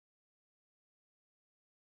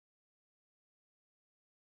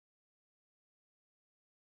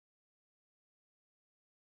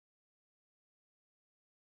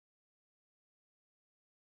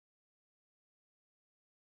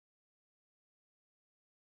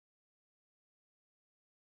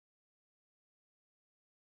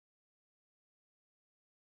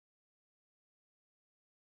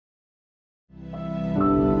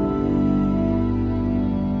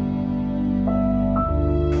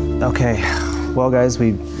Okay, well guys,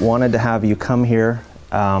 we wanted to have you come here.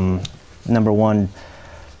 Number one,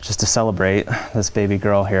 just to celebrate this baby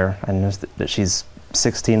girl here. I know that she's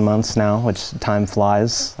 16 months now, which time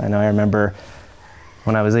flies. I know I remember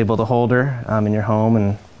when I was able to hold her in your home,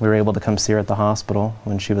 and we were able to come see her at the hospital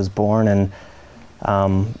when she was born, and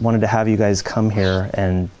wanted to have you guys come here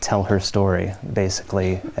and tell her story,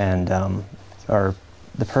 basically. And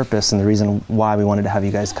the purpose and the reason why we wanted to have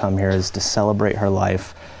you guys come here is to celebrate her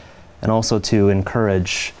life, and also to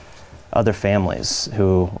encourage other families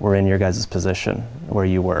who were in your guys' position where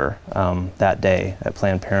you were that day at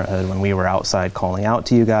Planned Parenthood when we were outside calling out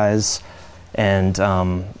to you guys. And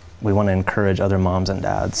we want to encourage other moms and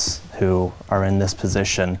dads who are in this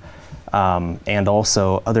position, and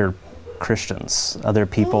also other Christians, other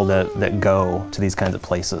people that go to these kinds of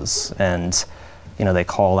places, and you know, they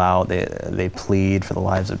call out, they plead for the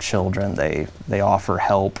lives of children, they offer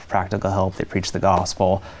help, practical help, they preach the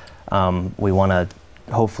gospel. We want to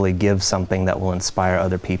hopefully give something that will inspire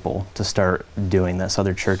other people to start doing this,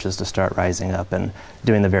 other churches to start rising up and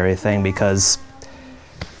doing the very thing, because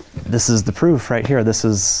this is the proof right here. This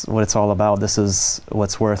is what it's all about. This is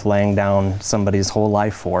what's worth laying down somebody's whole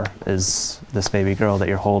life for, is this baby girl that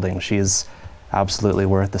you're holding. She's absolutely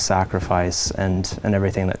worth the sacrifice and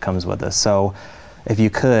everything that comes with this. So if you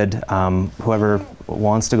could, whoever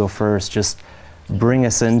wants to go first, just bring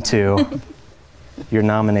us into, you're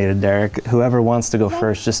nominated, Derek. Whoever wants to go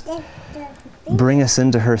first, just bring us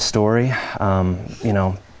into her story, you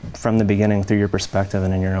know, from the beginning through your perspective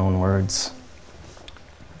and in your own words.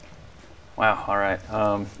 Wow, all right.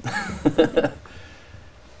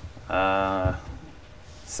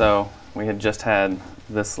 So we had just had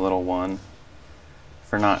this little one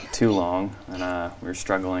for not too long, and we were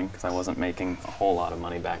struggling because I wasn't making a whole lot of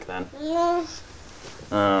money back then.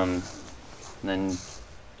 Then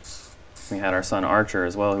we had our son Archer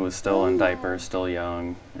as well, who was still in diapers, still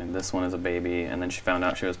young, and this one is a baby. And then she found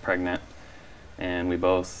out she was pregnant, and we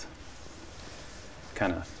both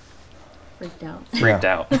kind of freaked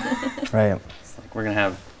out. Right. It's like, we're gonna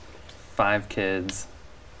have 5 kids.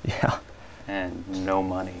 Yeah. And no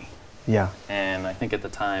money. Yeah. And I think at the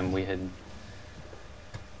time we had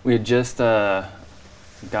just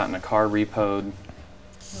gotten a car repoed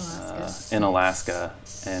in Alaska,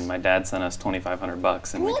 and my dad sent us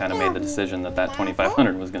 $2,500, and we kind of made the decision that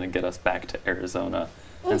 $2,500 was going to get us back to Arizona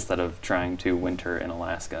instead of trying to winter in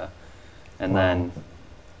Alaska. And then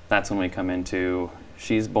that's when we come into,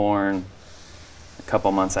 she's born. A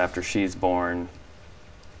couple months after she's born,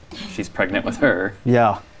 she's pregnant with her.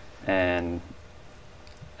 Yeah. And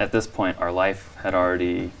at this point, our life had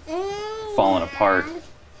already fallen apart.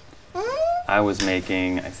 I was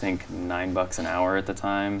making, I think, $9 an hour at the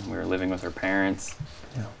time. We were living with her parents,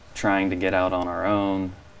 trying to get out on our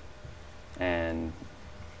own. And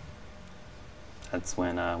that's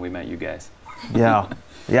when we met you guys. Yeah,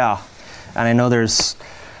 yeah. And I know there's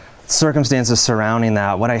circumstances surrounding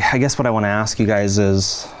that. I guess what I want to ask you guys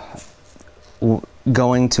is,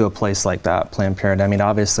 going to a place like that, Planned Parenthood, I mean,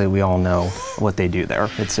 obviously we all know what they do there.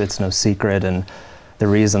 It's no secret, and the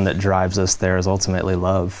reason that drives us there is ultimately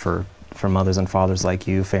love for mothers and fathers like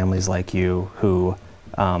you, families like you, who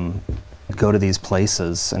go to these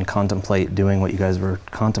places and contemplate doing what you guys were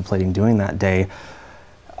contemplating doing that day.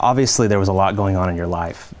 Obviously there was a lot going on in your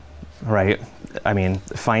life, right? I mean,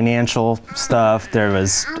 financial stuff, there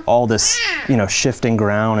was all this, you know, shifting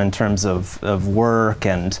ground in terms of work,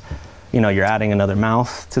 and you know, you're adding another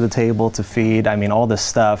mouth to the table to feed. I mean, all this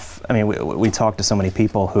stuff. I mean, we talk to so many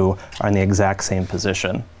people who are in the exact same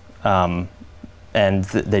position, and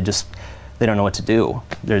they don't know what to do.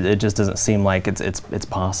 It just doesn't seem like it's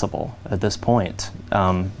possible at this point,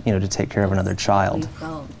 you know, to take care of another child.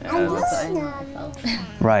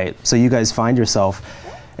 Right. So you guys find yourself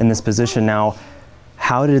in this position now.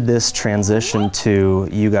 How did this transition to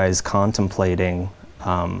you guys contemplating,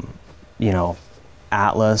 you know,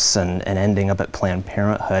 Atlas and ending up at Planned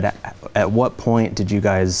Parenthood? At what point did you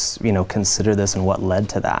guys, you know, consider this, and what led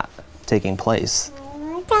to that taking place?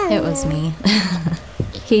 It was me.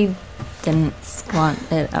 He didn't want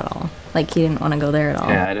it at all. Like, he didn't want to go there at all.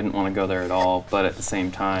 Yeah, I didn't want to go there at all, but at the same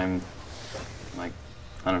time, like,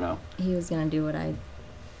 I don't know. He was going to do what I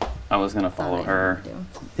was going to follow her.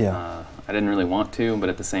 Yeah. I didn't really want to, but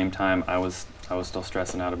at the same time, I was still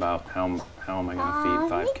stressing out about how am I going to feed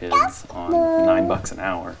 5 kids on $9 an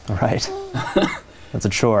hour. Right. That's a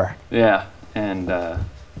chore. Yeah, and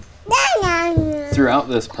throughout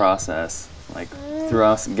this process, like through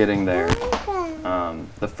us getting there,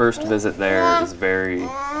 the first visit there is very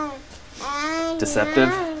deceptive.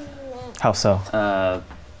 How so?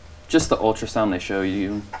 Just the ultrasound they show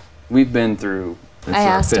you. We've been through I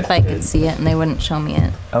asked if I could see it, and they wouldn't show me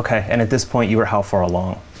it. Okay, and at this point, you were how far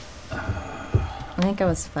along? I think I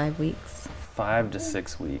was 5 weeks. 5 to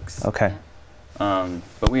 6 weeks. Okay.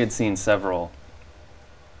 But we had seen several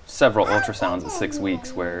ultrasounds at 6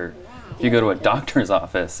 weeks where if you go to a doctor's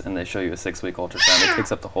office and they show you a 6-week ultrasound, it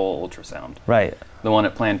takes up the whole ultrasound. Right. The one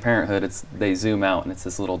at Planned Parenthood, they zoom out and it's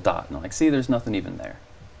this little dot, and I'm like, see, there's nothing even there.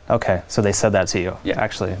 Okay, so they said that to you, Yeah.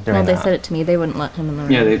 actually, No, during they that. said it to me. They wouldn't let him in the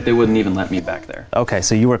room. Yeah, they wouldn't even let me back there. Okay,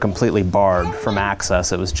 so you were completely barred from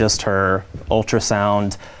access. It was just her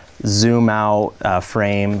ultrasound, zoom out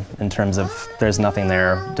frame in terms of there's nothing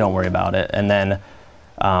there, don't worry about it. And then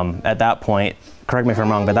at that point, correct me if I'm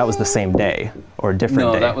wrong, but that was the same day or a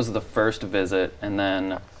different day? No, that was the first visit, and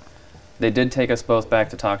then they did take us both back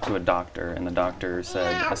to talk to a doctor, and the doctor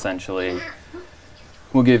said essentially,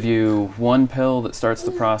 we'll give you one pill that starts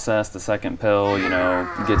the process, the second pill,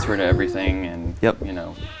 gets rid of everything, and, Yep.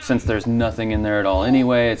 Since there's nothing in there at all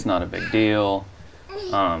anyway, it's not a big deal.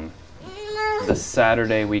 The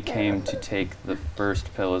Saturday we came to take the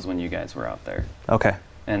first pill is when you guys were out there. Okay.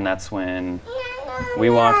 And that's when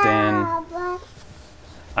we walked in.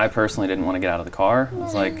 I personally didn't want to get out of the car. I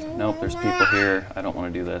was like, nope, there's people here. I don't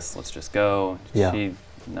want to do this. Let's just go. Yeah.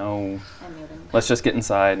 No, let's just get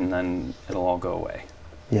inside and then it'll all go away.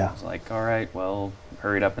 Yeah. I was like, all right, well,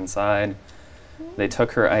 hurried up inside. They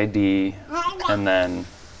took her ID, and then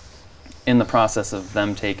in the process of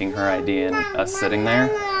them taking her ID and us sitting there,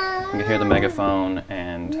 we could hear the megaphone,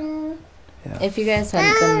 and If you guys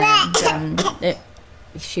hadn't been there, then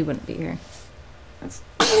she wouldn't be here. it's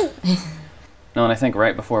no, and I think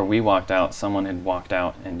right before we walked out, someone had walked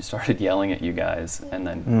out and started yelling at you guys, and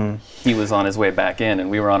then he was on his way back in, and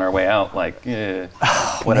we were on our way out, like,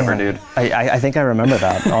 whatever, Man. dude. I think I remember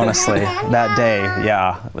that, honestly, that day,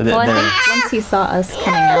 yeah. Well, I think once he saw us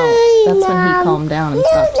coming out, that's when he calmed down and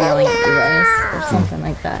stopped yelling at you guys, or something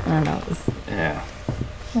like that. I don't know. It was Yeah.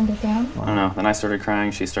 turned it down. I don't know. Then I started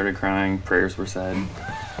crying. She started crying. Prayers were said.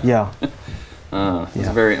 Yeah. It was Yeah.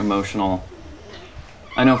 a very emotional.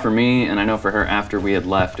 I know for me, and I know for her after we had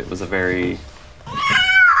left, it was a very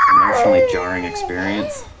emotionally jarring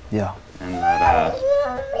experience. Yeah. And that,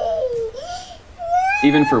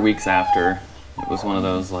 even for weeks after, it was one of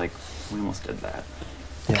those, like, we almost did that.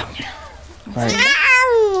 Yeah.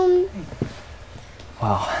 Right.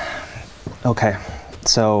 Wow. Okay.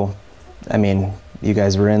 So, I mean, you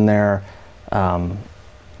guys were in there,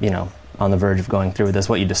 on the verge of going through this.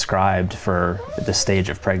 What you described for the stage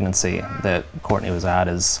of pregnancy that Courtney was at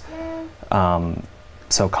is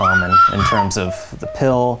so common in terms of the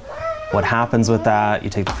pill, what happens with that.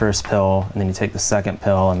 You take the first pill, and then you take the second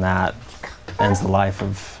pill, and that ends the life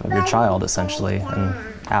of your child, essentially. And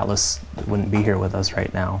Atlas wouldn't be here with us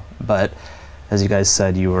right now. But as you guys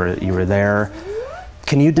said, you were there.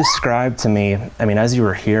 Can you describe to me, I mean, as you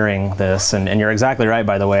were hearing this, and you're exactly right,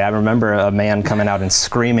 by the way, I remember a man coming out and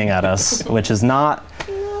screaming at us, which is not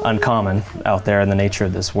uncommon out there in the nature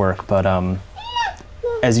of this work, but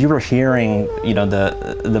as you were hearing,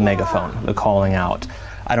 the megaphone, the calling out,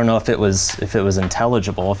 I don't know if it was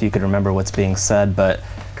intelligible, if you could remember what's being said, but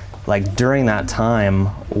like during that time,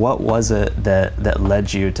 what was it that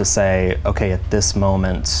led you to say, okay, at this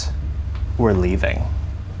moment, we're leaving?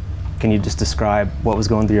 Can you just describe what was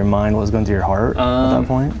going through your mind, what was going through your heart at that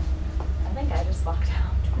point? I think I just walked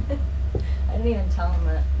out. I didn't even tell him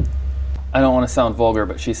that. I don't want to sound vulgar,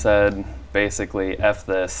 but she said, basically, F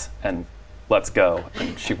this, and let's go.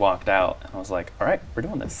 And she walked out, and I was like, all right, we're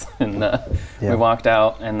doing this. And we walked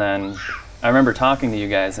out, and then I remember talking to you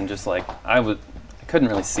guys, and just like, I couldn't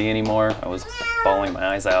really see anymore. I was bawling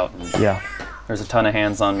my eyes out. And there's a ton of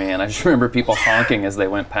hands on me, and I just remember people honking as they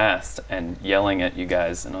went past and yelling at you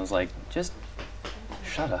guys, and I was like, just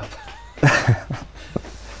shut up.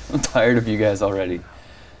 I'm tired of you guys already.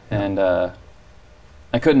 And I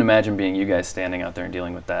couldn't imagine being you guys standing out there and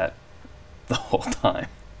dealing with that the whole time.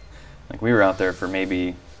 Like, we were out there for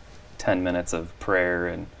maybe 10 minutes of prayer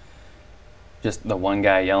and just the one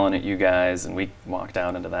guy yelling at you guys, and we walked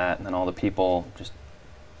out into that, and then all the people just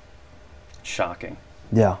shocking.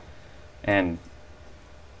 Yeah. And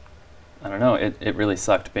I don't know, it really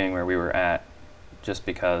sucked being where we were at, just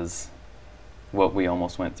because what we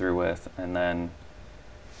almost went through with. And then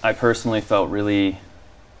I personally felt really,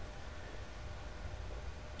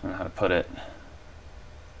 I don't know how to put it,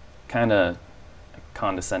 kind of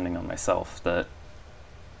condescending on myself that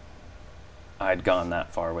I'd gone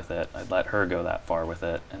that far with it. I'd let her go that far with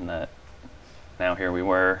it, and that now here we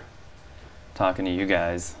were talking to you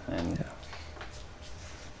guys, and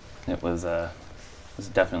it was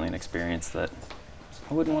definitely an experience that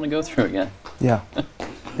I wouldn't want to go through again. Yeah.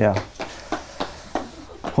 Yeah.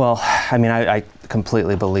 Well, I mean, I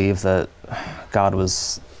completely believe that God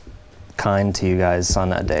was kind to you guys on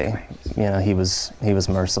that day. You know, he was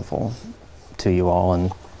merciful to you all,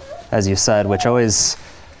 and as you said, which always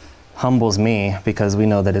humbles me, because we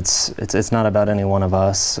know that it's not about any one of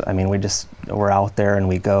us. I mean, we're out there and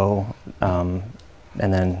we go, and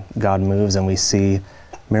then God moves and we see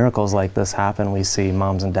miracles like this happen. We see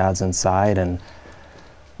moms and dads inside, and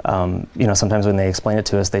you know, sometimes when they explain it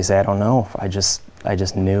to us, they say, I don't know, I just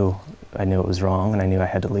knew it was wrong, and I knew I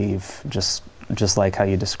had to leave, just like how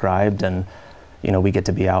you described. And you know, we get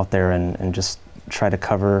to be out there and just try to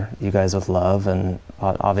cover you guys with love. And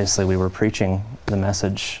obviously we were preaching the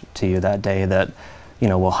message to you that day that, you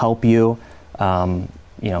know, will help you,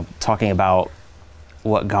 you know, talking about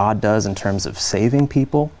what God does in terms of saving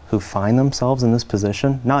people who find themselves in this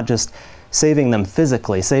position, not just saving them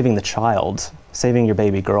physically, saving the child, saving your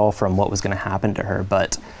baby girl from what was going to happen to her,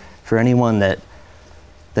 but for anyone that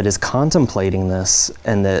is contemplating this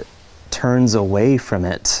and that turns away from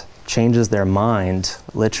it, changes their mind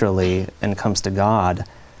literally and comes to God,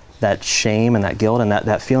 that shame and that guilt and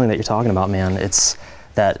that feeling that you're talking about, man, it's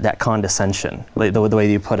that condescension, like the way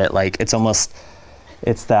you put it, like it's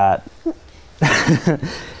that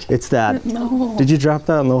it's that No. Did you drop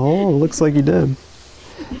that in the hole? It looks like you did.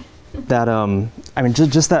 That I mean,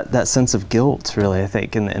 just that sense of guilt, really, I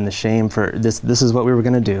think, and the shame for this is what we were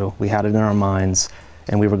going to do. We had it in our minds,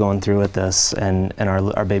 and we were going through with this, and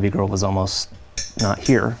our baby girl was almost not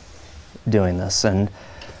here doing this. And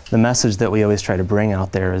the message that we always try to bring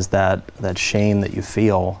out there is that shame that you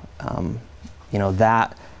feel, you know,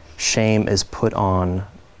 that shame is put on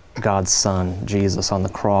God's Son, Jesus, on the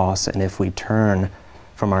cross. And if we turn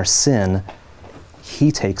from our sin,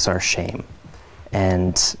 he takes our shame.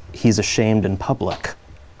 And he's ashamed in public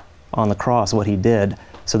on the cross, what he did,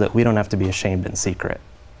 so that we don't have to be ashamed in secret.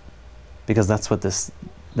 Because that's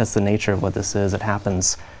the nature of what this is. It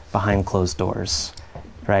happens behind closed doors,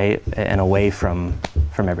 right? And away from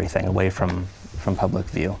everything, away from public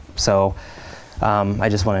view. So I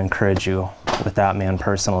just want to encourage you with that, man,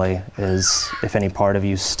 personally, is if any part of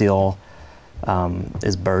you still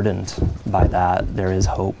is burdened by that, there is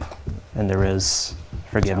hope and there is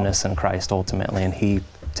forgiveness in Christ ultimately, and he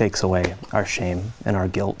takes away our shame and our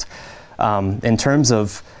guilt. In terms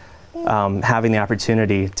of having the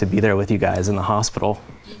opportunity to be there with you guys in the hospital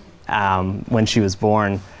when she was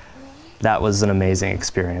born, that was an amazing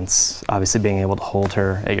experience. Obviously being able to hold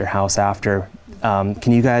her at your house after.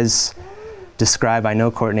 Can you guys describe, I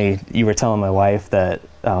know Courtney, you were telling my wife that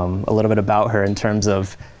a little bit about her in terms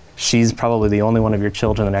of she's probably the only one of your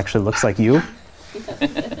children that actually looks like you,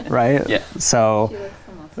 right? Yeah. So, She looks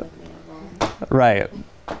almost like me as well. right.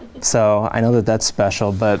 So I know that that's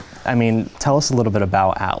special, but I mean, tell us a little bit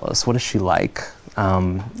about Atlas. What is she like? I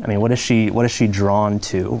mean, what is she drawn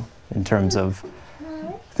to in terms of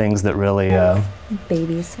things that really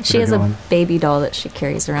Babies. She has a baby doll that she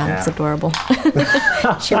carries around. Yeah. It's adorable.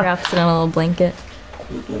 She wraps it in a little blanket.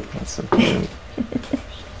 That's so cute.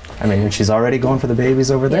 I mean, she's already going for the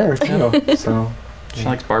babies over there too. So She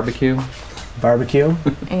likes barbecue. barbecue.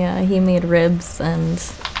 Yeah, he made ribs and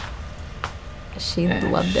she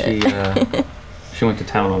and loved it. She went to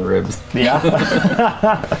town on ribs.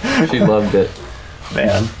 Yeah. She loved it.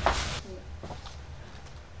 Man.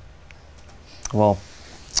 Well,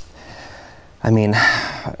 I mean,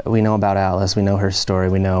 we know about Atlas. We know her story.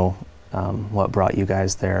 We know what brought you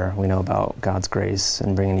guys there. We know about God's grace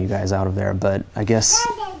and bringing you guys out of there. But I guess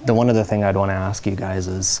the one other thing I'd want to ask you guys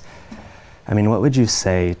is, I mean, what would you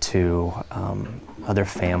say to other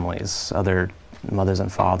families, other mothers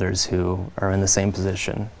and fathers who are in the same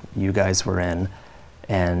position you guys were in,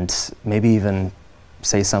 and maybe even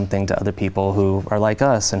say something to other people who are like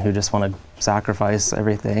us and who just want to sacrifice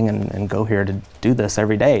everything and go here to do this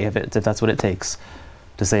every day if that's what it takes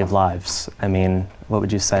to save lives? I mean, what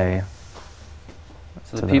would you say?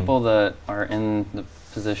 So the people that are in the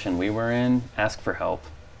position we were in, ask for help.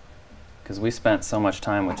 Because we spent so much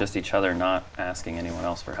time with just each other, not asking anyone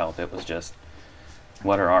else for help. It was just,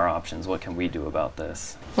 what are our options? What can we do about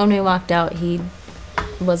this? When we walked out, he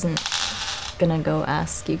wasn't gonna go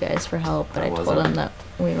ask you guys for help, but I told him that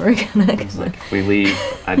we were gonna. It was like, if we leave,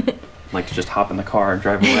 I'd like to just hop in the car and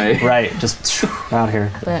drive away. Right, just out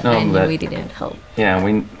here. But No, I knew but- we needed help. Yeah,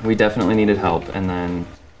 we definitely needed help. And then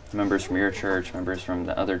members from your church, members from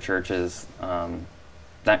the other churches,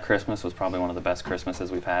 that Christmas was probably one of the best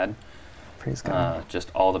Christmases we've had. Praise God.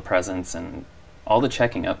 Just all the presents and all the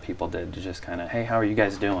checking up people did to just kind of, hey, how are you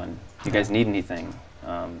guys doing? You guys need anything?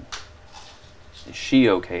 Is she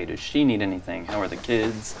okay? Does she need anything? How are the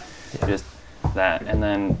kids? Yeah. Just that. And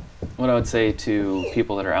then what I would say to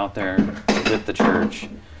people that are out there with the church,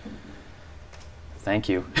 Thank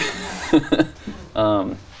you.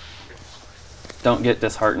 Don't get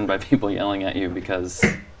disheartened by people yelling at you because,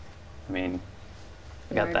 I mean,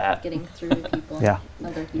 I got that. Getting through to people. Yeah.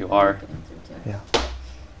 Other people You are. getting through to. Yeah.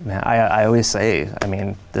 Man, I always say, I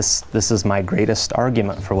mean, this is my greatest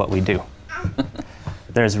argument for what we do.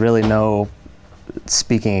 There's really no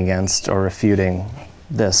speaking against or refuting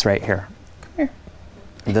this right here. Come here.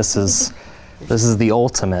 This is the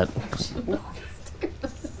ultimate.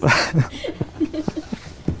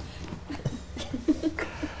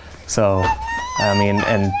 So, I mean,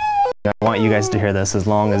 and I want you guys to hear this. As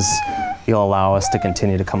long as you'll allow us to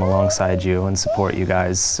continue to come alongside you and support you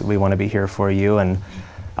guys, we want to be here for you. And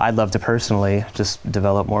I'd love to personally just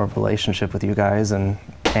develop more of a relationship with you guys and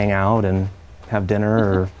hang out and have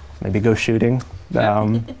dinner or maybe go shooting.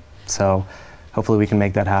 So hopefully we can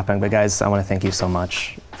make that happen. But guys, I want to thank you so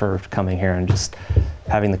much for coming here and just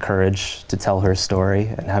having the courage to tell her story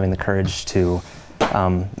and having the courage to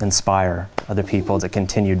inspire other people to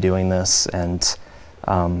continue doing this, and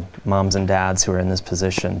moms and dads who are in this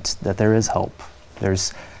position, that there is help.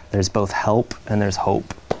 There's both help and there's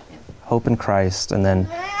hope. Hope in Christ, and then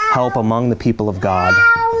help among the people of God,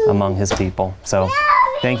 among his people. So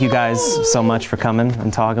thank you guys so much for coming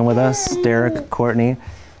and talking with us, Derek, Courtney,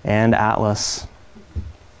 and Atlas.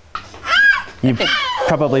 You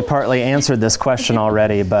probably partly answered this question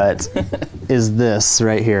already, but is this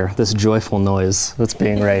right here, this joyful noise that's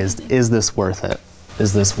being raised, is this worth it?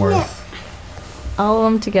 Is this worth? All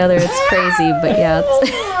of them together, it's crazy, but yeah,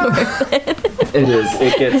 it's worth it. It is.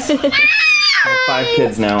 It gets. I have 5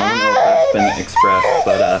 kids now. I don't know if that's been expressed,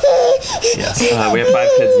 but Yes. we have 5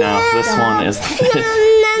 kids now. This one is the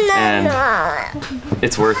 5th, and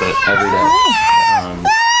it's worth it every day.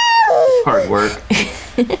 It's hard work.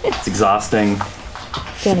 It's exhausting,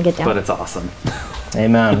 Gonna get down. but it's awesome.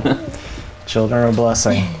 Amen. Children are a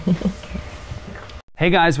blessing. Hey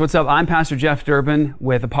guys, what's up? I'm Pastor Jeff Durbin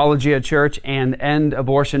with Apologia Church and End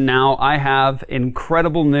Abortion Now. I have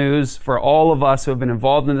incredible news for all of us who have been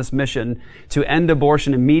involved in this mission to end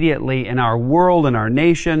abortion immediately in our world and our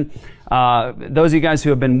nation. Those of you guys who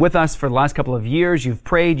have been with us for the last couple of years, you've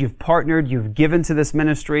prayed, you've partnered, you've given to this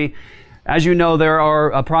ministry. As you know, there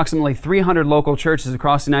are approximately 300 local churches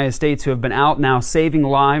across the United States who have been out now saving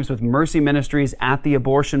lives with Mercy Ministries at the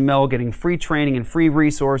abortion mill, getting free training and free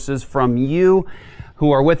resources from you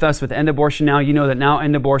who are with us with End Abortion Now. You know that now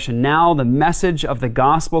End Abortion Now, the message of the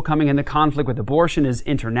gospel coming into conflict with abortion, is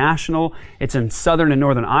international. It's in Southern and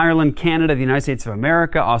Northern Ireland, Canada, the United States of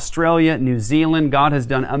America, Australia, New Zealand. God has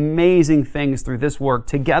done amazing things through this work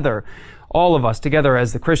together, all of us together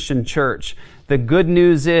as the Christian church. The good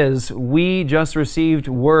news is we just received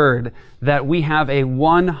word that we have a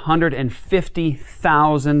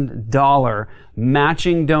 $150,000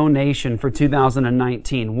 matching donation for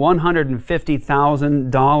 2019.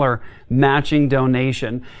 $150,000 matching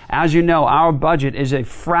donation. As you know, our budget is a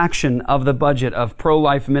fraction of the budget of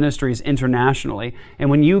pro-life ministries internationally. And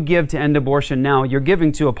when you give to End Abortion Now, you're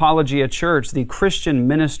giving to Apologia Church, the Christian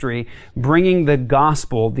ministry, bringing the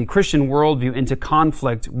gospel, the Christian worldview into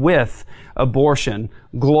conflict with abortion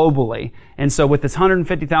globally. And so with this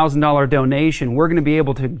 $150,000 donation, we're going to be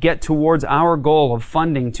able to get towards our goal of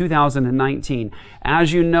funding 2019.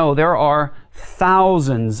 As you know, there are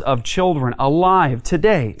thousands of children alive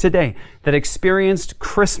today that experienced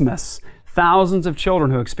Christmas. Thousands of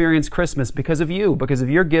children who experience Christmas because of you, because of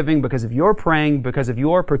your giving, because of your praying, because of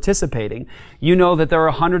your participating. You know that there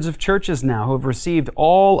are hundreds of churches now who have received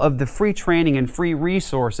all of the free training and free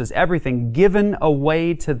resources, everything given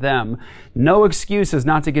away to them. No excuses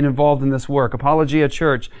not to get involved in this work. Apologia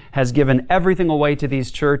Church has given everything away to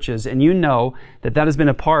these churches, and you know that that has been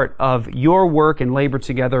a part of your work and labor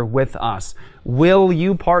together with us. Will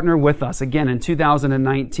you partner with us again in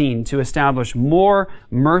 2019 to establish more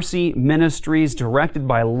Mercy Ministries directed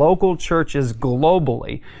by local churches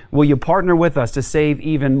globally? Will you partner with us to save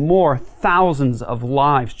even more thousands of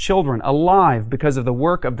lives, children alive because of the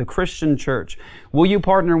work of the Christian church? Will you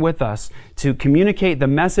partner with us to communicate the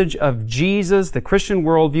message of Jesus, the Christian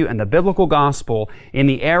worldview, and the biblical gospel in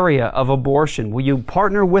the area of abortion? Will you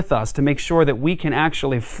partner with us to make sure that we can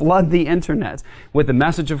actually flood the internet with the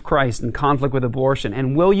message of Christ in conflict with abortion?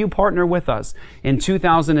 And will you partner with us in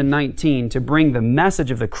 2019 to bring the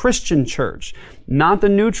message of the Christian church, not the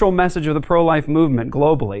neutral message of the pro-life movement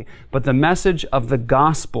globally, but the message of the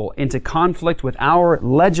gospel into conflict with our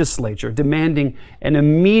legislature, demanding an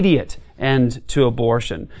immediate end to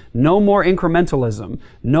abortion. No more incrementalism,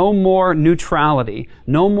 no more neutrality,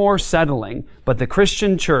 no more settling, but the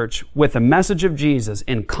Christian church with the message of Jesus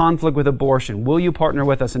in conflict with abortion. Will you partner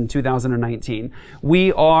with us in 2019?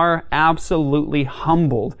 We are absolutely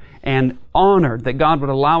humbled and honored that God would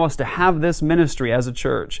allow us to have this ministry as a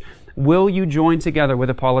church. Will you join together with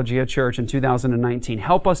Apologia Church in 2019?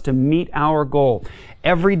 Help us to meet our goal.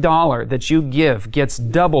 Every dollar that you give gets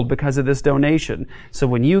doubled because of this donation. So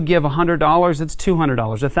when you give $100, it's $200.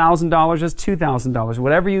 $1,000 is $2,000.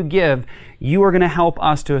 Whatever you give, you are going to help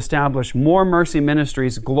us to establish more mercy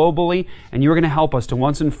ministries globally, and you're going to help us to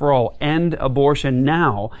once and for all end abortion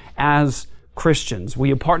now as Christians. Will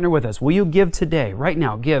you partner with us? Will you give today, right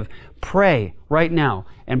now? Give, pray right now,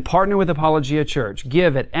 and partner with Apologia Church.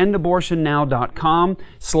 Give at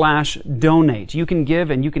endabortionnow.com/donate. You can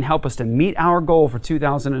give and you can help us to meet our goal for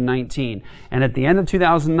 2019. And at the end of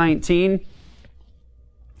 2019,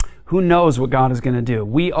 who knows what God is going to do?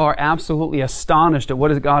 We are absolutely astonished at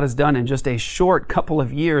what God has done in just a short couple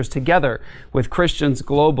of years together with Christians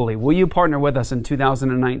globally. Will you partner with us in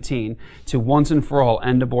 2019 to once and for all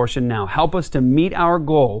end abortion now? Help us to meet our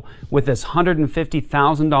goal with this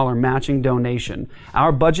 $150,000 matching donation.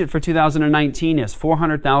 Our budget for 2019 is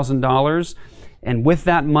 $400,000. And with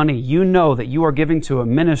that money, you know that you are giving to a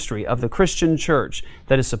ministry of the Christian church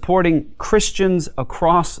that is supporting Christians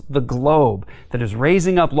across the globe, that is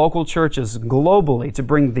raising up local churches globally to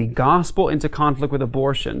bring the gospel into conflict with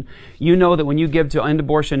abortion. You know that when you give to End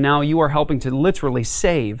Abortion Now, you are helping to literally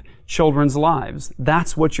save children's lives.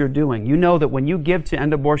 That's what you're doing. You know that when you give to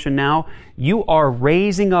End Abortion Now, you are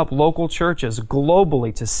raising up local churches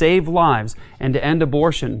globally to save lives and to end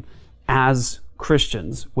abortion as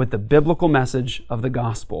Christians with the biblical message of the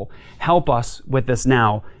gospel. Help us with this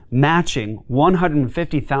now matching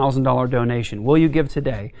 $150,000 donation. Will you give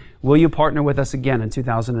today? Will you partner with us again in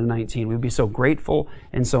 2019? We'd be so grateful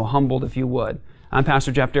and so humbled if you would. I'm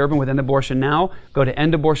Pastor Jeff Durbin with End Abortion Now. Go to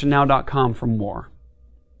endabortionnow.com for more.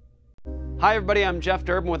 Hi everybody, I'm Jeff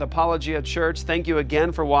Durbin with Apologia Church. Thank you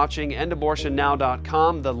again for watching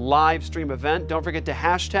endabortionnow.com, the live stream event. Don't forget to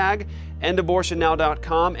hashtag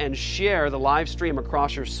endabortionnow.com and share the live stream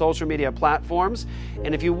across your social media platforms.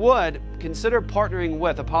 And if you would, consider partnering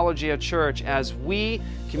with Apologia Church as we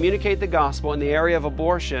communicate the gospel in the area of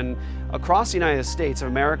abortion across the United States of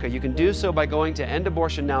America. You can do so by going to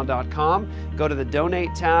endabortionnow.com, go to the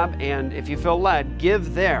Donate tab, and if you feel led,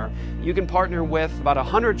 give there. You can partner with about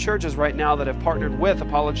 100 churches right now that have partnered with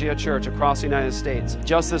Apologia Church across the United States.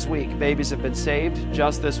 Just this week, babies have been saved.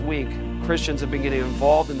 Just this week, Christians have been getting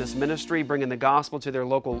involved in this ministry, bringing the gospel to their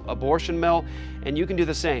local abortion mill, and you can do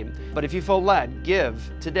the same. But if you feel led,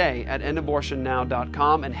 give today at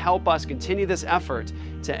endabortionnow.com and help us continue this effort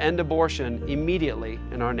to end abortion immediately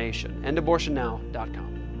in our nation. endabortionnow.com.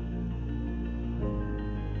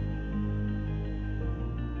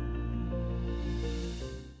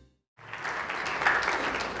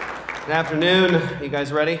 Good afternoon. You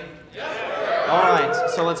guys ready? All right,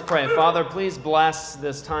 so let's pray. Father, please bless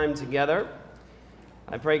this time together.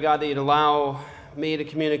 I pray, God, that you'd allow me to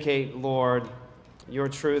communicate, Lord, your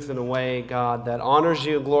truth in a way, God, that honors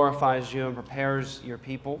you, glorifies you, and prepares your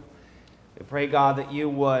people. I pray, God, that you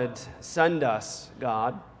would send us,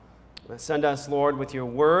 God. Send us, Lord, with your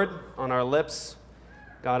word on our lips.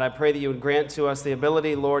 God, I pray that you would grant to us the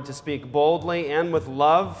ability, Lord, to speak boldly and with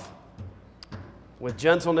love, with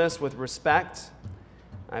gentleness, with respect.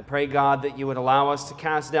 I pray, God, that you would allow us to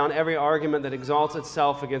cast down every argument that exalts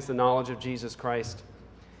itself against the knowledge of Jesus Christ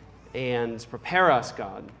and prepare us,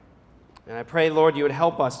 God. And I pray, Lord, you would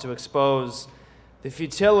help us to expose the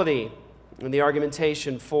futility and the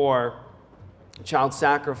argumentation for child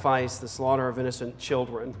sacrifice, the slaughter of innocent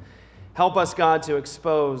children. Help us, God, to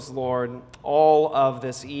expose, Lord, all of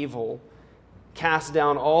this evil, cast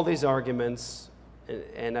down all these arguments,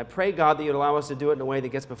 and I pray, God, that you'd allow us to do it in a way that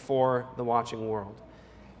gets before the watching world.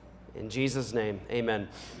 In Jesus' name, amen.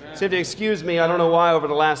 So you have to excuse me. I don't know why over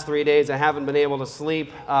the last 3 days I haven't been able to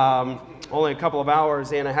sleep. Only a couple of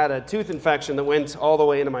hours, and I had a tooth infection that went all the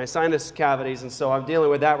way into my sinus cavities, and so I'm dealing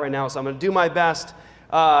with that right now. So I'm going to do my best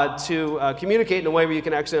to communicate in a way where you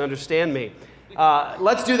can actually understand me.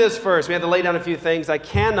 Let's do this first. We have to lay down a few things. I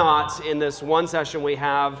cannot, in this one session we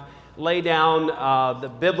have, lay down the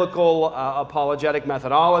biblical apologetic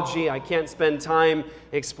methodology. I can't spend time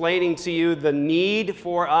explaining to you the need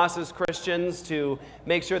for us as Christians to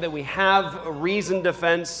make sure that we have a reasoned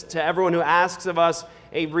defense to everyone who asks of us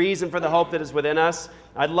a reason for the hope that is within us.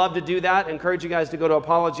 I'd love to do that. I encourage you guys to go to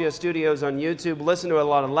Apologia Studios on YouTube, listen to a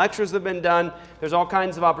lot of lectures that have been done. There's all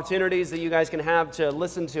kinds of opportunities that you guys can have to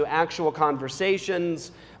listen to actual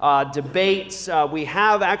conversations, debates. We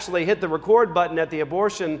have actually hit the record button at the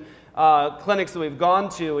abortion clinics that we've gone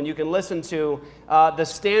to, and you can listen to the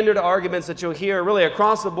standard arguments that you'll hear really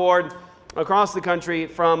across the board, across the country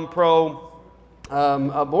from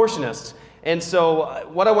pro-abortionists. And so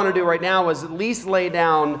what I want to do right now is at least lay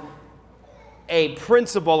down a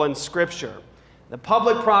principle in Scripture. The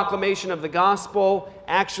public proclamation of the gospel,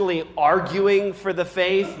 actually arguing for the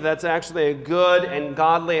faith, that's actually a good and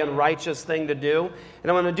godly and righteous thing to do.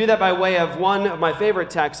 And I'm going to do that by way of one of my favorite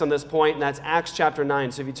texts on this point, and that's Acts chapter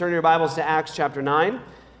 9. So if you turn your Bibles to Acts chapter 9.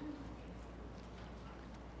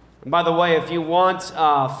 And by the way, if you want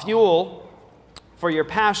fuel for your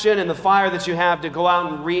passion and the fire that you have to go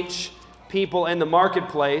out and reach people in the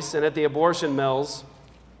marketplace and at the abortion mills,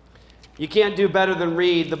 you can't do better than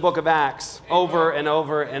read the book of Acts over and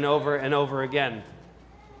over and over and over again.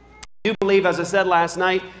 I do believe, as I said last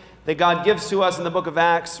night, that God gives to us in the book of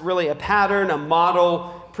Acts really a pattern, a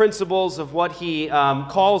model, principles of what He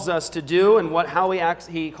calls us to do and how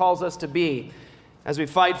He calls us to be as we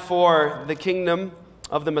fight for the kingdom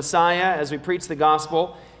of the Messiah, as we preach the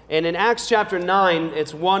gospel. And in Acts chapter 9,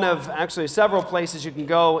 it's one of actually several places you can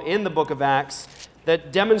go in the book of Acts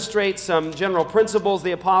that demonstrate some general principles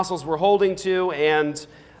the apostles were holding to and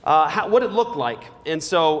what it looked like. And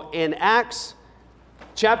so in Acts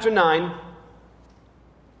chapter 9,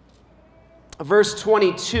 verse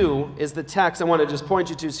 22 is the text I want to just point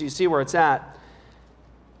you to so you see where it's at.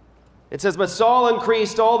 It says, "But Saul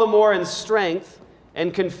increased all the more in strength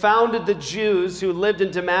and confounded the Jews who lived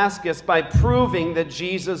in Damascus by proving that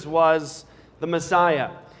Jesus was the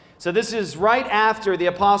Messiah." So this is right after the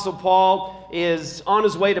Apostle Paul is on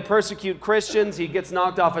his way to persecute Christians. He gets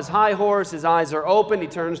knocked off his high horse. His eyes are open. He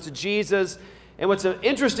turns to Jesus. And what's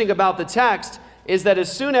interesting about the text is that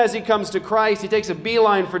as soon as he comes to Christ, he takes a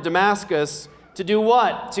beeline for Damascus to do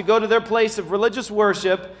what? To go to their place of religious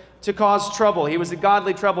worship to cause trouble. He was a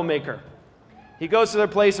godly troublemaker. He goes to their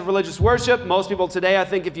place of religious worship. Most people today, I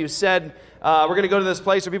think if you said, we're going to go to this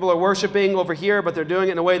place where people are worshiping over here, but they're doing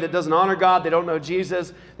it in a way that doesn't honor God, they don't know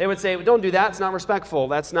Jesus, they would say, don't do that, it's not respectful.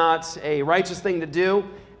 That's not a righteous thing to do.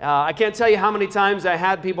 I can't tell you how many times I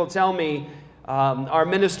had people tell me our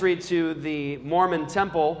ministry to the Mormon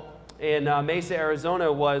temple in Mesa,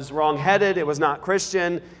 Arizona was wrong-headed, it was not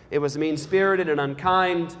Christian, it was mean-spirited and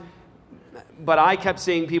unkind, but I kept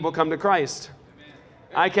seeing people come to Christ.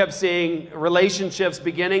 I kept seeing relationships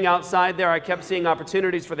beginning outside there. I kept seeing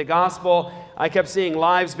opportunities for the gospel. I kept seeing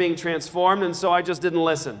lives being transformed, and so I just didn't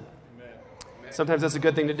listen. Sometimes that's a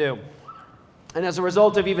good thing to do. And as a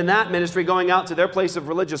result of even that ministry going out to their place of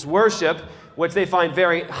religious worship, which they find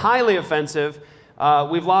very highly offensive,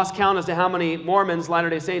 we've lost count as to how many Mormons,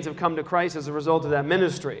 Latter-day Saints have come to Christ as a result of that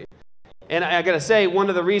ministry. And I got to say, one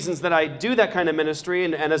of the reasons that I do that kind of ministry,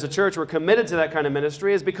 and as a church we're committed to that kind of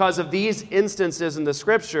ministry, is because of these instances in the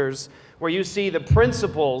Scriptures where you see the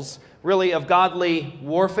principles, really, of godly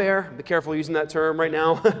warfare. Be careful using that term right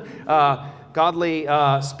now. Godly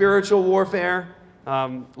spiritual warfare,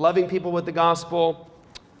 loving people with the gospel,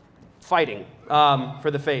 fighting for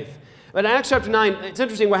the faith. But in Acts chapter 9, it's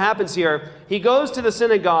interesting what happens here. He goes to the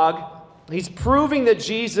synagogue. He's proving that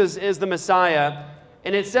Jesus is the Messiah.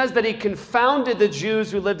 And it says that he confounded the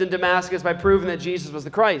Jews who lived in Damascus by proving that Jesus was the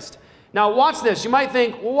Christ. Now watch this. You might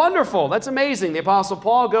think, well, wonderful, that's amazing. The Apostle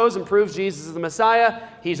Paul goes and proves Jesus is the Messiah.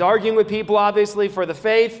 He's arguing with people, obviously, for the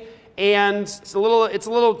faith. And it's a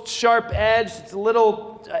little sharp edged, it's a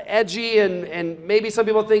little edgy, and maybe some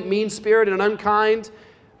people think mean-spirited and unkind.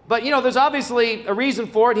 But, you know, there's obviously a reason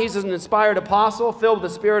for it. He's an inspired apostle filled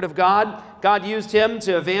with the Spirit of God. God used him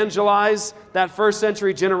to evangelize that first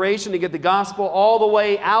century generation to get the gospel all the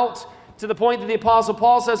way out to the point that the Apostle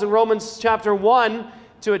Paul says in Romans chapter 1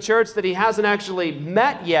 to a church that he hasn't actually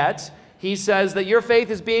met yet, he says that your faith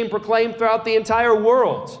is being proclaimed throughout the entire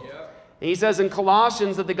world. Yeah. And he says in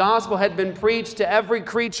Colossians that the gospel had been preached to every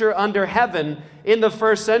creature under heaven in the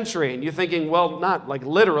first century. And you're thinking, well, not like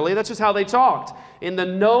literally, that's just how they talked. In the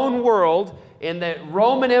known world, in the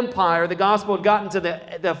Roman Empire, the gospel had gotten to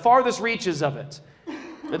the farthest reaches of it.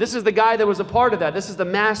 Now, this is the guy that was a part of that. This is the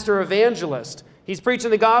master evangelist. He's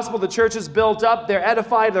preaching the gospel. The church is built up. They're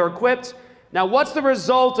edified. They're equipped. Now, what's the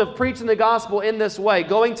result of preaching the gospel in this way?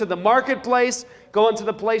 Going to the marketplace, going to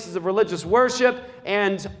the places of religious worship,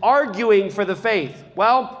 and arguing for the faith.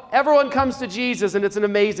 Well, everyone comes to Jesus, and it's an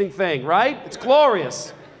amazing thing, right? It's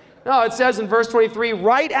glorious. No, it says in verse 23,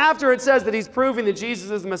 right after it says that he's proving that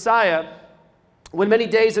Jesus is the Messiah, when many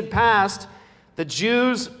days had passed, The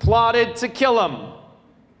Jews plotted to kill him.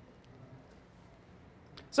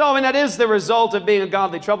 So, I mean, that is the result of being a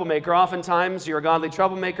godly troublemaker. Oftentimes, you're a godly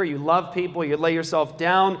troublemaker. You love people. You lay yourself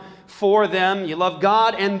down for them. You love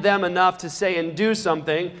God and them enough to say and do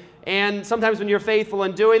something. And sometimes when you're faithful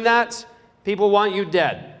in doing that, people want you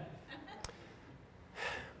dead.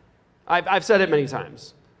 I've said it many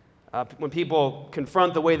times. When people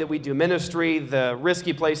confront the way that we do ministry, the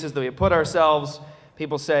risky places that we put ourselves,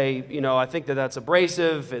 people say, you know, I think that that's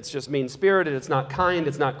abrasive, it's just mean-spirited, it's not kind,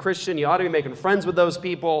 it's not Christian, you ought to be making friends with those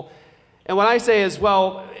people. And what I say is,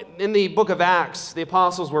 well, in the book of Acts, the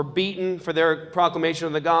apostles were beaten for their proclamation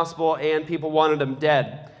of the gospel, and people wanted them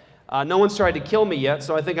dead. No one's tried to kill me yet,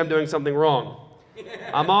 so I think I'm doing something wrong.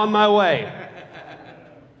 I'm on my way.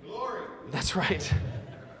 Glory. That's right.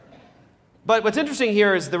 But what's interesting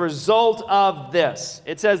here is the result of this.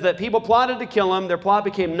 It says that people plotted to kill him. Their plot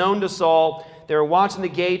became known to Saul. They were watching the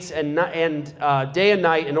gates and day and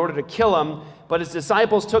night in order to kill him. But his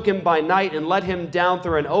disciples took him by night and let him down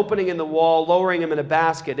through an opening in the wall, lowering him in a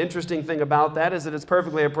basket. Interesting thing about that is that it's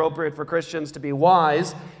perfectly appropriate for Christians to be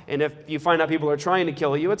wise. And if you find out people are trying to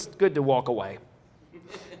kill you, it's good to walk away.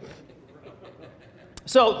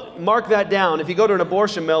 So mark that down. If you go to an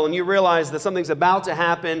abortion mill and you realize that something's about to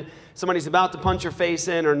happen, somebody's about to punch your face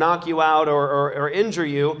in or knock you out or injure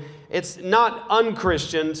you, it's not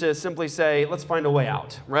unchristian to simply say, let's find a way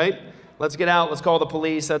out, right? Let's get out, let's call the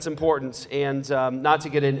police, that's important, and not to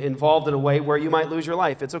get involved in a way where you might lose your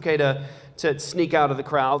life. It's okay to sneak out of the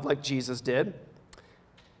crowd like Jesus did.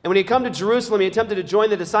 And when he come to Jerusalem, he attempted to join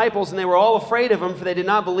the disciples, and they were all afraid of him, for they did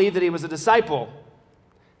not believe that he was a disciple.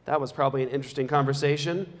 That was probably an interesting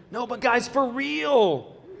conversation. No, but guys, for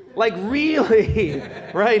real. Like really,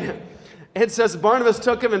 right? It says, Barnabas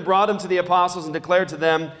took him and brought him to the apostles and declared to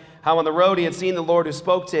them how on the road he had seen the Lord who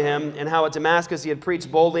spoke to him, and how at Damascus he had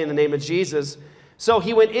preached boldly in the name of Jesus. So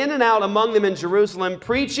he went in and out among them in Jerusalem,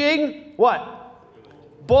 preaching, what?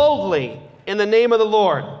 Boldly in the name of the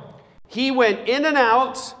Lord. He went in and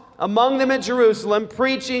out among them at Jerusalem,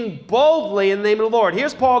 preaching boldly in the name of the Lord.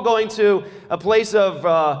 Here's Paul going to a place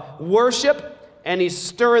of worship, and he's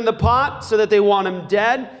stirring the pot so that they want him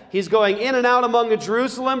dead. He's going in and out among the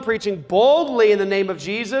Jerusalem, preaching boldly in the name of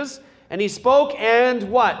Jesus. And he spoke and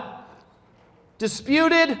what?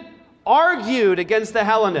 Disputed, argued against the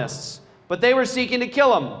Hellenists. But they were seeking to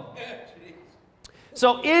kill him.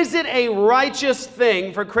 So is it a righteous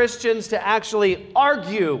thing for Christians to actually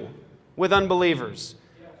argue with unbelievers?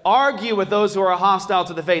 Argue with those who are hostile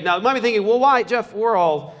to the faith. Now, you might be thinking, well, why, Jeff, we're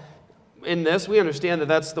all in this. We understand that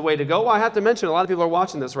that's the way to go. Well, I have to mention, a lot of people are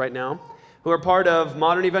watching this right now who are part of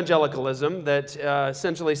modern evangelicalism that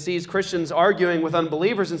essentially sees Christians arguing with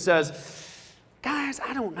unbelievers and says, guys,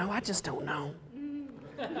 I don't know. I just don't know.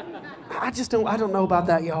 I don't know about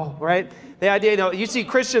that, y'all, right? The idea, you know, you see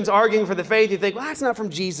Christians arguing for the faith, you think, well, that's not from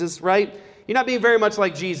Jesus, right? You're not being very much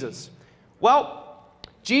like Jesus. Well,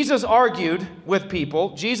 Jesus argued with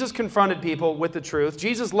people. Jesus confronted people with the truth.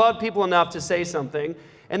 Jesus loved people enough to say something.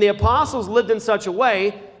 And the apostles lived in such a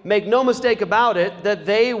way, make no mistake about it, that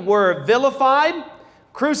they were vilified,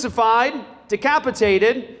 crucified,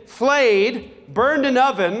 decapitated, flayed, burned in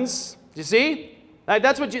ovens. You see?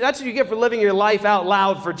 That's what you get for living your life out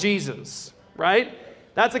loud for Jesus, right?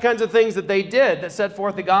 That's the kinds of things that they did that set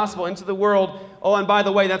forth the gospel into the world. Oh, and by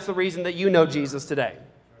the way, that's the reason that you know Jesus today.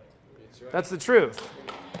 That's the truth.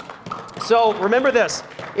 So remember this.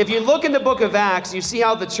 If you look in the book of Acts, you see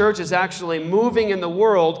how the church is actually moving in the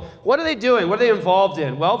world. What are they doing? What are they involved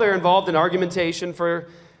in? Well, they're involved in argumentation for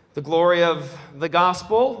the glory of the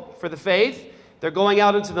gospel, for the faith. They're going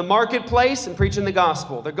out into the marketplace and preaching the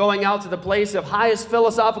gospel. They're going out to the place of highest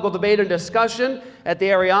philosophical debate and discussion at the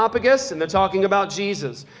Areopagus, and they're talking about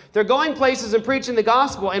Jesus. They're going places and preaching the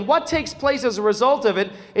gospel, and what takes place as a result of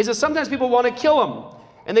it is that sometimes people want to kill them.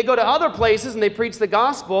 And they go to other places and they preach the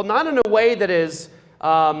gospel, not in a way that is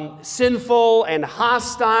sinful and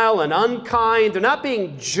hostile and unkind. They're not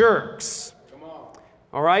being jerks.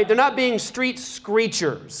 All right? They're not being street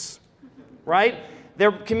screechers. Right?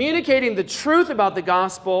 They're communicating the truth about the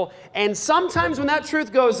gospel, and sometimes when that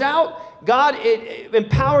truth goes out, God it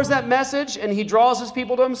empowers that message and he draws his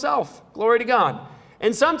people to himself. Glory to God.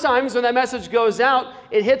 And sometimes when that message goes out,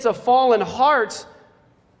 it hits a fallen heart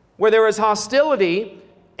where there is hostility,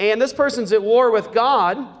 and this person's at war with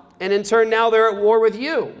God, and in turn now they're at war with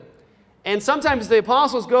you. And sometimes the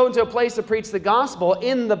apostles go into a place to preach the gospel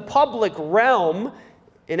in the public realm,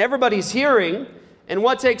 in everybody's hearing, and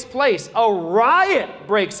what takes place? A riot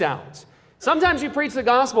breaks out. Sometimes you preach the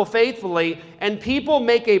gospel faithfully, and people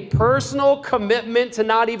make a personal commitment to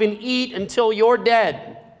not even eat until you're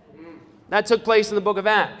dead. That took place in the book of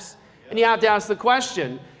Acts. And you have to ask the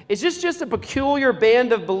question, is this just a peculiar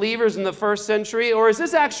band of believers in the first century, or is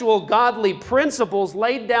this actual godly principles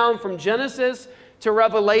laid down from Genesis to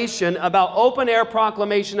Revelation about open-air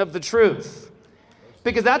proclamation of the truth?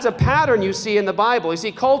 Because that's a pattern you see in the Bible. You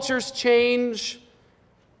see, cultures change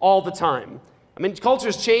all the time. I mean,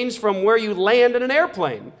 cultures change from where you land in an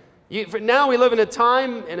airplane. Now we live in a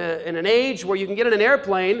time, in an age where you can get in an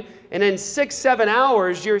airplane, and in 6-7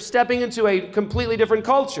 hours, you're stepping into a completely different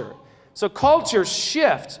culture. So cultures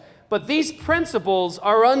shift, but these principles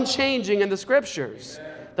are unchanging in the Scriptures.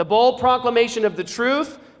 The bold proclamation of the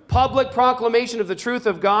truth, public proclamation of the truth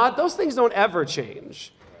of God, those things don't ever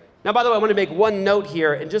change. Now, by the way, I want to make one note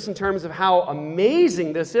here, and just in terms of how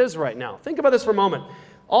amazing this is right now. Think about this for a moment.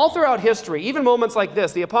 All throughout history, even moments like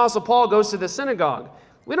this, the Apostle Paul goes to the synagogue.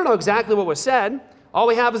 We don't know exactly what was said. All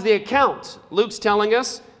we have is the account. Luke's telling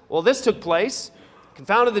us, well, this took place.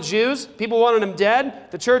 Confounded the Jews. People wanted him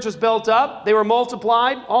dead. The church was built up. They were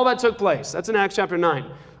multiplied. All that took place. That's in Acts chapter 9.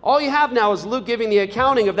 All you have now is Luke giving the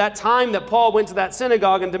accounting of that time that Paul went to that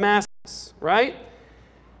synagogue in Damascus, right?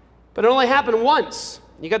 But it only happened once.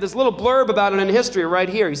 You got this little blurb about it in history right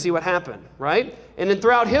here. You see what happened, right? And then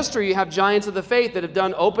throughout history, you have giants of the faith that have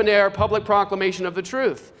done open-air public proclamation of the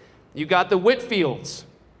truth. You've got the Whitfields.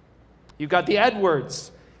 You've got the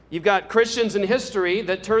Edwards. You've got Christians in history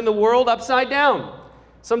that turned the world upside down.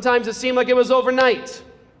 Sometimes it seemed like it was overnight.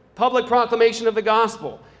 Public proclamation of the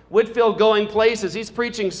gospel. Whitfield going places. He's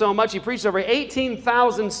preaching so much. He preached over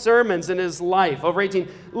 18,000 sermons in his life.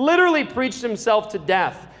 Literally preached himself to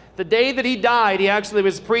death. The day that he died, he actually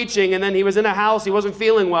was preaching, and then he was in a house, he wasn't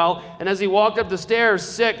feeling well, and as he walked up the stairs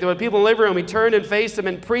sick, there were people in the living room, he turned and faced them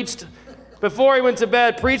and preached, before he went to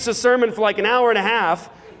bed, preached a sermon for like an hour and a half,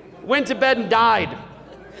 went to bed and died.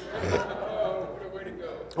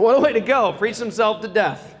 What a way to go. Preached himself to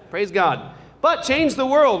death. Praise God. But changed the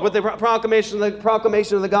world with the proclamation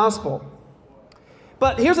of the gospel.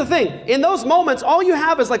 But here's the thing. In those moments, all you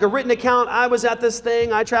have is like a written account. I was at this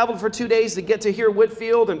thing. I traveled for 2 days to get to hear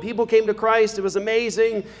Whitfield, and people came to Christ. It was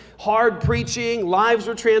amazing. Hard preaching. Lives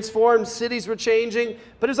were transformed. Cities were changing.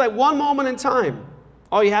 But it's like one moment in time.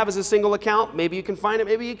 All you have is a single account. Maybe you can find it.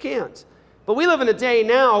 Maybe you can't. But we live in a day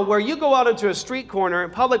now where you go out into a street corner,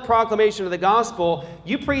 public proclamation of the gospel,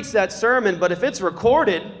 you preach that sermon, but if it's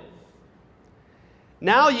recorded,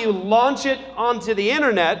 now you launch it onto the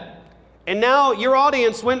internet, and now your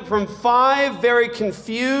audience went from 5 very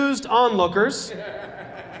confused onlookers,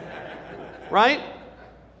 right,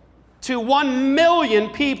 to 1 million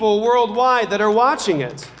people worldwide that are watching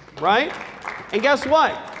it, right? And guess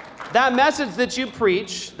what? That message that you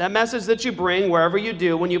preach, that message that you bring wherever you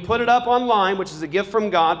do, when you put it up online, which is a gift from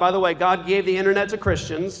God, by the way, God gave the internet to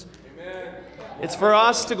Christians. Amen. It's for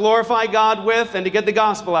us to glorify God with and to get the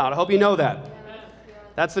gospel out. I hope you know that.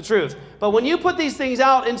 That's the truth. But when you put these things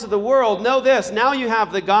out into the world, know this. Now you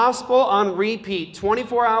have the gospel on repeat,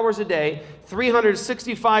 24 hours a day,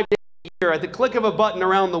 365 days a year, at the click of a button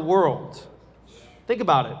around the world. Think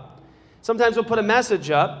about it. Sometimes we'll put a message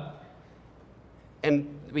up,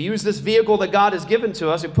 and we use this vehicle that God has given to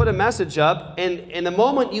us. We put a message up, and in the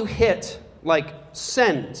moment you hit, like,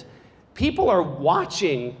 send, people are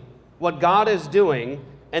watching what God is doing,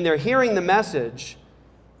 and they're hearing the message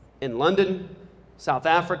in London, South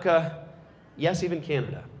Africa, yes, even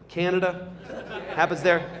Canada. Canada happens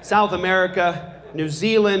there. South America, New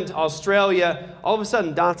Zealand, Australia. All of a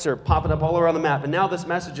sudden, dots are popping up all around the map. And now this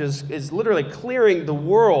message is literally clearing the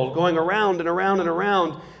world, going around and around and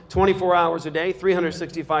around 24 hours a day,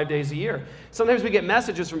 365 days a year. Sometimes we get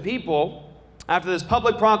messages from people after this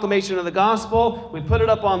public proclamation of the gospel. We put it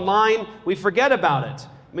up online. We forget about it.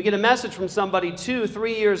 We get a message from somebody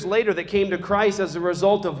 2-3 years later that came to Christ as a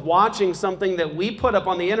result of watching something that we put up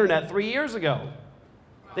on the internet 3 years ago.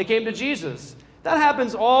 They came to Jesus. That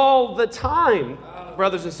happens all the time,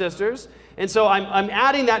 brothers and sisters. And so I'm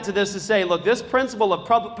adding that to this to say, look, this principle of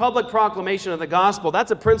public proclamation of the gospel,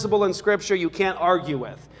 that's a principle in Scripture you can't argue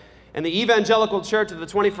with. And the evangelical church of the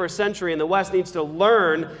 21st century in the West needs to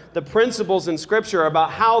learn the principles in Scripture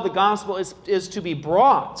about how the gospel is to be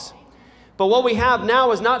brought. But what we have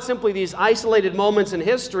now is not simply these isolated moments in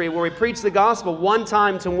history where we preach the gospel one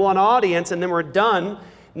time to one audience and then we're done.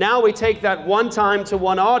 Now we take that one time to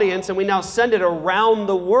one audience and we now send it around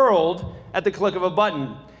the world at the click of a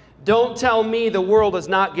button. Don't tell me the world is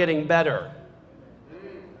not getting better.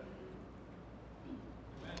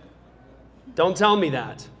 Don't tell me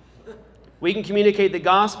that. We can communicate the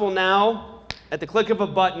gospel now at the click of a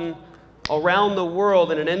button around the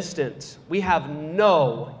world in an instant. We have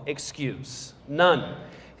no excuse. None.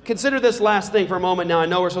 Consider this last thing for a moment now. I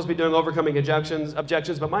know we're supposed to be doing overcoming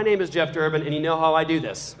objections, but my name is Jeff Durbin, and you know how I do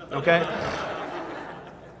this, okay?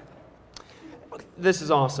 This is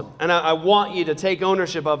awesome, and I want you to take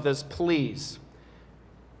ownership of this, please.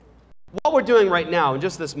 What we're doing right now, in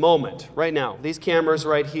just this moment, right now, these cameras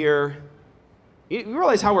right here, you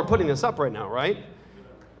realize how we're putting this up right now, right?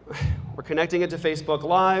 We're connecting it to Facebook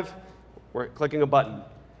Live. We're clicking a button.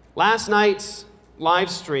 Last night's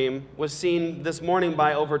live stream was seen this morning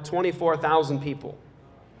by over 24,000 people.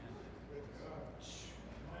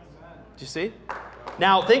 Do you see?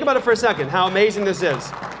 Now, think about it for a second, how amazing this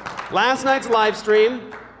is. Last night's live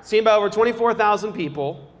stream, seen by over 24,000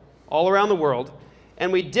 people all around the world,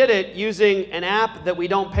 and we did it using an app that we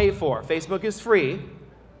don't pay for. Facebook is free,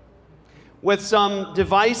 with some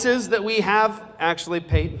devices that we have actually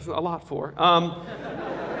paid a lot for.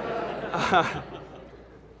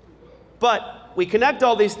 But we connect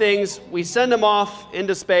all these things, we send them off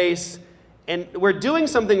into space, and we're doing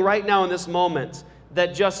something right now in this moment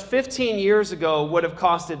that just 15 years ago would have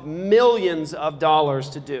costed millions of dollars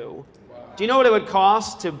to do. Do you know what it would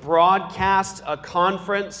cost to broadcast a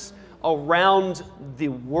conference around the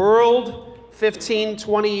world 15,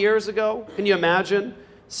 20 years ago? Can you imagine?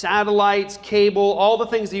 Satellites, cable, all the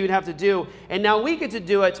things that you'd have to do. And now we get to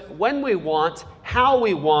do it when we want, how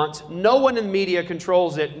we want. No one in the media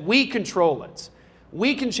controls it. We control it.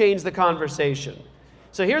 We can change the conversation.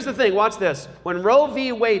 So here's the thing, watch this. When Roe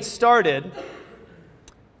v. Wade started,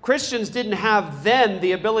 Christians didn't have then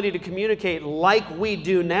the ability to communicate like we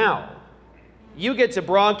do now. You get to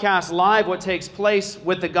broadcast live what takes place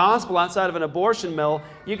with the gospel outside of an abortion mill.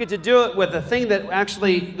 You get to do it with a thing that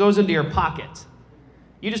actually goes into your pocket.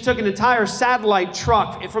 You just took an entire satellite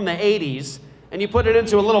truck from the 80s and you put it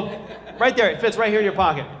into a little, right there, it fits right here in your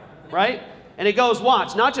pocket, right? And it goes,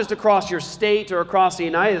 watch, not just across your state or across the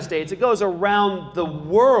United States, it goes around the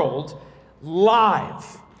world live.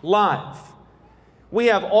 We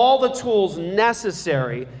have all the tools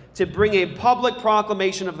necessary to bring a public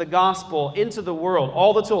proclamation of the gospel into the world.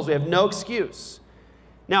 All the tools, we have no excuse.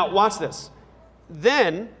 Now, watch this.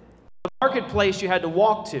 Then, the marketplace you had to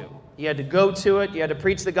walk to. You had to go to it. You had to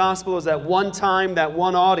preach the gospel. It was that one time, that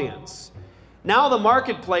one audience. Now the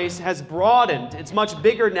marketplace has broadened. It's much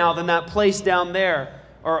bigger now than that place down there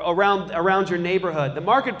or around your neighborhood. The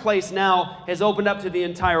marketplace now has opened up to the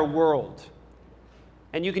entire world.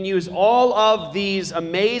 And you can use all of these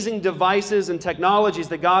amazing devices and technologies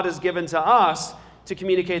that God has given to us to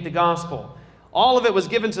communicate the gospel. All of it was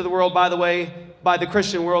given to the world, by the way, by the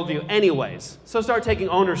Christian worldview anyways. So start taking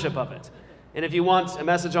ownership of it. And if you want a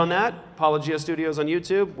message on that, Apologia Studios on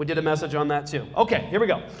YouTube, we did a message on that too. Okay, here we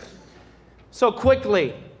go. So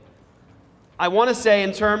quickly, I want to say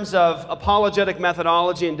in terms of apologetic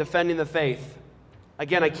methodology and defending the faith,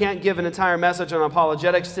 again, I can't give an entire message on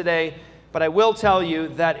apologetics today, but I will tell you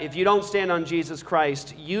that if you don't stand on Jesus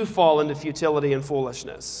Christ, you fall into futility and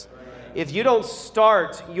foolishness. If you don't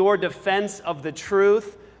start your defense of the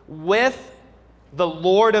truth with the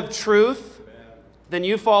Lord of truth, then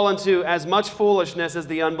you fall into as much foolishness as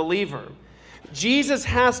the unbeliever. Jesus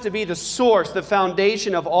has to be the source, the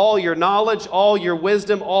foundation of all your knowledge, all your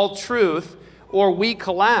wisdom, all truth, or we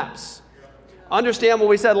collapse. Understand what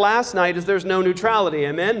we said last night is there's no neutrality,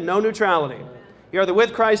 amen? No neutrality. You're either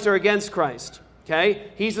with Christ or against Christ,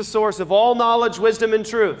 okay? He's the source of all knowledge, wisdom, and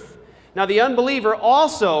truth. Now, the unbeliever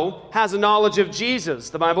also has a knowledge of Jesus.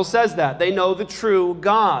 The Bible says that. They know the true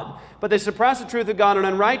God. But they suppress the truth of God in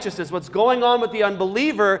unrighteousness. What's going on with the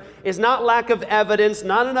unbeliever is not lack of evidence,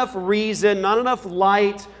 not enough reason, not enough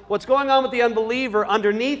light. What's going on with the unbeliever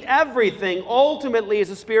underneath everything ultimately is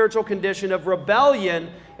a spiritual condition of rebellion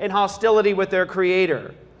and hostility with their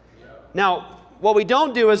Creator. Now, what we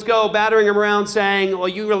don't do is go battering them around saying, well,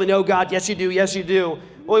 you really know God. Yes, you do. Yes, you do.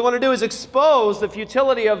 What we want to do is expose the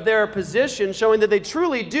futility of their position, showing that they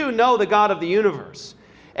truly do know the God of the universe.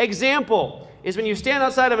 Example is when you stand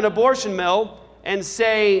outside of an abortion mill and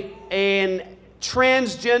say an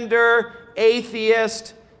transgender,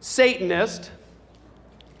 atheist, Satanist,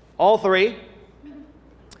 all three,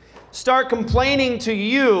 start complaining to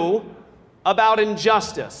you about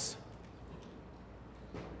injustice.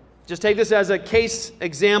 Just take this as a case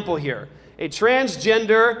example here. A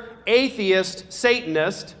transgender, atheist,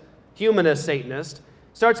 Satanist, humanist Satanist,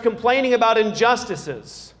 starts complaining about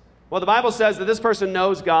injustices. Well, the Bible says that this person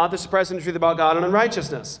knows God, they're suppressing the truth about God and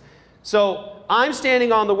unrighteousness. So I'm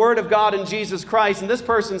standing on the Word of God in Jesus Christ, and this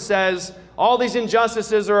person says all these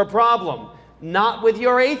injustices are a problem. Not with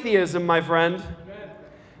your atheism, my friend.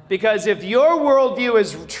 Because if your worldview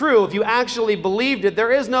is true, if you actually believed it,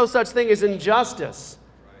 there is no such thing as injustice.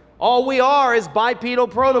 All we are is bipedal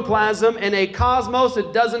protoplasm in a cosmos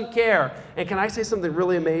that doesn't care. And can I say something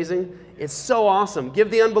really amazing? It's so awesome.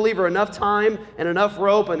 Give the unbeliever enough time and enough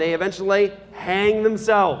rope, and they eventually hang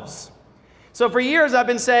themselves. So for years I've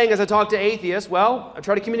been saying, as I talk to atheists, well, I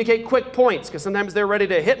try to communicate quick points, because sometimes they're ready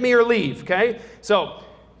to hit me or leave, okay? So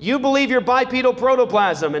you believe you're bipedal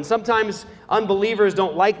protoplasm, and sometimes unbelievers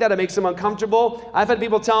don't like that. It makes them uncomfortable. I've had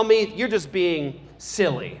people tell me, you're just being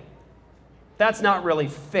silly. That's not really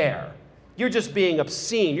fair. You're just being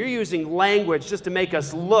obscene. You're using language just to make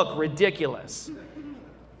us look ridiculous.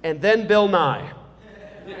 And then Bill Nye.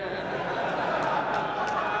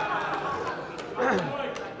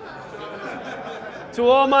 To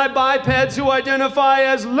all my bipeds who identify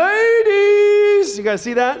as ladies. You guys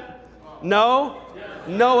see that? No?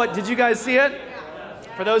 No, did you guys see it?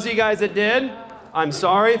 For those of you guys that did, I'm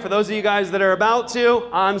sorry. For those of you guys that are about to,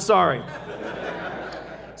 I'm sorry.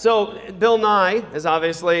 So Bill Nye is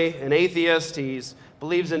obviously an atheist. He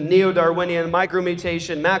believes in neo-Darwinian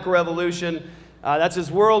micromutation, macroevolution. That's his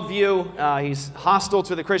worldview. He's hostile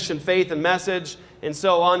to the Christian faith and message. And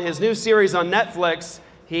so on his new series on Netflix,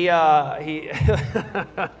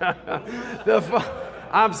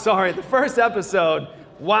 I'm sorry, the first episode,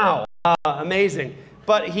 wow, amazing.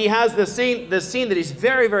 But he has this scene that he's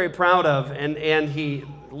very, very proud of, and he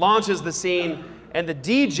launches the scene, and the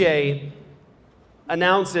DJ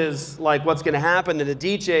announces like what's going to happen, and the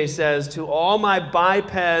DJ says, to all my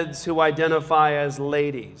bipeds who identify as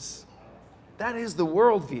ladies. That is the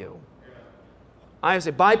worldview. I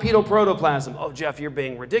say bipedal protoplasm. Oh, Jeff, you're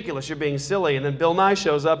being ridiculous. You're being silly. And then Bill Nye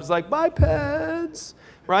shows up. It's like, bipeds,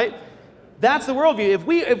 right? That's the worldview.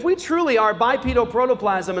 If we truly are bipedal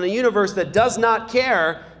protoplasm in a universe that does not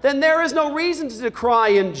care, then there is no reason to decry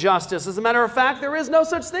injustice. As a matter of fact, there is no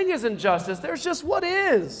such thing as injustice. There's just what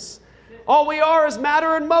is. All we are is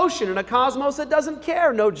matter in motion in a cosmos that doesn't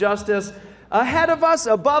care. No justice ahead of us,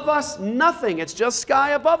 above us, nothing. It's just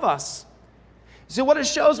sky above us. So what it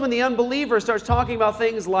shows when the unbeliever starts talking about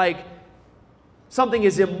things like something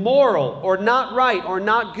is immoral or not right or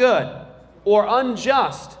not good or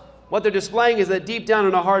unjust, what they're displaying is that deep down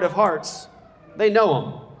in the heart of hearts, they know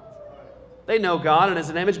Him. They know God, and as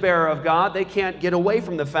an image bearer of God, they can't get away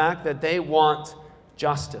from the fact that they want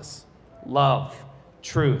justice, love,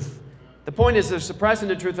 truth. The point is they're suppressing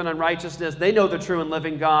the truth and unrighteousness. They know the true and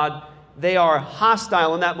living God. They are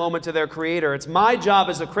hostile in that moment to their Creator. It's my job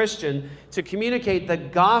as a Christian to communicate the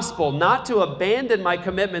gospel, not to abandon my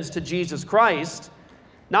commitments to Jesus Christ,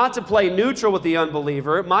 not to play neutral with the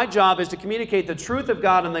unbeliever. My job is to communicate the truth of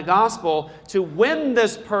God and the gospel to win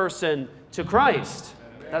this person to Christ.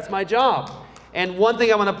 That's my job. And one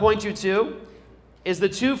thing I want to point you to is the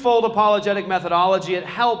twofold apologetic methodology. It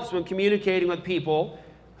helps when communicating with people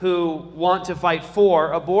who want to fight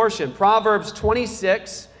for abortion. Proverbs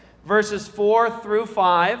 26, verses 4 through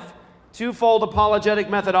 5, twofold apologetic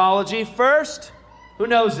methodology. First, who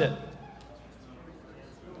knows it?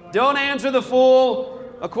 Don't answer the fool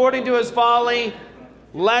according to his folly,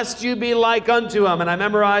 lest you be like unto him. And I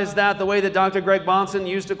memorized that the way that Dr. Greg Bonson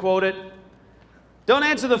used to quote it. Don't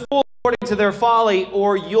answer the fool according to their folly,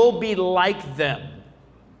 or you'll be like them.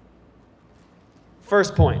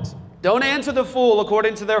 First point. Don't answer the fool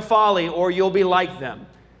according to their folly, or you'll be like them.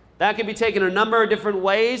 That can be taken a number of different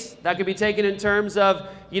ways. That can be taken in terms of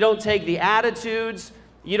you don't take the attitudes,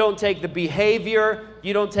 you don't take the behavior,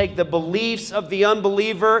 you don't take the beliefs of the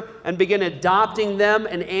unbeliever and begin adopting them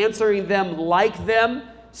and answering them like them.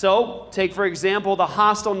 So, take for example the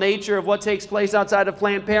hostile nature of what takes place outside of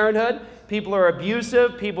Planned Parenthood. People are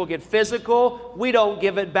abusive, people get physical, we don't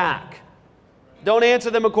give it back. Don't answer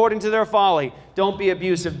them according to their folly. Don't be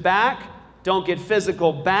abusive back, don't get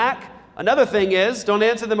physical back. Another thing is, don't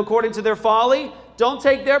answer them according to their folly. Don't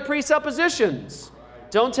take their presuppositions.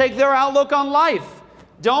 Don't take their outlook on life.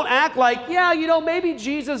 Don't act like, yeah, maybe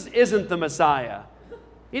Jesus isn't the Messiah.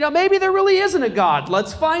 Maybe there really isn't a God.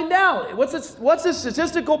 Let's find out. What's the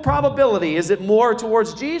statistical probability? Is it more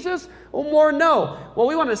towards Jesus or more no? What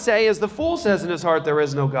we want to say is the fool says in his heart there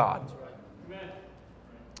is no God.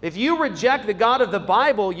 If you reject the God of the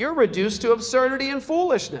Bible, you're reduced to absurdity and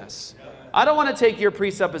foolishness. I don't want to take your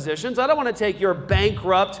presuppositions. I don't want to take your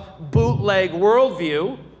bankrupt, bootleg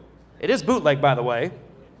worldview. It is bootleg, by the way,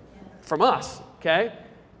 from us, okay?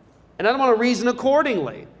 And I don't want to reason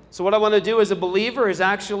accordingly. So what I want to do as a believer is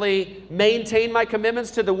actually maintain my commitments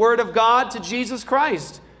to the Word of God, to Jesus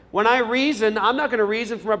Christ. When I reason, I'm not going to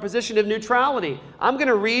reason from a position of neutrality. I'm going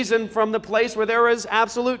to reason from the place where there is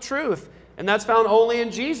absolute truth, and that's found only in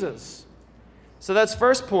Jesus. So that's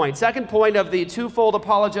first point. Second point of the twofold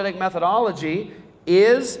apologetic methodology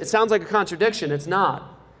is, it sounds like a contradiction, it's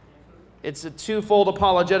not. It's a twofold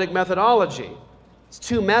apologetic methodology. It's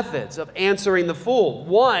two methods of answering the fool.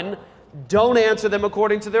 One, don't answer them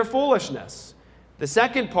according to their foolishness. The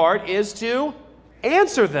second part is to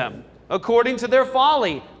answer them according to their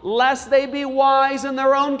folly, lest they be wise in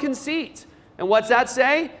their own conceit. And what's that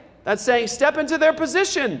say? That's saying step into their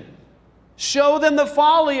position. Show them the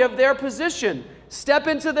folly of their position. Step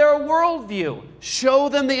into their worldview. Show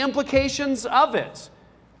them the implications of it.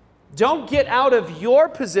 Don't get out of your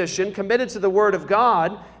position, committed to the Word of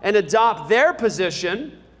God, and adopt their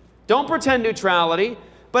position. Don't pretend neutrality.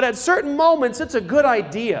 But at certain moments, it's a good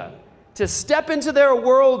idea to step into their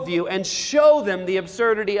worldview and show them the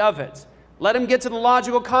absurdity of it. Let them get to the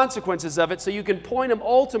logical consequences of it so you can point them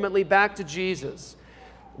ultimately back to Jesus.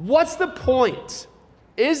 What's the point?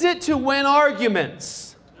 Is it to win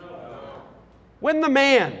arguments? No. Win the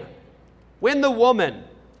man. Win the woman.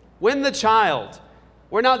 Win the child.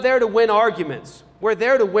 We're not there to win arguments. We're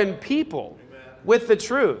there to win people with the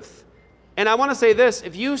truth. And I want to say this,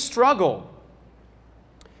 if you struggle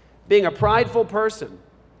being a prideful person,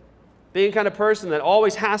 being the kind of person that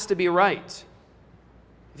always has to be right,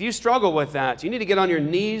 if you struggle with that, you need to get on your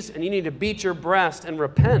knees and you need to beat your breast and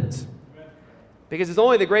repent. Because it's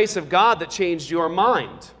only the grace of God that changed your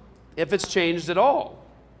mind, if it's changed at all.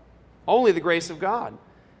 Only the grace of God.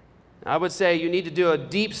 I would say you need to do a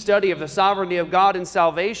deep study of the sovereignty of God in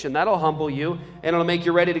salvation. That'll humble you, and it'll make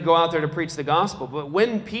you ready to go out there to preach the gospel. But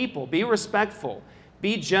win people. Be respectful.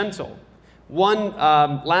 Be gentle. One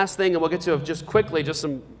last thing, and we'll get to just quickly, just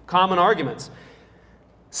some common arguments.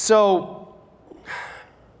 So,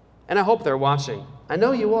 and I hope they're watching. I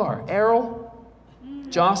know you are. Errol,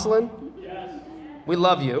 Jocelyn, we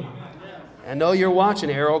love you. I know you're watching,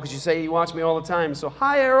 Errol, because you say you watch me all the time. So,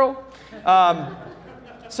 hi, Errol.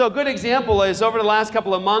 So a good example is over the last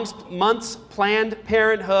couple of months, Planned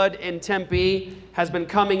Parenthood in Tempe has been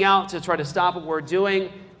coming out to try to stop what we're doing.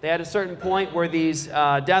 They had a certain point where these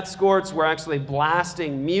death escorts were actually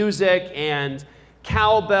blasting music and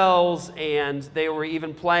cowbells, and they were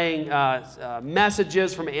even playing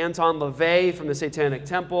messages from Anton LaVey from the Satanic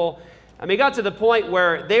Temple. I mean, it got to the point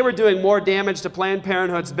where they were doing more damage to Planned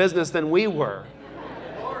Parenthood's business than we were.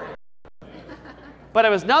 But it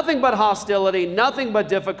was nothing but hostility, nothing but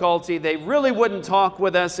difficulty. They really wouldn't talk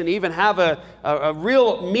with us and even have a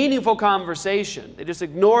real meaningful conversation. They just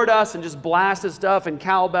ignored us and just blasted stuff and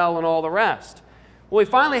cowbell and all the rest. Well, we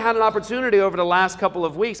finally had an opportunity over the last couple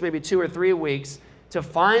of weeks, maybe 2 or 3 weeks, to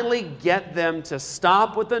finally get them to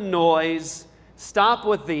stop with the noise, stop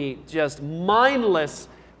with the just mindless,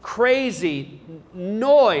 crazy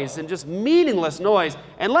noise and just meaningless noise,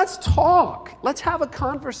 and let's talk. Let's have a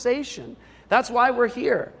conversation. That's why we're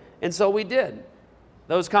here. And so we did.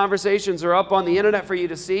 Those conversations are up on the internet for you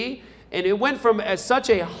to see. And it went from such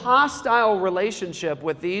a hostile relationship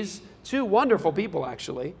with these two wonderful people,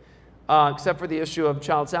 actually, except for the issue of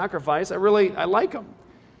child sacrifice. I like them.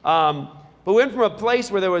 But we went from a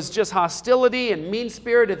place where there was just hostility and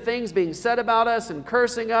mean-spirited things being said about us and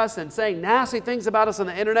cursing us and saying nasty things about us on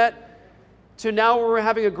the internet to now where we're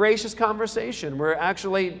having a gracious conversation. We're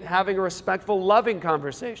actually having a respectful, loving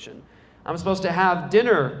conversation. I'm supposed to have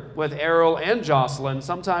dinner with Errol and Jocelyn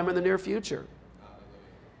sometime in the near future.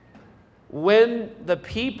 Win the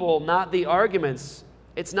people, not the arguments.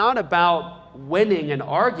 It's not about winning an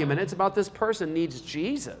argument. It's about this person needs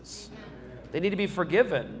Jesus. They need to be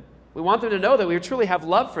forgiven. We want them to know that we truly have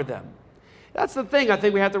love for them. That's the thing I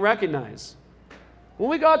think we have to recognize.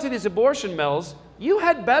 When we go out to these abortion mills, you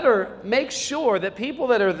had better make sure that people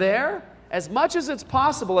that are there, as much as it's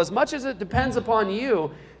possible, as much as it depends upon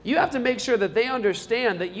you, you have to make sure that they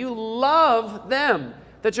understand that you love them,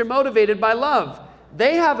 that you're motivated by love.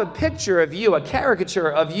 They have a picture of you, a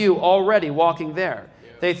caricature of you already walking there.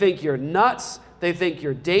 They think you're nuts. They think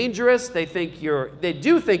you're dangerous. They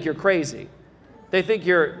do think you're crazy. They think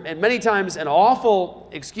you're, and many times, an awful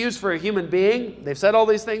excuse for a human being. They've said all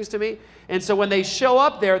these things to me. And so when they show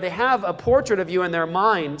up there, they have a portrait of you in their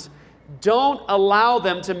mind. Don't allow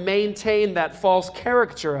them to maintain that false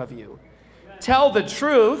caricature of you. Tell the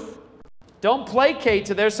truth. Don't placate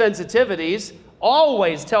to their sensitivities.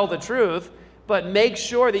 Always tell the truth, but make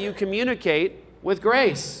sure that you communicate with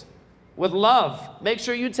grace, with love. Make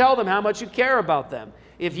sure you tell them how much you care about them.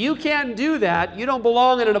 If you can't do that, you don't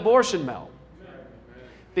belong in an abortion mill.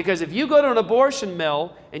 Because if you go to an abortion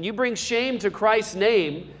mill and you bring shame to Christ's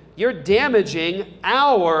name, you're damaging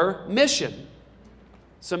our mission.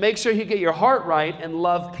 So make sure you get your heart right and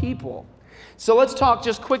love people. So let's talk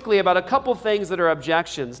just quickly about a couple things that are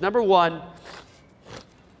objections. Number one,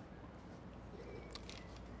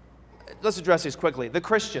 let's address these quickly. The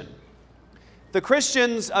Christian. the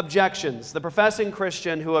Christian's objections, the professing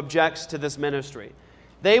Christian who objects to this ministry,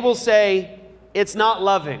 they will say, it's not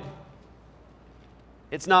loving.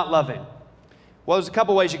 It's not loving. Well, there's a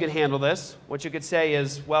couple ways you can handle this. What you could say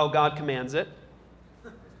is, well, God commands it.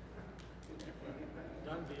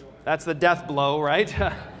 That's the death blow, right?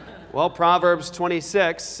 Well, Proverbs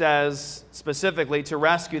 26 says specifically to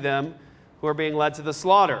rescue them who are being led to the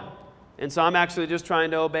slaughter. And so I'm actually just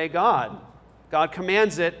trying to obey God. God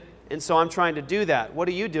commands it, and so I'm trying to do that. What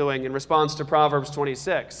are you doing in response to Proverbs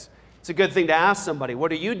 26? It's a good thing to ask somebody,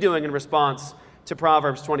 what are you doing in response to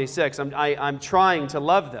Proverbs 26? I'm trying to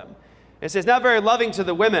love them. It says, not very loving to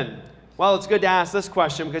the women. Well, it's good to ask this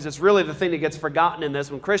question because it's really the thing that gets forgotten in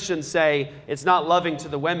this. When Christians say it's not loving to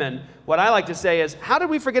the women, what I like to say is, how did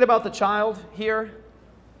we forget about the child here?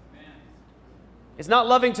 It's not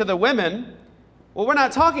loving to the women. Well, we're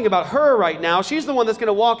not talking about her right now. She's the one that's going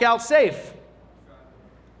to walk out safe.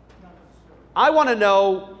 I want to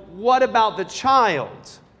know, what about the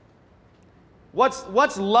child?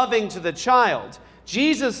 What's loving to the child?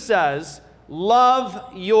 Jesus says,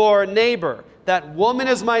 love your neighbor. That woman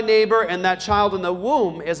is my neighbor, and that child in the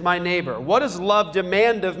womb is my neighbor. What does love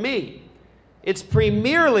demand of me? It's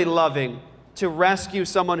premierly loving to rescue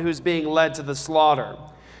someone who's being led to the slaughter.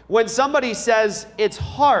 When somebody says it's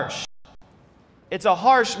harsh, it's a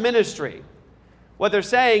harsh ministry, what they're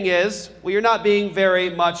saying is, well, you're not being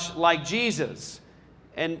very much like Jesus.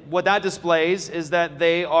 And what that displays is that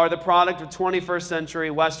they are the product of 21st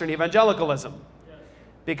century Western evangelicalism.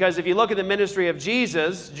 Because if you look at the ministry of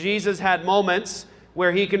Jesus, Jesus had moments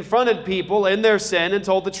where he confronted people in their sin and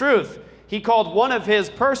told the truth. He called one of his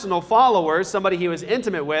personal followers, somebody he was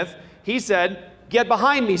intimate with, he said, "Get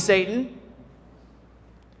behind me, Satan."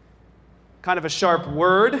 Kind of a sharp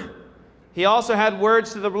word. He also had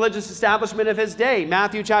words to the religious establishment of his day.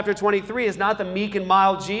 Matthew chapter 23 is not the meek and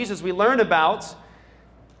mild Jesus we learn about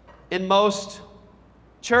in most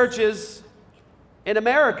churches in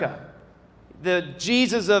America. The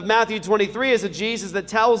Jesus of Matthew 23 is a Jesus that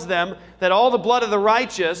tells them that all the blood of the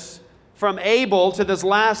righteous, from Abel to this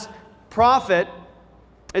last prophet,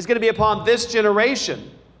 is going to be upon this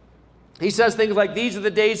generation. He says things like, these are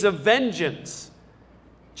the days of vengeance.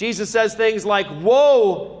 Jesus says things like,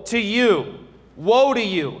 woe to you, woe to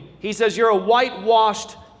you. He says, you're a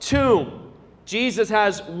whitewashed tomb. Jesus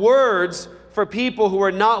has words for people who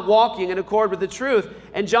are not walking in accord with the truth.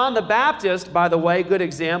 And John the Baptist, by the way, good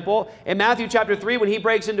example, in Matthew chapter 3, when he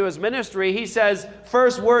breaks into his ministry, he says,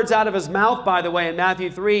 first words out of his mouth, by the way, in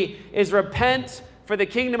Matthew 3, is repent, for the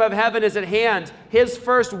kingdom of heaven is at hand. His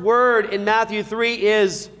first word in Matthew 3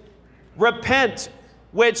 is repent,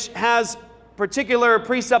 which has particular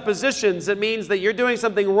presuppositions. It means that you're doing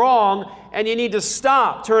something wrong and you need to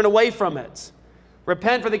stop, turn away from it.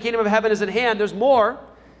 Repent, for the kingdom of heaven is at hand. There's more.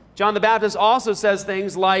 John the Baptist also says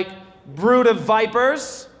things like, brood of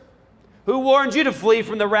vipers, who warned you to flee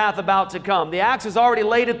from the wrath about to come? The axe is already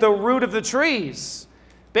laid at the root of the trees.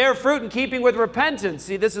 Bear fruit in keeping with repentance.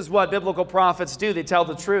 See, this is what biblical prophets do. They tell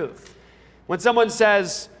the truth. When someone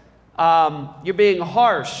says, you're being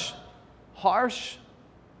harsh, harsh?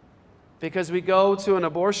 Because we go to an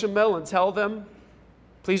abortion mill and tell them,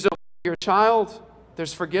 please don't kill your child.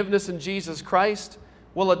 There's forgiveness in Jesus Christ.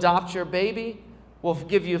 We'll adopt your baby. We'll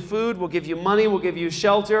give you food, we'll give you money, we'll give you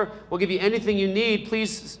shelter, we'll give you anything you need.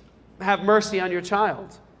 Please have mercy on your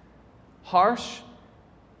child. Harsh?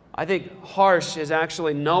 I think harsh is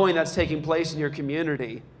actually knowing that's taking place in your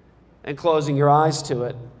community and closing your eyes to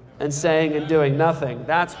it and saying and doing nothing.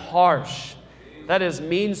 That's harsh. That is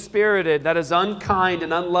mean-spirited. That is unkind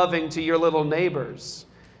and unloving to your little neighbors.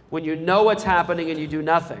 When you know what's happening and you do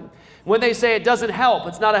nothing. When they say it doesn't help,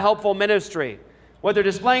 it's not a helpful ministry. What they're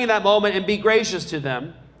displaying in that moment, and be gracious to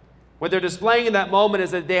them, what they're displaying in that moment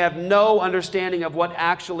is that they have no understanding of what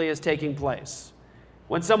actually is taking place.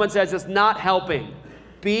 When someone says it's not helping,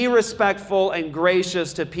 be respectful and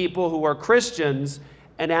gracious to people who are Christians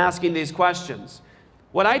and asking these questions.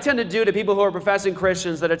 What I tend to do to people who are professing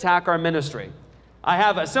Christians that attack our ministry, I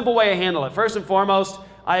have a simple way to handle it. First and foremost,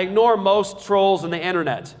 I ignore most trolls on the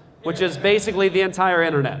internet, which is basically the entire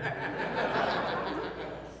internet.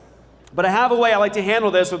 But I have a way I like to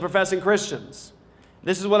handle this with professing Christians.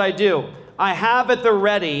 This is what I do. I have at the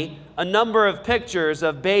ready a number of pictures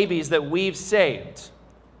of babies that we've saved.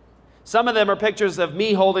 Some of them are pictures of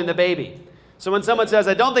me holding the baby. So when someone says,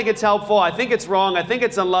 I don't think it's helpful, I think it's wrong, I think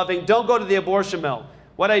it's unloving, don't go to the abortion mill.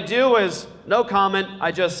 What I do is, no comment,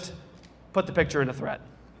 I just put the picture in a thread.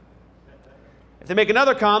 If they make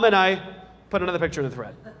another comment, I put another picture in a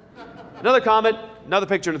thread. Another comment, another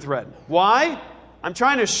picture in a thread. Why? I'm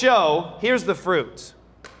trying to show, here's the fruit.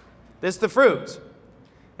 This is the fruit.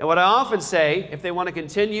 And what I often say, if they want to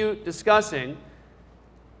continue discussing,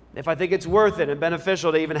 if I think it's worth it and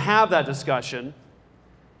beneficial to even have that discussion,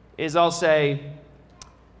 is I'll say,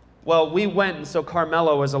 well, we went and so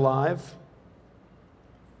Carmelo was alive.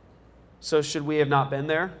 So should we have not been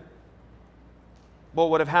there? What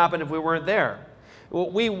would have happened if we weren't there? Well,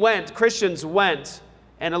 we went, Christians went,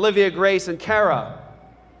 and Olivia Grace and Kara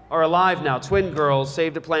are alive now, twin girls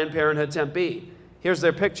saved at Planned Parenthood Tempe. Here's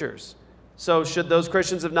their pictures. So should those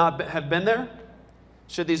Christians have been there?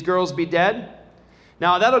 Should these girls be dead?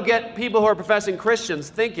 Now that'll get people who are professing Christians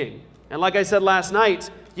thinking. And like I said last night,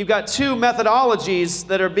 you've got two methodologies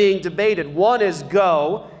that are being debated. One is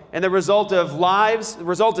go, and the result is lives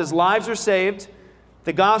are saved.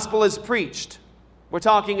 The gospel is preached. We're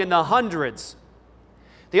talking in the hundreds.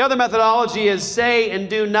 The other methodology is say and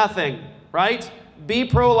do nothing, right? Be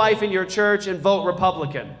pro-life in your church and vote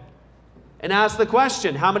Republican. And ask the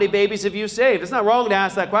question, how many babies have you saved? It's not wrong to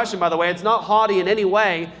ask that question, by the way. It's not haughty in any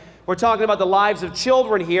way. We're talking about the lives of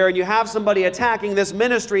children here, and you have somebody attacking this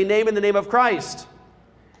ministry, naming the name of Christ.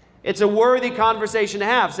 It's a worthy conversation to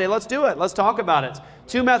have. Say, let's do it. Let's talk about it.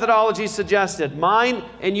 Two methodologies suggested, mine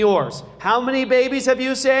and yours. How many babies have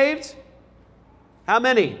you saved? How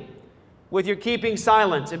many? With your keeping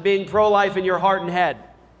silent and being pro-life in your heart and head.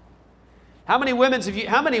 How many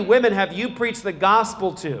women have you preached the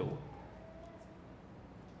gospel to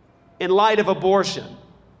in light of abortion?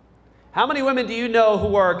 How many women do you know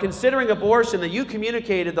who are considering abortion that you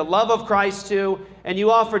communicated the love of Christ to and you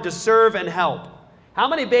offered to serve and help? How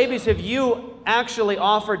many babies have you actually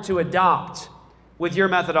offered to adopt with your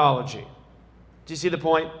methodology? Do you see the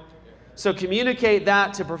point? So communicate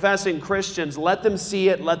that to professing Christians. Let them see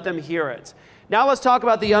it. Let them hear it. Now let's talk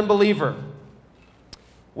about the unbeliever.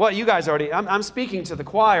 Well, you guys already, I'm speaking to the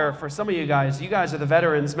choir for some of you guys. You guys are the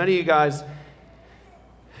veterans. Many of you guys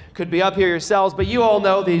could be up here yourselves, but you all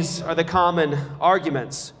know these are the common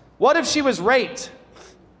arguments. What if she was raped?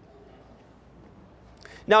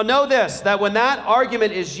 Now know this, that when that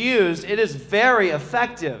argument is used, it is very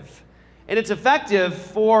effective. And it's effective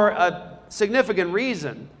for a significant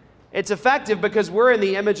reason. It's effective because we're in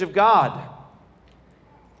the image of God.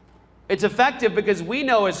 It's effective because we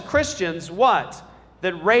know as Christians what?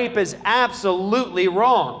 That rape is absolutely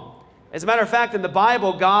wrong. As a matter of fact, in the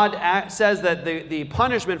Bible, God says that the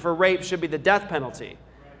punishment for rape should be the death penalty.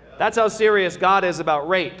 That's how serious God is about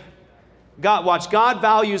rape. God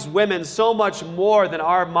values women so much more than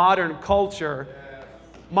our modern culture.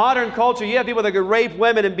 Modern culture, you have people that could rape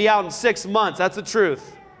women and be out in 6 months. That's the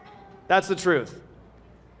truth. That's the truth.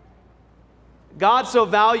 God so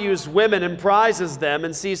values women and prizes them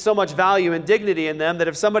and sees so much value and dignity in them that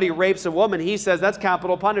if somebody rapes a woman, he says that's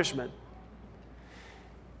capital punishment.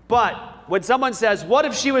 But when someone says, what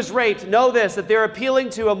if she was raped? Know this, that they're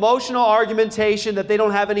appealing to emotional argumentation that they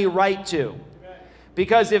don't have any right to.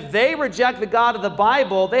 Because if they reject the God of the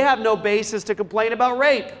Bible, they have no basis to complain about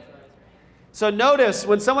rape. So notice,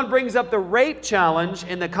 when someone brings up the rape challenge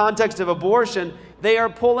in the context of abortion, they are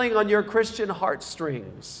pulling on your Christian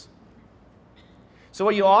heartstrings. So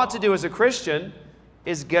what you ought to do as a Christian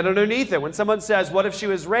is get underneath it. When someone says, what if she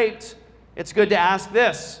was raped? It's good to ask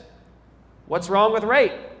this. What's wrong with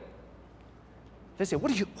rape? They say,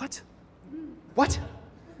 what? What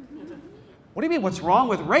do you mean, what's wrong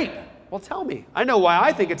with rape? Well, tell me. I know why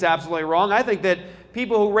I think it's absolutely wrong. I think that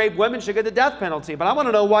people who rape women should get the death penalty. But I want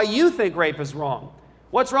to know why you think rape is wrong.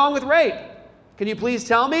 What's wrong with rape? Can you please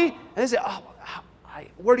tell me? And they say,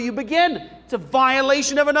 where do you begin? It's a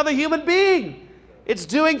violation of another human being. It's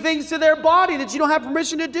doing things to their body that you don't have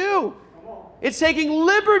permission to do. It's taking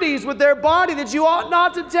liberties with their body that you ought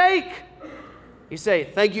not to take. You say,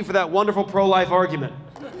 thank you for that wonderful pro-life argument.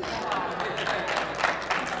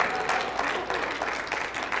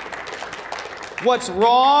 What's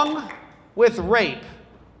wrong with rape,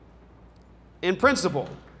 in principle,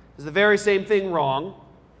 is the very same thing wrong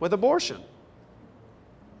with abortion.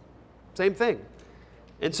 Same thing.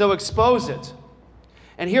 And so expose it.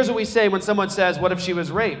 And here's what we say when someone says, what if she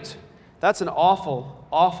was raped? That's an awful,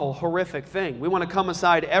 awful, horrific thing. We want to come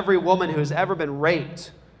aside every woman who has ever been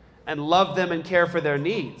raped and love them and care for their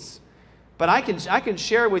needs. But I can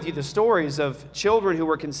share with you the stories of children who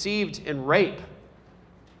were conceived in rape,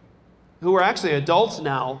 who are actually adults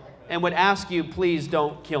now, and would ask you, please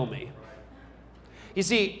don't kill me. You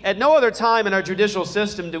see, at no other time in our judicial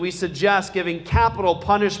system do we suggest giving capital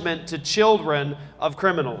punishment to children of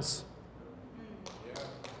criminals.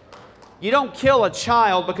 You don't kill a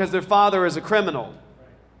child because their father is a criminal.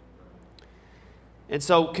 And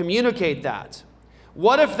so communicate that.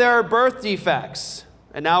 What if there are birth defects?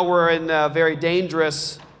 And now we're in a very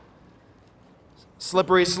dangerous,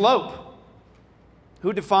 slippery slope.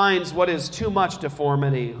 Who defines what is too much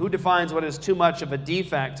deformity? Who defines what is too much of a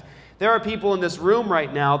defect? There are people in this room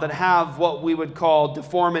right now that have what we would call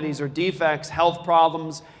deformities or defects, health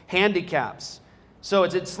problems, handicaps. So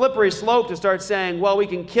it's a slippery slope to start saying, well, we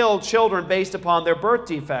can kill children based upon their birth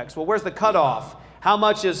defects. Well, where's the cutoff? How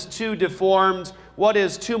much is too deformed? What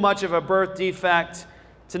is too much of a birth defect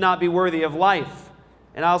to not be worthy of life?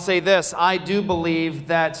 And I'll say this, I do believe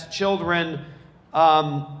that children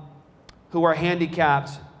who are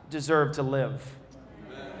handicapped deserve to live.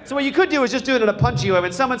 So what you could do is just do it in a punchy way.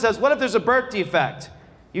 When someone says, what if there's a birth defect?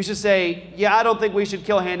 You should say, yeah, I don't think we should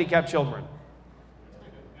kill handicapped children.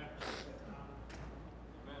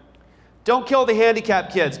 Don't kill the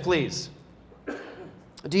handicapped kids, please.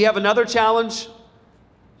 Do you have another challenge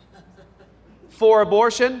for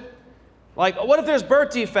abortion? Like, what if there's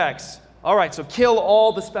birth defects? All right, so kill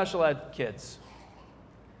all the special ed kids.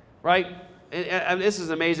 Right? And this is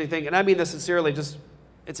an amazing thing, and I mean this sincerely. Just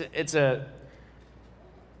it's a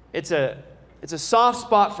soft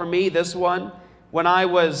spot for me, this one. When I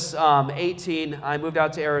was 18, I moved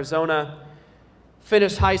out to Arizona,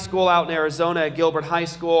 finished high school out in Arizona at Gilbert High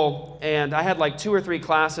School, and I had like 2 or 3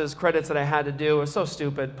 credits that I had to do. It was so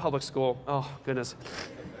stupid, public school. Oh, goodness.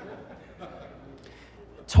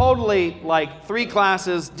 Totally, like 3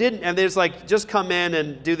 classes, and they just like, just come in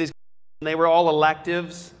and do these, and they were all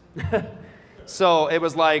electives. So it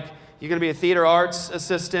was like, you're going to be a theater arts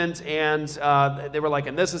assistant, and they were like,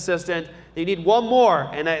 and this assistant, you need one more.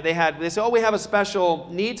 And they said, oh, we have a special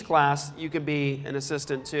needs class you can be an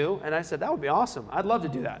assistant to. And I said, that would be awesome. I'd love to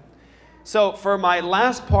do that. So for my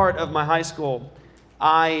last part of my high school,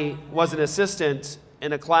 I was an assistant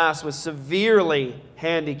in a class with severely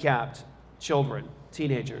handicapped children,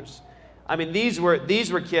 teenagers. I mean, these were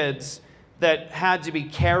kids that had to be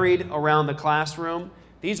carried around the classroom.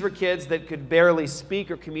 These were kids that could barely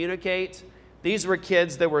speak or communicate. These were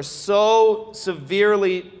kids that were so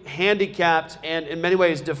severely handicapped and in many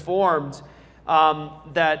ways deformed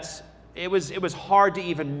that it was hard to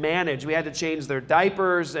even manage. We had to change their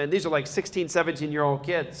diapers, and these are like 16, 17-year-old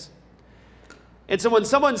kids. And so when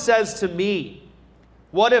someone says to me,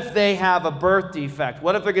 what if they have a birth defect?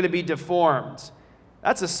 What if they're going to be deformed?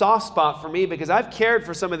 That's a soft spot for me because I've cared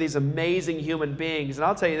for some of these amazing human beings, and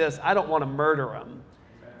I'll tell you this, I don't want to murder them.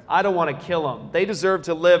 I don't want to kill them. They deserve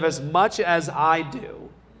to live as much as I do.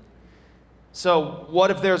 So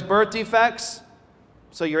what if there's birth defects?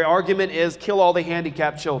 So your argument is kill all the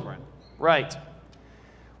handicapped children. Right.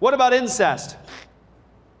 What about incest?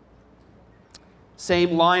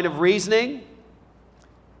 Same line of reasoning.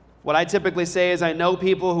 What I typically say is I know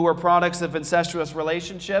people who are products of incestuous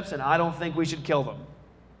relationships, and I don't think we should kill them.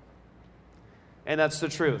 And that's the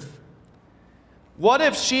truth. What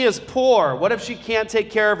if she is poor? What if she can't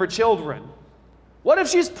take care of her children? What if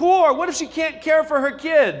she's poor? What if she can't care for her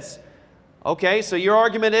kids? Okay, so your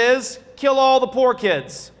argument is kill all the poor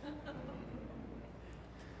kids.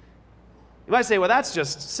 You might say, well, that's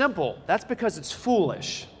just simple. That's because it's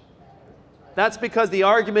foolish. That's because the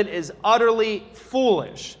argument is utterly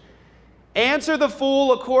foolish. Answer the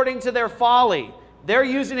fool according to their folly. They're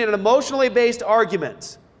using an emotionally based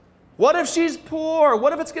argument. What if she's poor?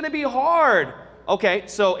 What if it's going to be hard? Okay,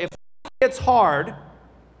 so if it's hard,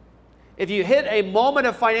 if you hit a moment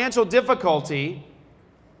of financial difficulty,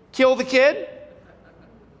 kill the kid?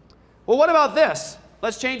 Well, what about this?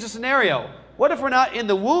 Let's change the scenario. What if we're not in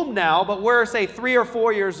the womb now, but we're, say, 3 or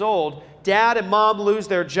 4 years old, dad and mom lose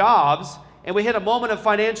their jobs, and we hit a moment of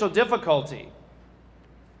financial difficulty?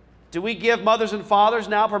 Do we give mothers and fathers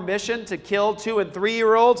now permission to kill 2 and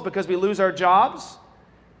 3-year-olds because we lose our jobs?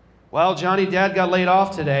 Well, Johnny, dad got laid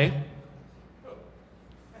off today.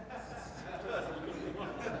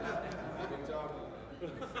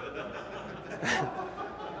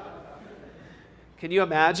 Can you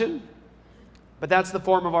imagine? But that's the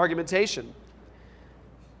form of argumentation.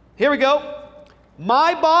 Here we go.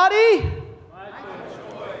 My body? My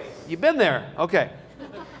choice. You've been there. Okay.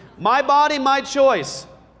 My body, my choice.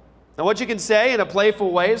 Now what you can say in a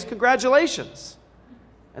playful way is congratulations.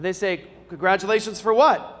 And they say, congratulations for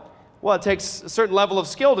what? Well, it takes a certain level of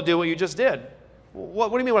skill to do what you just did.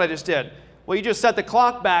 What do you mean what I just did? Well, you just set the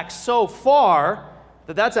clock back so far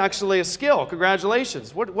that that's actually a skill.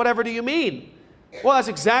 Congratulations. Whatever do you mean? Well, that's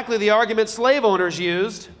exactly the argument slave owners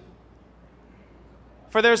used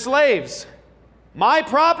for their slaves. My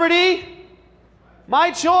property,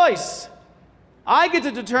 my choice. I get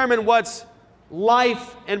to determine what's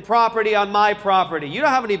life and property on my property. You don't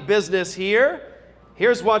have any business here.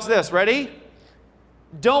 Watch this. Ready?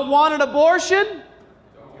 Don't want an abortion?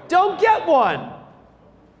 Don't get one.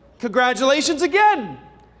 Congratulations again.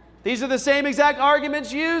 These are the same exact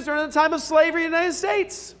arguments used during the time of slavery in the United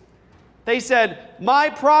States. They said, my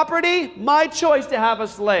property, my choice to have a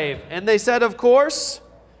slave. And they said, of course,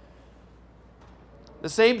 the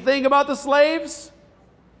same thing about the slaves.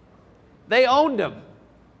 They owned them.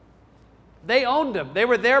 They owned them. They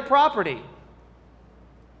were their property.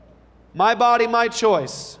 My body, my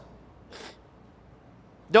choice.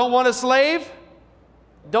 Don't want a slave?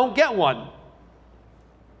 Don't get one.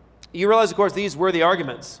 You realize, of course, these were the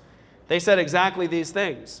arguments. They said exactly these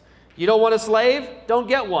things. You don't want a slave? Don't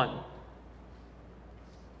get one.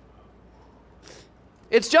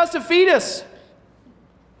 It's just a fetus.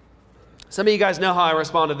 Some of you guys know how I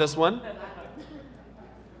respond to this one.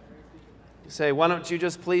 You say, why don't you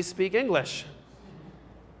just please speak English?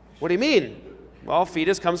 What do you mean? Well,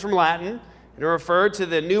 fetus comes from Latin. It referred to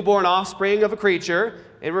the newborn offspring of a creature.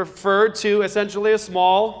 It referred to essentially a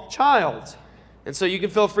small child. And so you can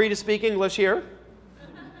feel free to speak English here.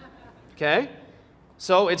 Okay?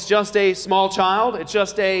 So it's just a small child. It's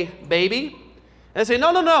just a baby. And they say,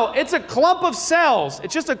 no, no, no. It's a clump of cells.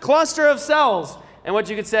 It's just a cluster of cells. And what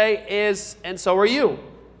you could say is, and so are you.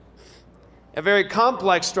 A very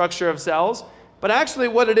complex structure of cells. But actually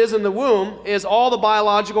what it is in the womb is all the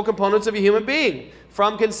biological components of a human being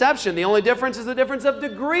from conception. The only difference is the difference of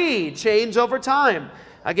degree, change over time.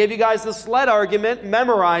 I gave you guys the sled argument.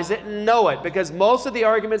 Memorize it and know it, because most of the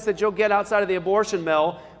arguments that you'll get outside of the abortion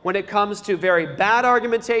mill when it comes to very bad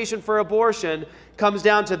argumentation for abortion comes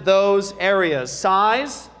down to those areas.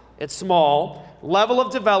 Size, it's small. Level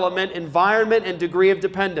of development, environment, and degree of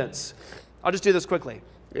dependence. I'll just do this quickly.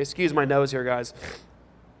 Excuse my nose here, guys.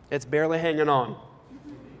 It's barely hanging on.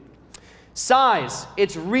 Size,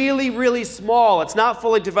 it's really, really small. It's not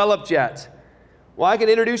fully developed yet. Well, I can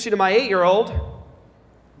introduce you to my 8-year-old.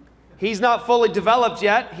 He's not fully developed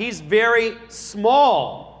yet. He's very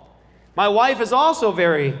small. My wife is also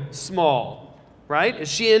very small, right? Is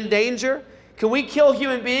she in danger? Can we kill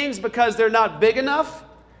human beings because they're not big enough?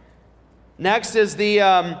 Next is the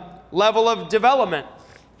level of development.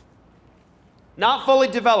 Not fully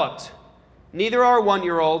developed. Neither are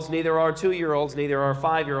 1-year-olds, neither are 2-year-olds, neither are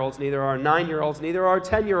 5-year-olds, neither are 9-year-olds, neither are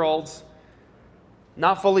 10-year-olds.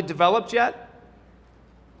 Not fully developed yet.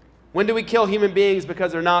 When do we kill human beings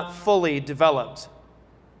because they're not fully developed?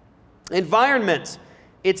 Environment.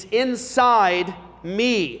 It's inside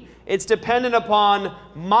me. It's dependent upon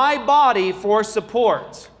my body for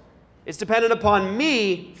support. It's dependent upon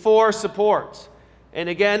me for support. And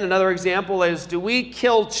again, another example is, do we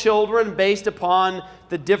kill children based upon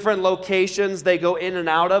the different locations they go in and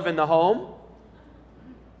out of in the home?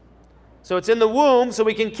 So it's in the womb, so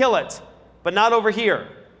we can kill it, but not over here.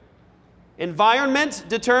 Environment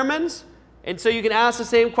determines, and so you can ask the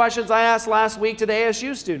same questions I asked last week to the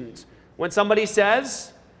ASU students. When somebody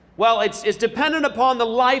says, well, it's dependent upon the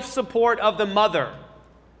life support of the mother.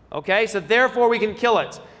 Okay, so therefore we can kill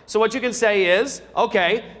it. So what you can say is,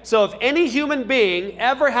 okay, so if any human being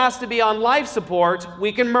ever has to be on life support,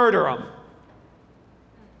 we can murder them.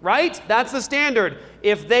 Right? That's the standard.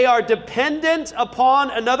 If they are dependent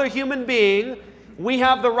upon another human being, we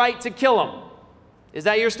have the right to kill them. Is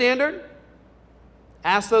that your standard?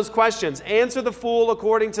 Ask those questions. Answer the fool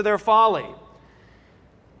according to their folly.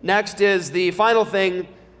 Next is the final thing,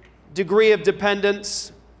 degree of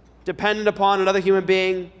dependence, dependent upon another human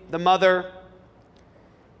being, the mother.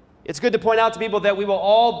 It's good to point out to people that we will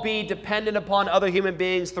all be dependent upon other human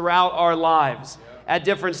beings throughout our lives at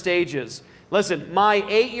different stages. Listen, my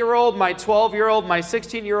 8-year-old, my 12-year-old, my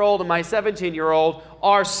 16-year-old, and my 17-year-old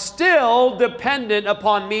are still dependent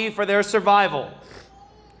upon me for their survival.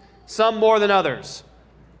 Some more than others.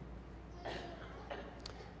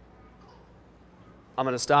 I'm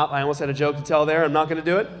going to stop. I almost had a joke to tell there. I'm not going to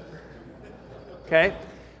do it. Okay?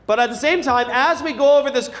 But at the same time, as we go over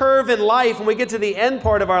this curve in life and we get to the end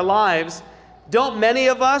part of our lives, don't many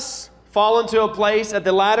of us fall into a place at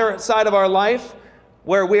the latter side of our life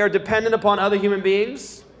where we are dependent upon other human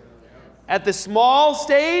beings? At the small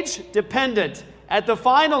stage, dependent. At the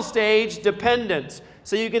final stage, dependent.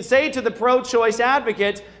 So you can say to the pro-choice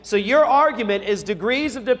advocate, so your argument is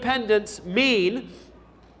degrees of dependence mean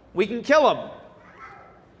we can kill them.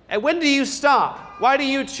 And when do you stop? Why do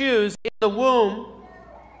you choose in the womb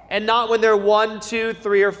and not when they're 1, 2,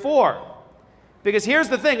 3, or 4? Because here's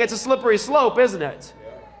the thing, it's a slippery slope, isn't it?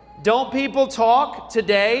 Don't people talk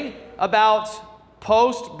today about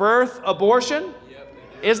post-birth abortion?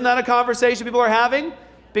 Isn't that a conversation people are having?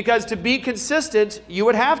 Because to be consistent, you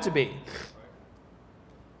would have to be.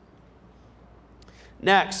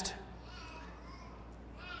 Next.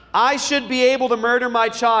 I should be able to murder my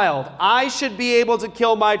child. I should be able to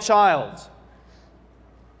kill my child.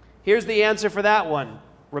 Here's the answer for that one.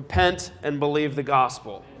 repent and believe the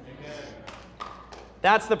gospel.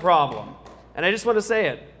 That's the problem. And I just want to say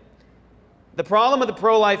it. The problem with the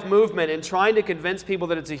pro-life movement in trying to convince people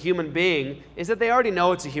that it's a human being is that they already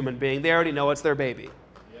know it's a human being. They already know it's their baby.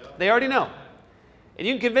 They already know. And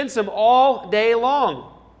you can convince them all day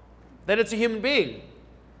long that it's a human being.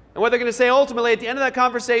 And what they're going to say ultimately at the end of that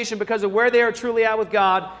conversation, because of where they are truly at with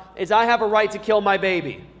God, is I have a right to kill my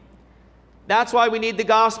baby. That's why we need the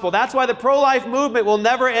gospel. That's why the pro-life movement will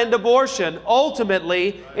never end abortion,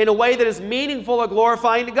 ultimately, in a way that is meaningful or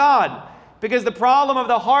glorifying to God. Because the problem of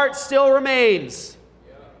the heart still remains.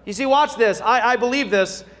 You see, watch this. I believe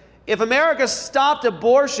this. If America stopped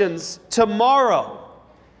abortions tomorrow,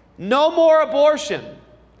 no more abortion,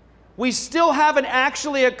 we still haven't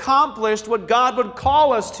actually accomplished what God would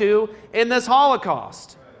call us to in this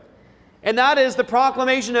Holocaust. And that is the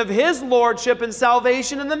proclamation of His lordship and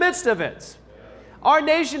salvation in the midst of it. Our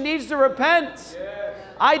nation needs to repent.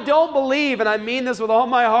 I don't believe, and I mean this with all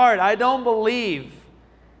my heart, I don't believe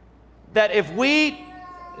that if we,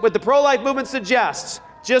 what the pro-life movement suggests,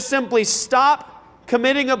 just simply stop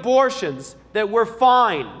committing abortions, that we're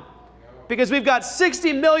fine. Because we've got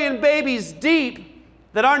 60 million babies deep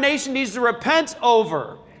that our nation needs to repent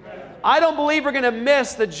over. I don't believe we're going to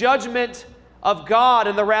miss the judgment of God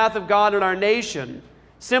and the wrath of God in our nation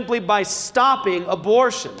simply by stopping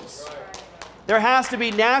abortions. There has to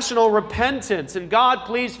be national repentance, and God,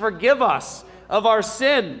 please forgive us of our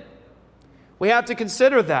sin. We have to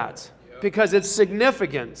consider that because it's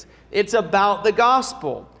significant. It's about the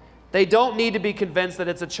gospel. They don't need to be convinced that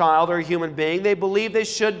it's a child or a human being. They believe they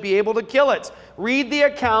should be able to kill it. Read the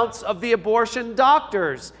accounts of the abortion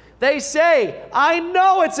doctors. They say, I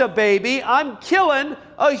know it's a baby. I'm killing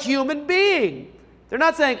a human being. They're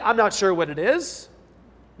not saying, I'm not sure what it is.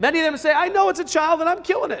 Many of them say, I know it's a child and I'm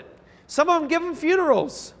killing it. Some of them give them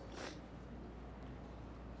funerals.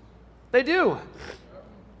 They do.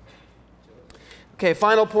 Okay,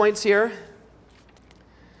 final points here.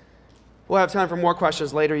 We'll have time for more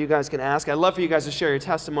questions later you guys can ask. I'd love for you guys to share your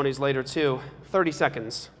testimonies later too. 30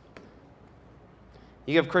 seconds.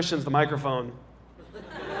 You give Christians the microphone.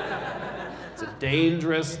 It's a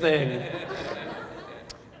dangerous thing.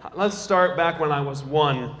 Let's start back when I was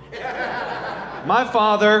 1. My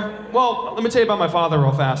father, well, let me tell you about my father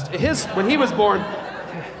real fast. When he was born,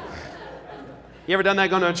 you ever done that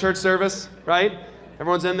going to a church service, right?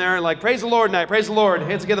 Everyone's in there like, praise the Lord night, praise the Lord.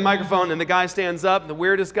 Hands to get the microphone, and the guy stands up, the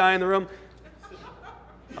weirdest guy in the room.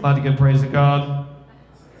 I'm about to give praise to God.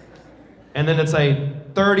 And then it's a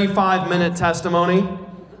 35-minute testimony.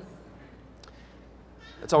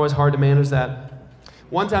 It's always hard to manage that.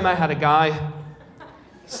 One time I had a guy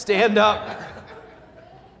stand up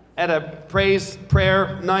at a praise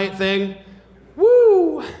prayer night thing.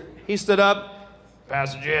 Woo! He stood up,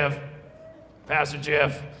 Pastor Jeff,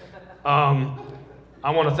 I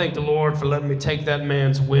want to thank the Lord for letting me take that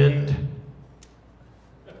man's wind.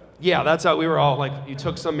 Yeah, that's how we were all like, you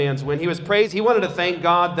took some man's wind. He was praised. He wanted to thank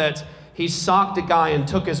God that he socked a guy and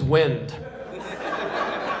took his wind.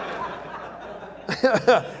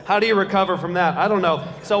 How do you recover from that? I don't know.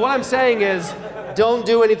 So what I'm saying is, don't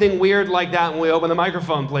do anything weird like that when we open the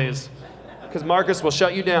microphone, please. Because Marcus will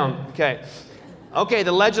shut you down. Okay. Okay,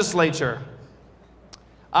 the legislature.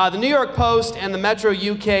 The New York Post and the Metro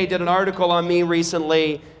UK did an article on me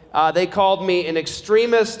recently. They called me an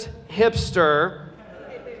extremist hipster.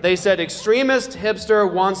 They said, extremist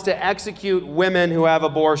hipster wants to execute women who have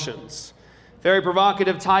abortions. Very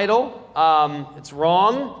provocative title. It's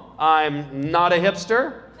wrong. I'm not a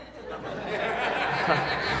hipster.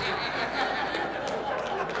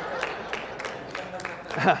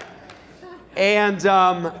 And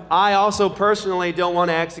I also personally don't want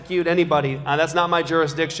to execute anybody. That's not my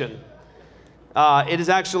jurisdiction. It is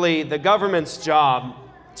actually the government's job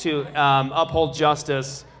to uphold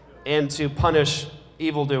justice and to punish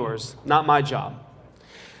evildoers, not my job.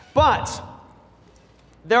 But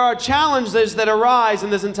there are challenges that arise in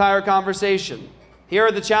this entire conversation. Here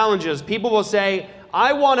are the challenges. People will say,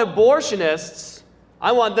 I want abortionists,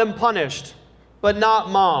 I want them punished, but not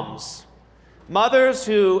moms. Mothers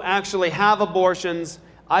who actually have abortions,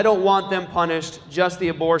 I don't want them punished, just the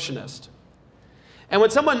abortionist. And when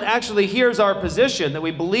someone actually hears our position, that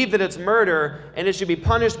we believe that it's murder and it should be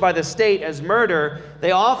punished by the state as murder,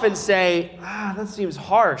 they often say, that seems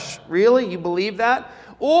harsh. Really? You believe that?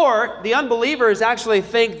 Or the unbelievers actually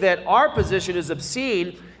think that our position is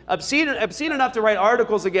obscene enough to write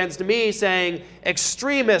articles against me saying,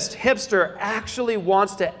 extremist hipster actually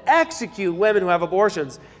wants to execute women who have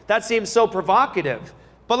abortions. That seems so provocative.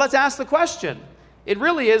 But let's ask the question. It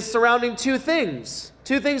really is surrounding two things.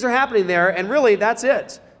 Two things are happening there, and really that's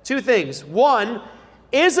it. Two things. One,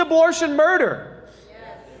 Is abortion murder?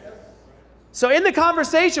 So in the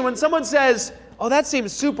conversation, when someone says, oh, that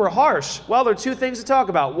seems super harsh, well, there are two things to talk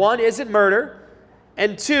about. One, is it murder?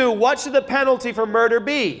 And two, what should the penalty for murder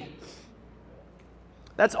be?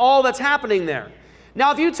 That's all that's happening there.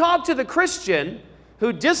 Now, if you talk to the Christian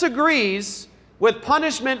who disagrees with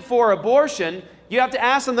punishment for abortion, you have to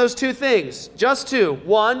ask them those two things. Just two.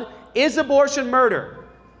 One, is abortion murder?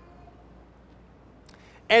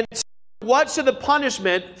 And two, what should the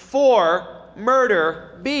punishment for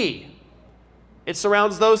murder be? It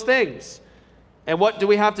surrounds those things. And what do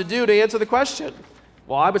we have to do to answer the question?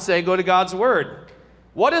 Well, I would say go to God's Word.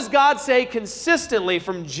 What does God say consistently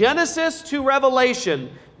from Genesis to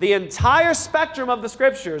Revelation, the entire spectrum of the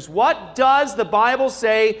Scriptures? What does the Bible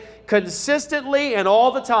say consistently and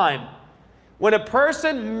all the time? When a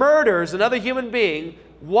person murders another human being,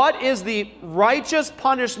 what is the righteous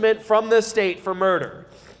punishment from the state for murder?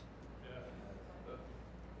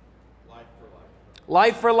 Life for life.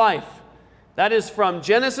 Life for life. That is from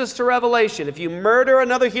Genesis to Revelation. If you murder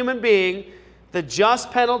another human being, the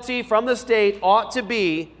just penalty from the state ought to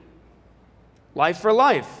be life for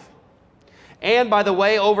life. And by the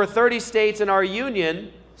way, over 30 states in our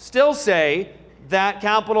union still say that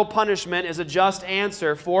capital punishment is a just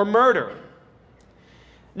answer for murder.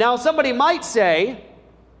 Now, somebody might say,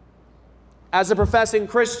 as a professing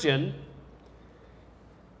Christian,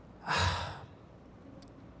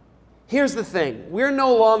 here's the thing. We're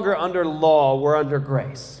no longer under law, we're under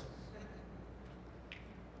grace.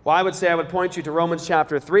 Well, I would say I would point you to Romans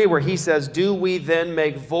chapter 3, where he says, do we then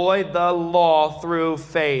make void the law through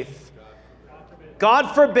faith?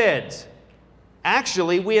 God forbid.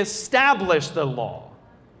 Actually, we establish the law.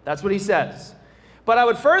 That's what he says. But I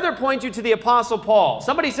would further point you to the Apostle Paul.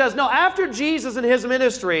 Somebody says, no, after Jesus and his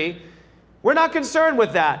ministry, we're not concerned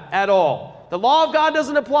with that at all. The law of God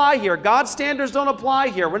doesn't apply here. God's standards don't apply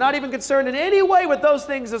here. We're not even concerned in any way with those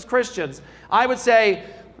things as Christians. I would say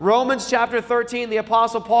Romans chapter 13, the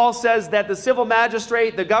Apostle Paul says that the civil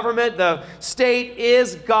magistrate, the government, the state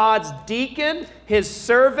is God's deacon, his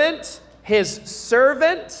servant,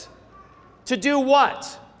 to do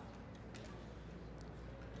what?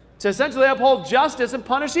 To essentially uphold justice and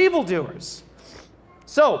punish evildoers.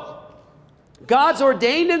 So, God's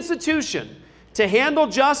ordained institution to handle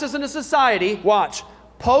justice in a society, watch,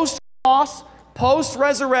 post-cross,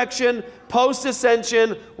 post-resurrection,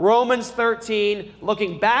 post-ascension, Romans 13,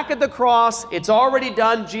 looking back at the cross, it's already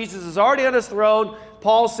done, Jesus is already on his throne.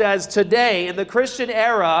 Paul says, today, in the Christian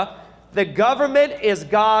era, the government is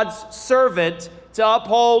God's servant to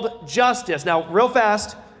uphold justice. Now, real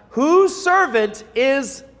fast, whose servant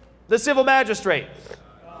is the civil magistrate?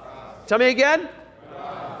 God. Tell me again.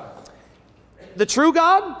 God. The true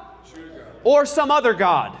God? Or some other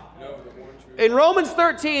God? In Romans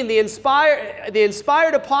 13, the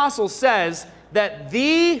inspired apostle says that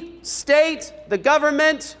the state, the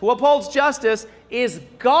government who upholds justice, is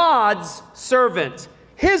God's servant,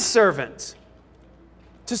 his servant,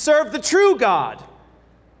 to serve the true God.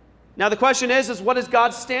 Now the question is what is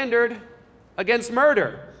God's standard against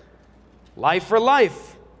murder? Life for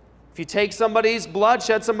life. If you take somebody's blood,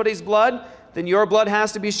 shed somebody's blood, then your blood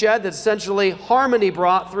has to be shed. That's essentially harmony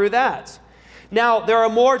brought through that. Now, there are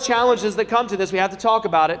more challenges that come to this. We have to talk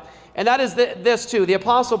about it. And that is this too. The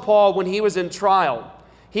Apostle Paul, when he was in trial,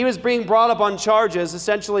 he was being brought up on charges,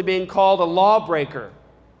 essentially being called a lawbreaker.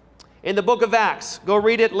 In the book of Acts, go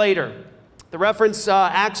read it later. The reference,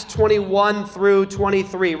 Acts 21 through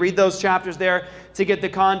 23. Read those chapters there to get the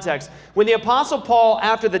context. When the Apostle Paul,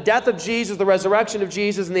 after the death of Jesus, the resurrection of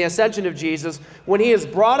Jesus, and the ascension of Jesus, when he is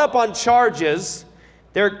brought up on charges,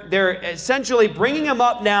 they're essentially bringing him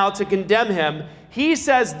up now to condemn him. He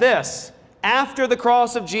says this, after the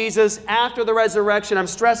cross of Jesus, after the resurrection, I'm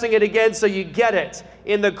stressing it again so you get it,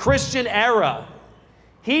 in the Christian era,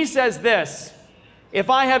 he says this, if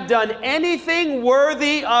I have done anything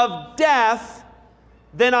worthy of death,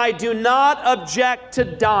 then I do not object to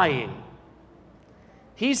dying.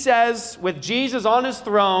 He says, with Jesus on his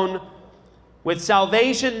throne, with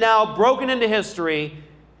salvation now broken into history,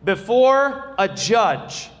 before a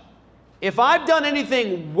judge, if I've done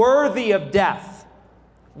anything worthy of death,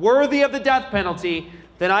 worthy of the death penalty,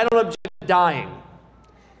 then I don't object to dying.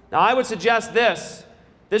 Now, I would suggest this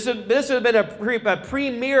would have been a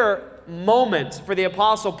premier moment for the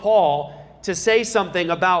Apostle Paul to say something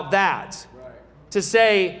about that. Right. To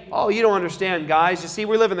say, oh, you don't understand, guys. You see,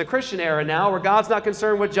 we live in the Christian era now where God's not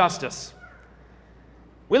concerned with justice.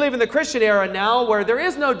 We live in the Christian era now where there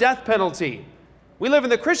is no death penalty. We live in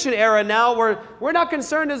the Christian era now where we're not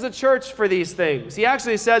concerned as a church for these things. He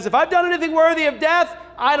actually says, if I've done anything worthy of death,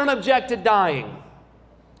 I don't object to dying.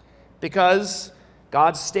 Because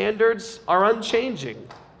God's standards are unchanging.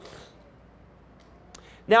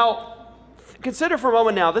 Now, consider for a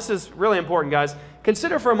moment now, this is really important, guys.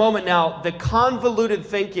 Consider for a moment now the convoluted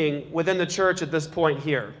thinking within the church at this point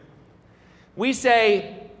here. We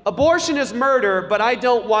say, abortion is murder, but I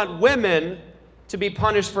don't want women to be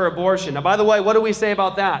punished for abortion. Now, by the way, what do we say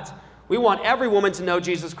about that? We want every woman to know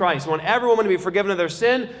Jesus Christ. We want every woman to be forgiven of their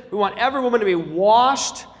sin. We want every woman to be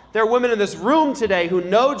washed. There are women in this room today who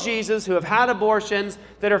know Jesus, who have had abortions,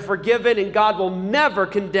 that are forgiven, and God will never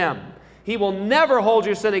condemn. He will never hold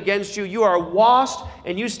your sin against you. You are washed,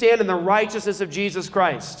 and you stand in the righteousness of Jesus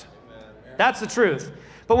Christ. Amen. That's the truth.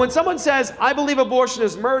 But when someone says, I believe abortion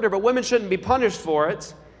is murder, but women shouldn't be punished for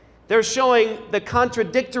it, they're showing the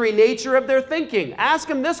contradictory nature of their thinking. Ask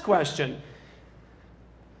them this question.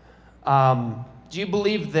 Do you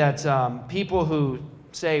believe that people who,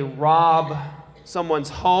 say, rob someone's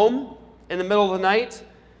home in the middle of the night,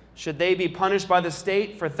 should they be punished by the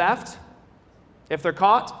state for theft if they're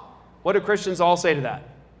caught? What do Christians all say to that?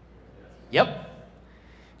 Yep.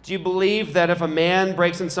 Do you believe that if a man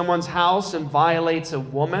breaks in someone's house and violates a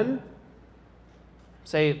woman,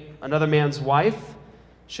 say another man's wife,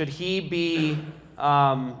 should he be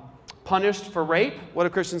punished for rape? What do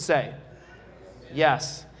Christians say?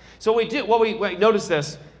 Yes. So we notice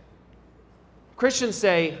this. Christians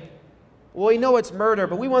say, well, we know it's murder,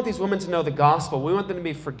 but we want these women to know the gospel. We want them to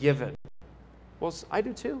be forgiven. Well, I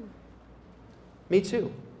do too. Me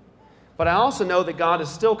too. But I also know that God is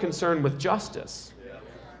still concerned with justice.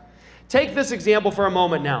 Take this example for a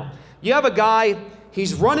moment now. You have a guy,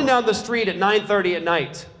 he's running down the street at 9:30 at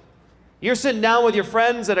night. You're sitting down with your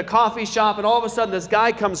friends at a coffee shop, and all of a sudden this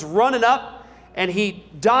guy comes running up, and he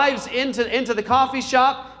dives into the coffee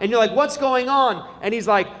shop, and you're like, what's going on? And he's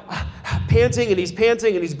like, panting, and he's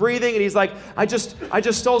breathing, and he's like, I just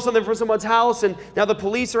stole something from someone's house, and now the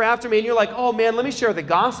police are after me. And you're like, oh man, let me share the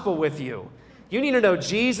gospel with you. You need to know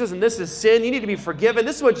Jesus, and this is sin. You need to be forgiven.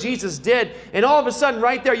 This is what Jesus did. And all of a sudden,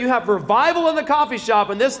 right there, you have revival in the coffee shop,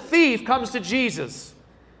 and this thief comes to Jesus,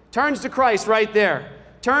 turns to Christ right there,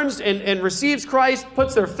 turns and receives Christ,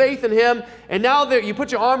 puts their faith in him, and now you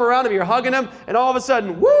put your arm around him, you're hugging him, and all of a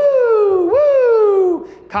sudden, woo, woo,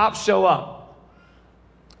 cops show up.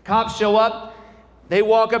 Cops show up. They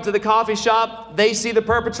walk up to the coffee shop. They see the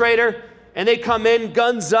perpetrator, and they come in,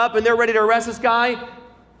 guns up, and they're ready to arrest this guy.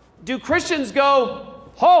 Do Christians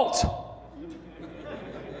go, halt?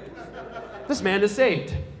 This man is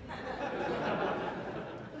saved.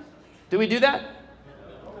 Do we do that?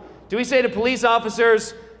 Do we say to police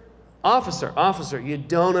officers, officer, you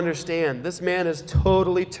don't understand. This man has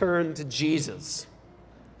totally turned to Jesus.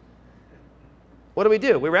 What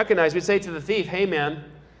do? We recognize, we say to the thief, hey man,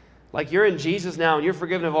 like you're in Jesus now and you're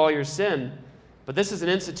forgiven of all your sin, but this is an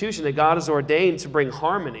institution that God has ordained to bring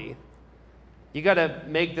harmony. You got to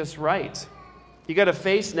make this right. You got to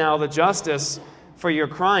face now the justice for your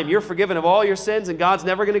crime. You're forgiven of all your sins, and God's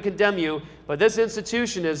never going to condemn you. But this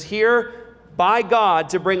institution is here by God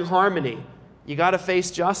to bring harmony. You got to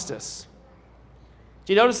face justice.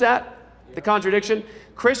 Do you notice that? The contradiction?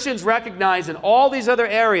 Christians recognize in all these other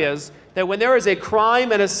areas that when there is a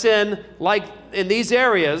crime and a sin like in these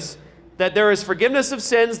areas, that there is forgiveness of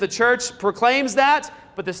sins. The church proclaims that,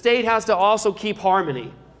 but the state has to also keep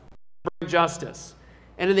harmony. Bring justice.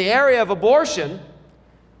 And in the area of abortion,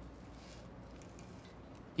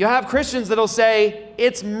 you have Christians that'll say,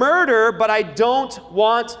 it's murder, but I don't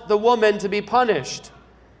want the woman to be punished.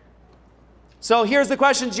 So here's the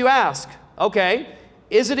questions you ask. Okay,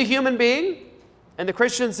 is it a human being? And the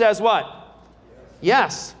Christian says what?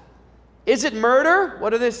 Yes. Is it murder? What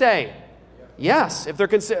do they say? Yes. If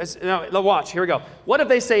they're no, watch, here we go. What if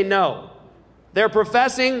they say no? They're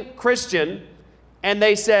professing Christian, and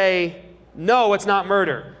they say, no, it's not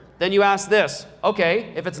murder. Then you ask this,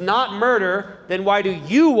 okay, if it's not murder, then why do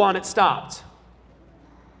you want it stopped?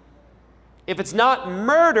 If it's not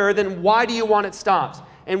murder, then why do you want it stopped?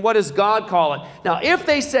 And what does God call it? Now, if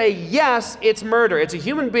they say, yes, it's murder, it's a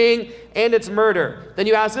human being and it's murder, then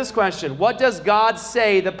you ask this question, what does God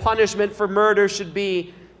say the punishment for murder should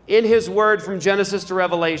be in His Word from Genesis to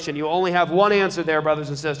Revelation? You only have one answer there, brothers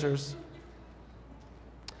and sisters.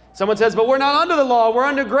 Someone says, but we're not under the law, we're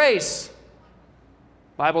under grace.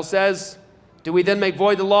 Bible says, do we then make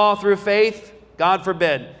void the law through faith? God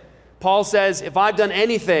forbid. Paul says, if I've done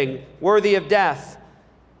anything worthy of death,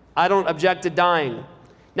 I don't object to dying.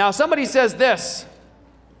 Now, somebody says this,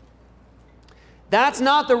 that's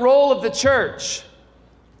not the role of the church.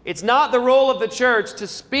 It's not the role of the church to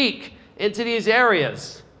speak into these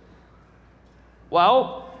areas.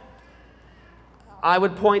 Well, I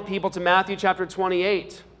would point people to Matthew chapter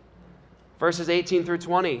 28, verses 18 through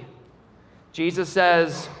 20. Jesus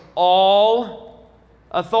says, all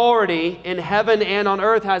authority in heaven and on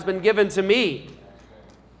earth has been given to me.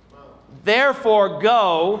 Therefore,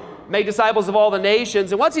 go, make disciples of all the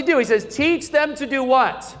nations. And what's he do? He says, teach them to do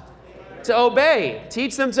what? To obey.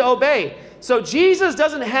 Teach them to obey. So Jesus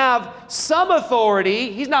doesn't have some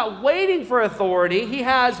authority. He's not waiting for authority. He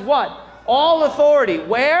has what? All authority.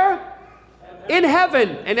 Where? In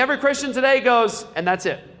heaven. And every Christian today goes, and that's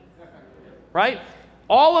it. Right?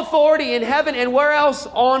 All authority in heaven, and where else?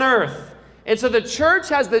 On earth. And so the church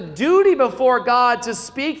has the duty before God to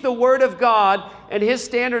speak the word of God and his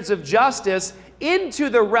standards of justice into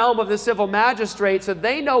the realm of the civil magistrate so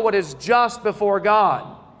they know what is just before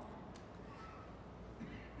God.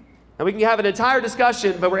 And we can have an entire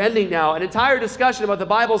discussion, but we're ending now, an entire discussion about what the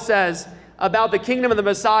Bible says about the kingdom of the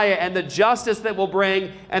Messiah and the justice that will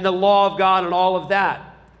bring and the law of God and all of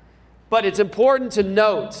that. But it's important to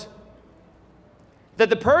note that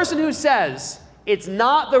the person who says it's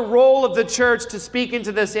not the role of the church to speak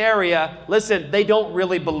into this area, listen, they don't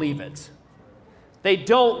really believe it. They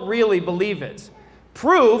don't really believe it.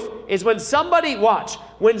 Proof is when somebody, watch,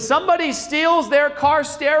 when somebody steals their car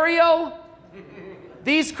stereo,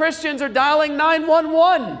 these Christians are dialing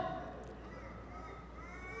 911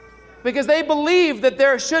 because they believe that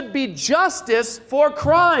there should be justice for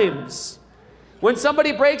crimes. When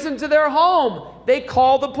somebody breaks into their home, they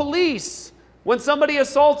call the police. When somebody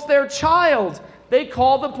assaults their child, they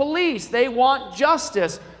call the police. They want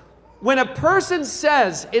justice. When a person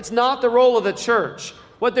says it's not the role of the church,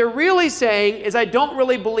 what they're really saying is, I don't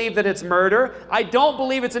really believe that it's murder. I don't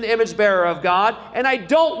believe it's an image bearer of God, and I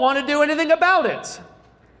don't want to do anything about it.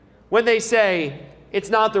 When they say it's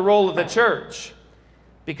not the role of the church,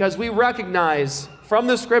 because we recognize from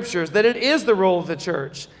the scriptures that it is the role of the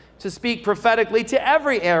church to speak prophetically to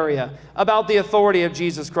every area about the authority of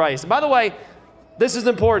Jesus Christ. And by the way, this is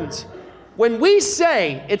important. When we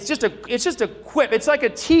say, it's just a quip, it's like a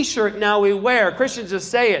t-shirt now we wear. Christians just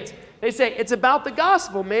say it. They say, it's about the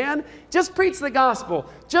gospel, man. Just preach the gospel.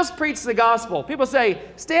 Just preach the gospel. People say,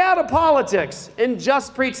 stay out of politics and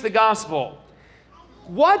just preach the gospel.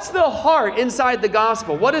 What's the heart inside the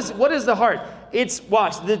gospel? What is the heart? It's,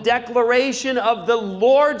 watch, the declaration of the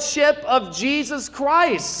lordship of Jesus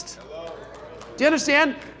Christ. Do you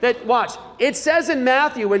understand that? Watch, it says in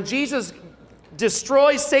Matthew when Jesus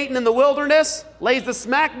destroys Satan in the wilderness, lays the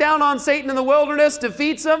smack down on Satan in the wilderness,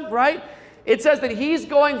 defeats him, right? It says that he's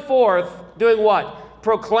going forth doing what?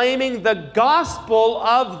 Proclaiming the gospel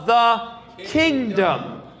of the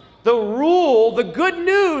kingdom. The rule, the good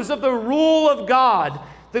news of the rule of God.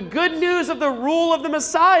 The good news of the rule of the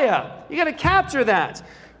Messiah. You got to capture that.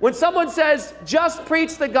 When someone says, just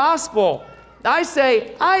preach the gospel, I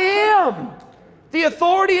say, I am the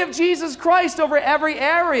authority of Jesus Christ over every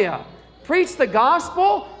area. Preach the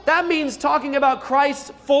gospel, that means talking about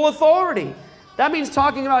Christ's full authority. That means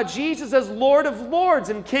talking about Jesus as Lord of Lords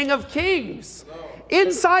and King of Kings.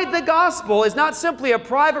 Inside the gospel is not simply a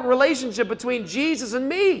private relationship between Jesus and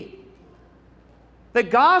me. The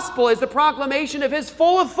gospel is the proclamation of his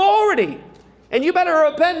full authority. And you better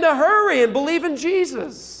repent in a hurry and believe in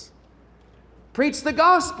Jesus. Preach the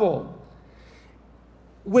gospel.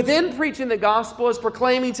 Within preaching the gospel is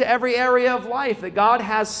proclaiming to every area of life that God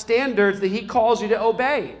has standards that he calls you to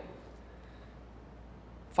obey.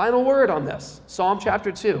 Final word on this, Psalm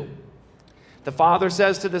chapter 2. The Father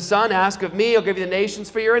says to the Son, ask of me, I'll give you the nations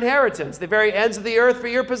for your inheritance, the very ends of the earth for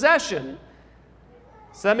your possession.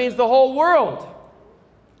 So that means the whole world.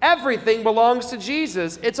 Everything belongs to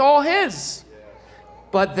Jesus. It's all his.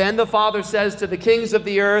 But then the Father says to the kings of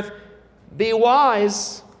the earth, be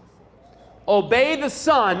wise, obey the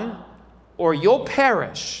Son, or you'll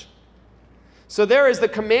perish. So there is the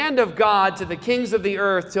command of God to the kings of the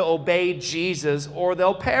earth to obey Jesus, or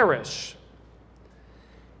they'll perish.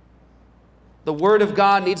 The word of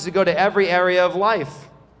God needs to go to every area of life.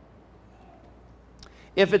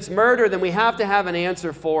 If it's murder, then we have to have an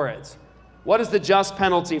answer for it. What is the just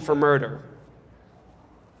penalty for murder?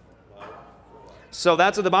 So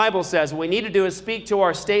that's what the Bible says. What we need to do is speak to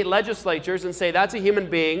our state legislatures and say, that's a human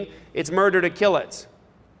being. It's murder to kill it.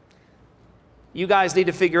 You guys need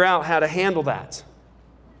to figure out how to handle that.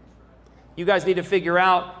 You guys need to figure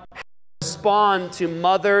out how to respond to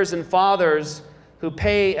mothers and fathers who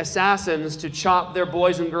pay assassins to chop their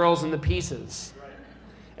boys and girls into pieces.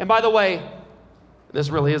 And by the way, this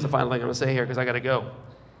really is the final thing I'm going to say here because I got to go.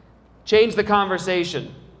 Change the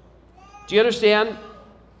conversation. Do you understand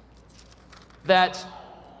that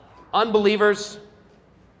unbelievers,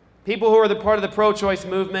 people who are the part of the pro-choice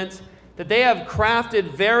movement, that they have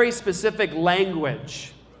crafted very specific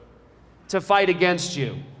language to fight against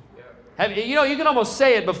you? You know, you can almost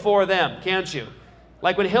say it before them, can't you?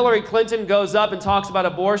 Like when Hillary Clinton goes up and talks about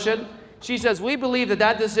abortion, she says, we believe that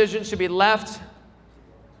that decision should be left.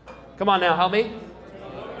 Come on now, help me.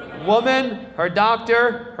 Woman, her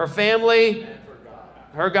doctor, her family,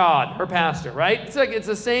 her God, her pastor, right? It's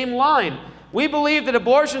the same line. We believe that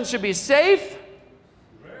abortion should be safe,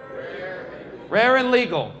 rare and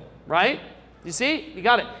legal, right? You see? You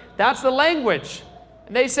got it. That's the language.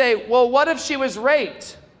 And they say, well, what if she was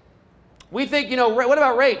raped? We think, you know, what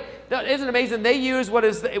about rape? Isn't it amazing? They use what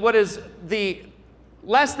is the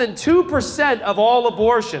less than 2% of all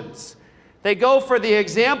abortions. They go for the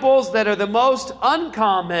examples that are the most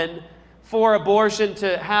uncommon for abortion,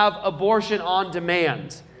 to have abortion on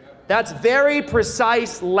demand. That's very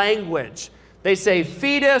precise language. They say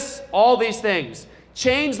fetus, all these things.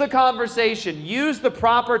 Change the conversation. Use the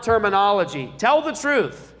proper terminology. Tell the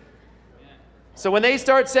truth. So when they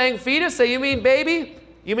start saying fetus, say, you mean baby?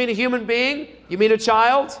 You mean a human being? You mean a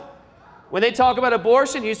child? When they talk about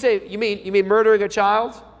abortion, you say, you mean murdering a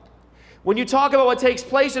child? When you talk about what takes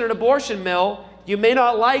place in an abortion mill, you may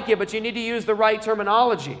not like it, but you need to use the right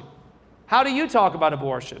terminology. How do you talk about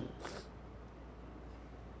abortion?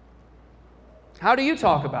 How do you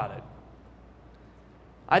talk about it?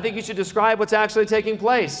 I think you should describe what's actually taking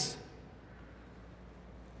place.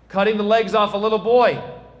 Cutting the legs off a little boy.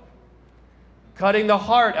 Cutting the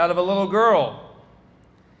heart out of a little girl.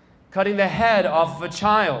 Cutting the head off of a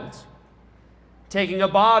child. Taking a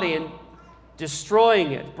body and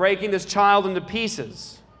destroying it. Breaking this child into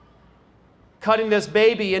pieces. Cutting this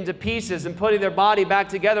baby into pieces and putting their body back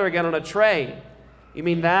together again on a tray. You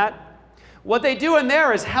mean that? What they do in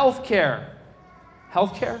there is health care.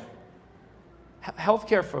 Health care? Health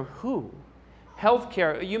care for who? Health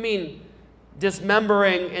care, you mean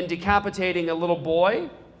dismembering and decapitating a little boy?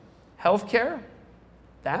 Health care?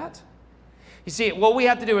 That? You see, what we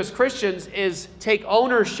have to do as Christians is take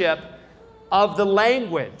ownership of the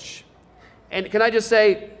language. And can I just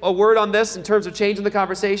say a word on this in terms of changing the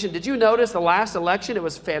conversation? Did you notice the last election? It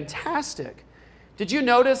was fantastic. Did you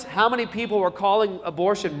notice how many people were calling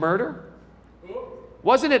abortion murder?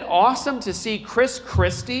 Wasn't it awesome to see Chris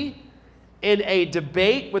Christie in a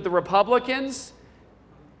debate with the Republicans,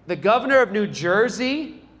 the governor of New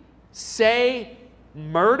Jersey, say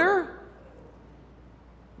murder?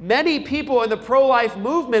 Many people in the pro-life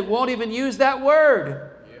movement won't even use that word.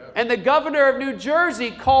 And the governor of New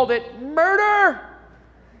Jersey called it murder.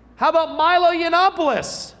 How about Milo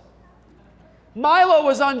Yiannopoulos? Milo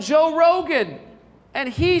was on Joe Rogan, and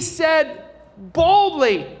he said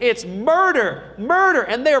boldly, it's murder, murder,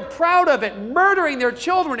 and they're proud of it. Murdering their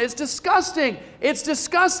children is disgusting. It's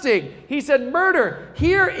disgusting. He said murder.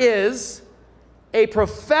 Here is a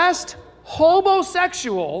professed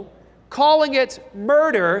homosexual calling it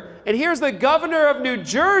murder, and here's the governor of New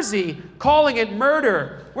Jersey calling it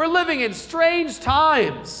murder. We're living in strange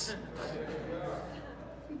times.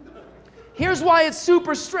 Here's why it's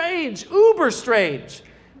super strange, uber strange,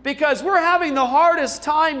 because we're having the hardest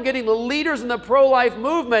time getting the leaders in the pro-life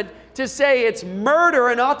movement to say it's murder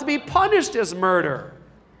and ought to be punished as murder.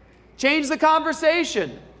 Change the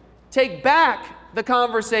conversation. Take back the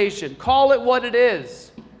conversation. Call it what it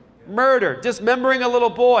is. Murder, dismembering a little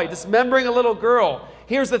boy, dismembering a little girl.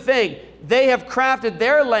 Here's the thing. They have crafted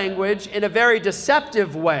their language in a very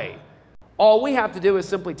deceptive way. All we have to do is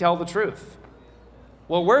simply tell the truth.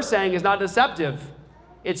 What we're saying is not deceptive.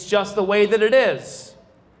 It's just the way that it is.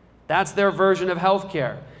 That's their version of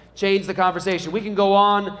healthcare. Change the conversation. We can go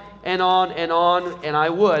on and on and on, and I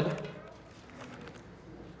would.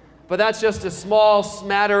 But that's just a small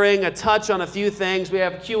smattering, a touch on a few things. We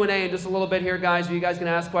have Q&A in just a little bit here, guys, where you guys can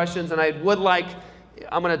ask questions. And I would like,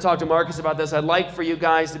 I'm going to talk to Marcus about this. I'd like for you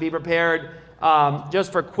guys to be prepared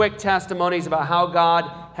just for quick testimonies about how God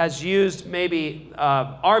has used maybe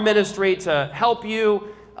our ministry to help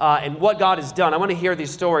you and what God has done. I want to hear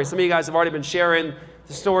these stories. Some of you guys have already been sharing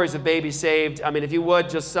the stories of babies saved. I mean, if you would,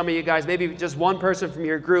 just some of you guys, maybe just one person from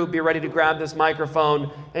your group, be ready to grab this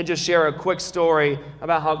microphone and just share a quick story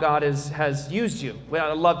about how God has used you.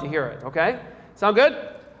 Well, I'd love to hear it, okay? Sound good?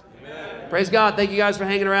 Amen. Praise God. Thank you guys for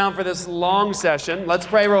hanging around for this long session. Let's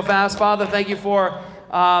pray real fast. Father, thank you for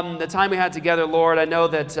the time we had together, Lord. I know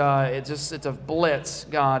that it's a blitz,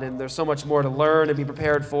 God, and there's so much more to learn and be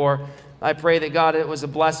prepared for. I pray that, God, it was a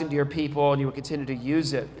blessing to your people and you will continue to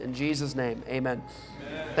use it. In Jesus' name, amen.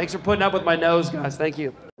 Thanks for putting up with my nose, guys. Thank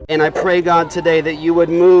you. And I pray, God, today that you would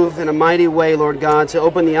move in a mighty way, Lord God, to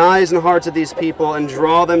open the eyes and hearts of these people and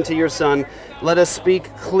draw them to your Son. Let us speak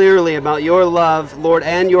clearly about your love, Lord,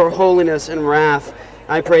 and your holiness and wrath.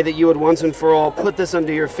 I pray that you would once and for all put this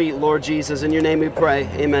under your feet, Lord Jesus. In your name we pray.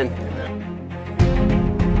 Amen.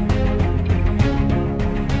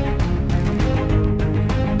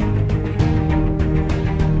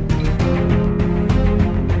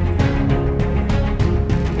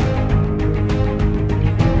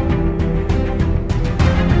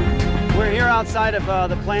 outside of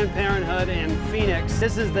the Planned Parenthood in Phoenix.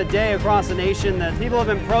 This is the day across the nation that people have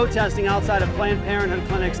been protesting outside of Planned Parenthood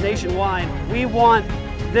clinics nationwide. We want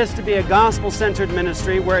this to be a gospel-centered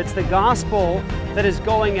ministry where it's the gospel that is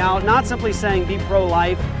going out, not simply saying be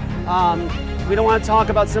pro-life. We don't want to talk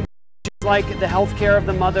about simple issues like the health care of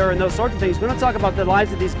the mother and those sorts of things. We don't talk about the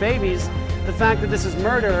lives of these babies, the fact that this is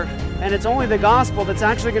murder, and it's only the gospel that's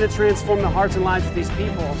actually going to transform the hearts and lives of these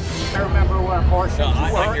people. I remember when abortions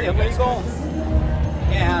were illegal,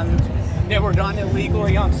 and they were done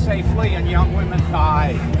illegally, unsafely, and young women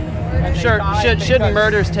died. And Sure, shouldn't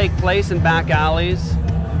murders take place in back alleys?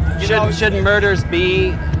 Shouldn't murders be?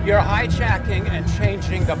 You're hijacking and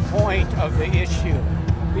changing the point of the issue.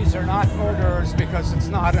 These are not murderers because it's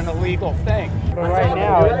not an illegal thing. But right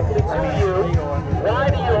now, why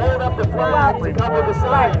do you hold up the flag to cover the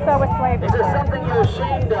sign? Right, so with slavery. Is there something you're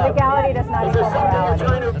ashamed of? Legality does not equal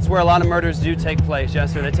morality. That's where a lot of murders do take place,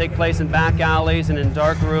 yes sir. They take place in back alleys and in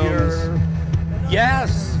dark rooms.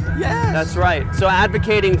 Yes. That's right. So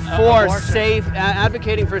advocating for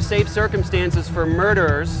safe circumstances for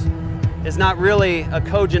murderers is not really a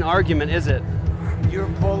cogent argument, is it?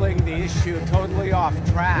 You're pulling the issue totally off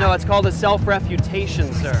track. No, it's called a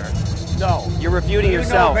self-refutation, sir. No. You're refuting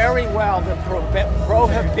yourself. You know very well that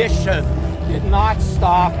prohibition did not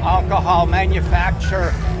stop alcohol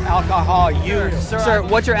manufacture, alcohol use. Sir,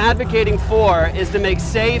 what you're advocating for is to make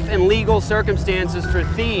safe and legal circumstances for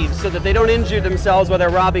thieves so that they don't injure themselves while they're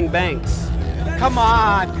robbing banks. Come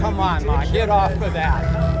on, man, get off of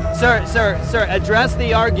that. Sir, address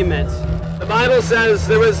the argument. The Bible says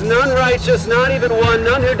there is none righteous, not even one,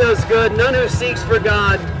 none who does good, none who seeks for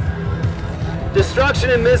God. Destruction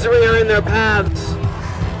and misery are in their paths.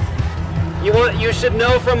 You should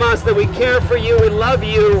know from us that we care for you, we love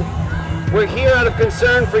you. We're here out of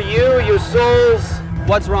concern for you, your souls.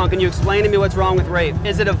 What's wrong? Can you explain to me what's wrong with rape?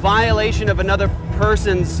 Is it a violation of another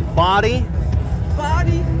person's body?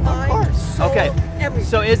 Body, mind, soul, okay. Everything.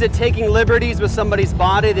 So is it taking liberties with somebody's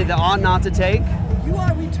body that they ought not to take? You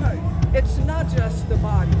are returned. It's not just the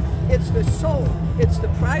body. It's the soul. It's the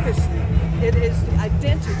privacy. It is the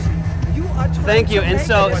identity. You are trying Thank you. to And make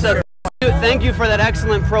so thank you for that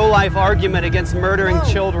excellent pro-life argument against murdering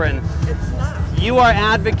children. It's not. You are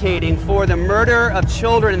advocating for the murder of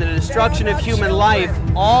children and the destruction of human life,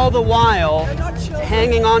 all the while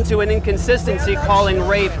hanging on to an inconsistency calling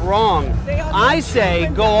rape wrong. I say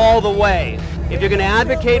go all the way. If you're going to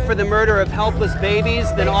advocate for the murder of helpless babies,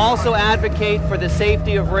 then also advocate for the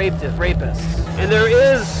safety of rapists. And there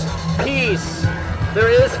is peace. There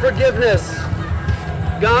is forgiveness.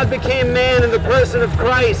 God became man in the person of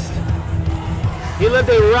Christ. He lived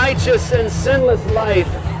a righteous and sinless life.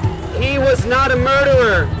 He was not a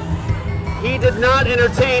murderer. He did not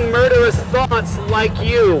entertain murderous thoughts like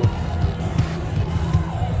you.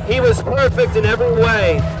 He was perfect in every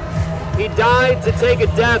way. He died to take a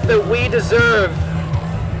death that we deserve.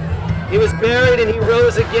 He was buried and he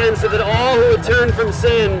rose again so that all who would turn from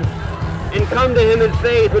sin and come to him in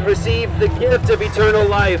faith would receive the gift of eternal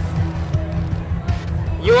life.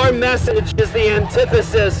 Your message is the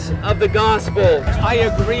antithesis of the gospel. I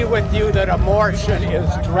agree with you that abortion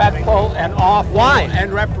is dreadful and awful. Why?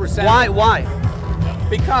 And represents. Why?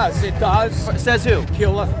 Because it does. Says who?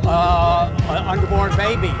 Kill an unborn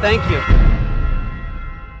baby. Thank you.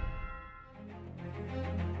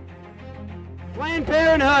 Planned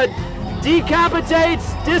Parenthood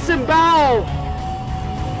decapitates, disembowel,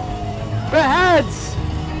 beheads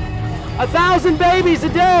 1,000 babies a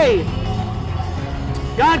day.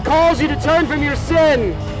 God calls you to turn from your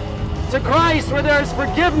sin to Christ, where there is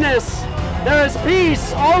forgiveness, there is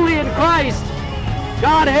peace only in Christ.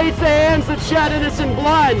 God hates the hands that shed innocent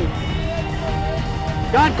blood.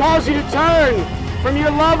 God calls you to turn from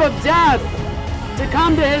your love of death to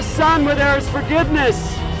come to his Son, where there is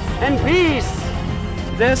forgiveness and peace.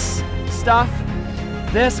 This stuff,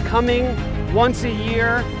 this coming once a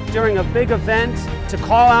year during a big event to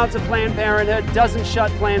call out to Planned Parenthood doesn't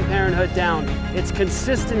shut Planned Parenthood down. It's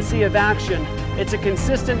consistency of action. It's a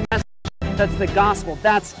consistent message. That's the gospel.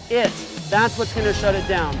 That's it. That's what's going to shut it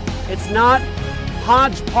down. It's not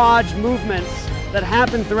hodgepodge movements that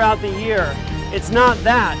happen throughout the year. It's not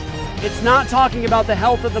that. It's not talking about the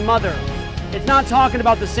health of the mother. It's not talking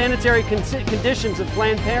about the sanitary conditions of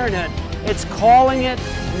Planned Parenthood. It's calling it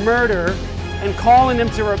murder and calling them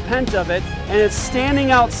to repent of it, and it's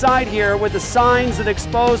standing outside here with the signs that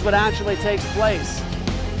expose what actually takes place.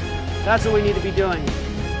 That's what we need to be doing.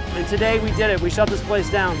 And today we did it. We shut this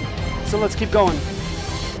place down. So let's keep going.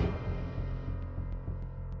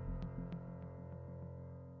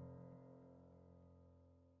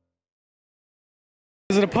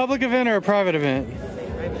 Is it a public event or a private event?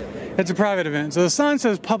 It's a private event. So the sign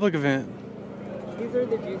says public event. These are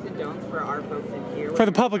the do's and don'ts for our folks in here. For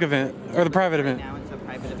the public event or the private event? Now it's a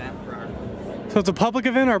private event for our... So it's a public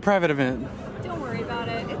event or a private event? Don't worry about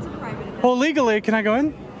it. It's a private event. Well, legally, can I go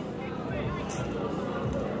in?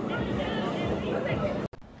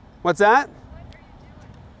 What's that?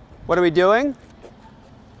 What are we doing?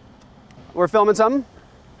 We're filming something?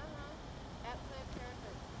 At Planned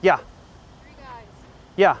Parenthood. Yeah. 3 guys.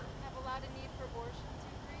 Yeah. Have a lot of need for abortion.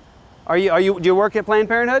 2, 3. Do you work at Planned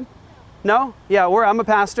Parenthood? No? Yeah, I'm a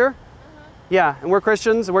pastor. Yeah, and we're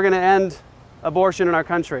Christians. We're going to end abortion in our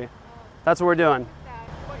country. That's what we're doing.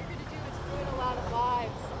 What you're going to do is ruin a lot of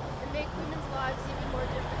lives and make women's lives even more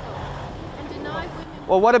difficult and deny women.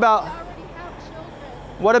 Well, what about... They already have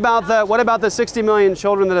children. What about the 60 million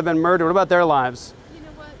children that have been murdered? What about their lives? You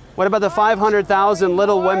know what? What about the 500,000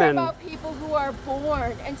 little women? About people who are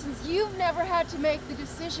born, and since you've never had to make the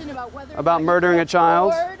decision about whether About murdering a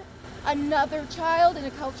child? Another child in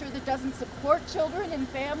a culture that doesn't support children and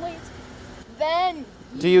families, then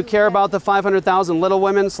Do you care about the 500,000 little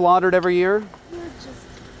women slaughtered every year?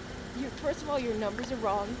 First of all, your numbers are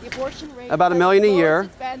wrong. The abortion rate About is 1 million a as low year. as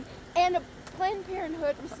it's been, and Planned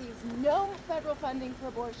Parenthood receives no federal funding for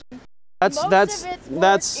abortion. That's Most that's of its work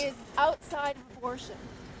that's is outside of abortion.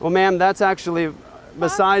 well, ma'am, that's actually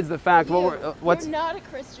besides the fact. What's You're not a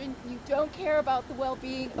Christian. You don't care about the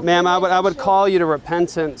well-being of ma'am? I women would and call you to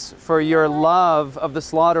repentance for your love of the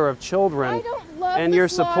slaughter of children. I don't love and the your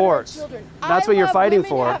slaughter of support. children. That's what you're love fighting women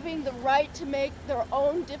for. Having the right to make their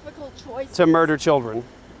own difficult choices. To murder children.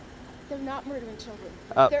 They're not murdering children.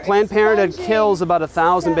 They're Planned Parenthood expunging kills about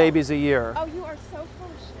 1,000 cells. babies a year. Oh, you are so full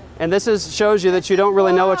of shit. And this shows you that you don't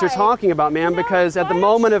really know what you're talking about, ma'am, because at the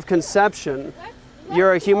moment of conception,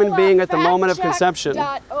 you're a human being at the moment of conception.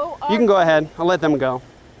 You can go ahead. I'll let them go.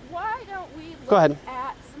 Why don't we look Go ahead.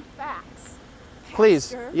 at some facts?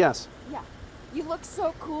 Please. Pastor? Yes. Yeah. You look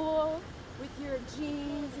so cool with your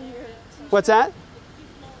jeans and your t-shirt. What's that?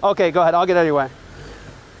 Okay, go ahead. I'll get out of your way.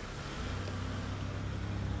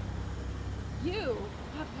 You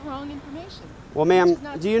have the wrong information. Well, ma'am,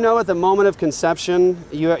 do you know at the moment of conception,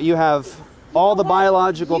 you have all the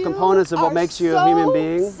biological components of what makes you a human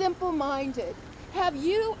being? Simple-minded. Have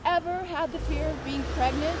you ever had the fear of being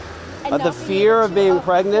pregnant? And The fear of being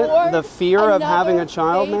pregnant, the fear of having a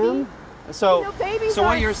child, ma'am? So, so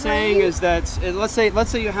what you're saying is that let's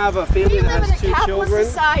say you have a family that has 2 children.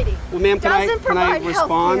 Society. Well, ma'am, can I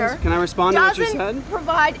respond? Healthcare, can I respond to what you said? Doesn't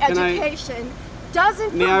provide education.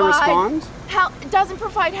 Doesn't May I respond? Doesn't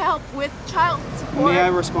provide help with child support. May I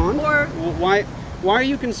respond? Or why are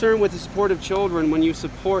you concerned with the support of children when you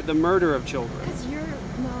support the murder of children? because you're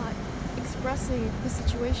not expressing the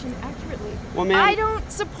situation accurately. Well, ma'am, I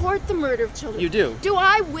don't support the murder of children. You do. Do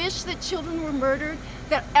I wish that children were murdered?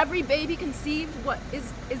 That every baby conceived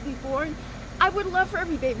isn't born? I would love for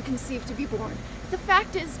every baby conceived to be born. The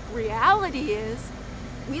fact is, reality is,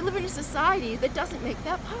 we live in a society that doesn't make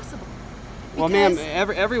that possible. Well, ma'am,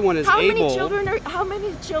 everyone is how able. How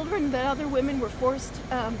many children that other women were forced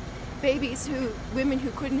women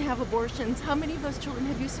who couldn't have abortions? How many of those children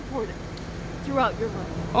have you supported throughout your life?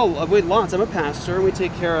 Oh, lots. I'm a pastor, and we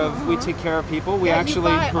take care of people. We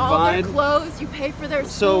actually you buy provide all their clothes. You pay for their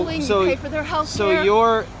schooling. You pay for their health care.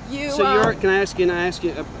 Can I ask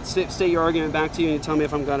you? State your argument back to you, and you tell me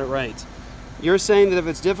if I've got it right. You're saying that if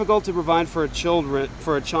it's difficult to provide for a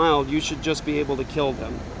child, you should just be able to kill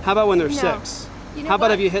them. How about when they're 6? You know How about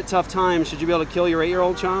what? if you hit tough times, should you be able to kill your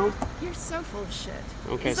 8-year-old child? You're so full of shit.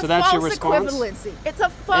 Okay, It's so a that's your false response? Equivalency. It's a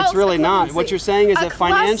false It's really not. equivalency. What you're saying is that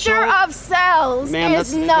financial... A cluster of cells Ma'am,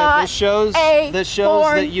 is not this shows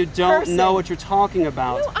that you don't know what you're talking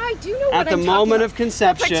about. No, I do know what At the I'm moment talking of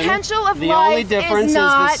conception, the potential of the life only difference is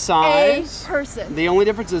not the size. a person. The only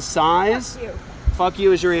difference is size. Fuck you. Fuck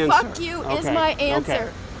you is your answer. Fuck you is my answer. Okay.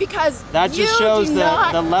 Because that just shows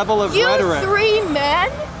the level of rhetoric.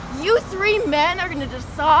 You three men are going to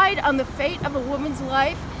decide on the fate of a woman's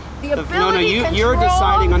life. You're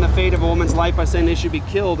deciding on the fate of a woman's life by saying they should be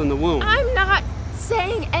killed in the womb. I'm not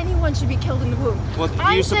saying anyone should be killed in the womb. Well,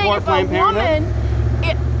 do you support Planned Parenthood?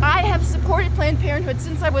 I have supported Planned Parenthood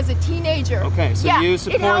since I was a teenager. Okay, so you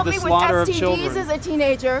support the slaughter of children. It helped me with STDs as a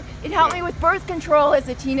teenager. It helped me with birth control as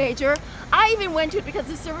a teenager. I even went to it because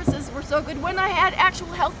the services were so good when I had actual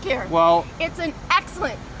health care. Well, it's an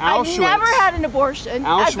excellent. Auschwitz, I've never had an abortion.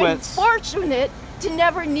 I've been fortunate to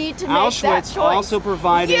never need to make that choice. Also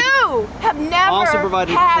provided. You have never also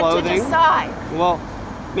provided had clothing. to decide. Well,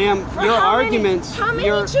 ma'am, your arguments. How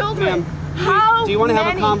many children? Do you want to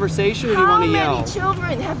have a conversation or do you want to yell? How many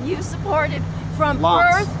children have you supported from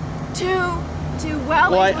Lots. birth to do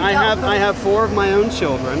well. Well, and who I don't. have 4 of my own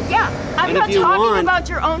children. Yeah, I'm And not if you talking want, about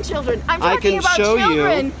your own children. I'm I talking can about show you.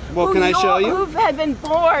 children Well, who can I show you? who had been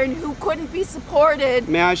born, who couldn't be supported.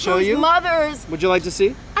 May I show whose you? Mothers. Would you like to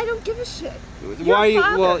see? I don't give a shit. Why Your you?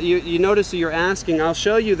 father. Well, you notice that you're asking. I'll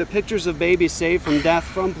show you the pictures of babies saved from death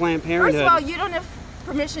from Planned Parenthood. First of all, you don't have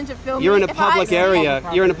permission to film. You're me in a if I public see area.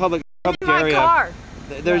 it. You're in a public In my area. car.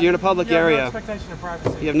 You're in a public You have area. no expectation of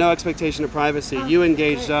privacy. You have no expectation of privacy. You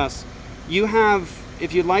engaged us. You have,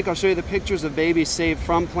 if you'd like, I'll show you the pictures of babies saved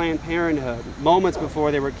from Planned Parenthood moments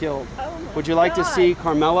before they were killed. Oh my Would you like to God. see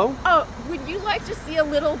Carmelo? Oh, would you like to see a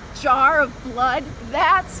little jar of blood?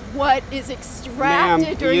 That's what is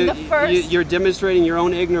extracted during the first. You're demonstrating your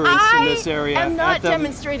own ignorance in this area. I am not at the-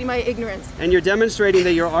 demonstrating my ignorance. And you're demonstrating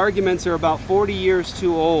that your arguments are about 40 years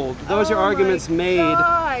too old. Those are Oh arguments my made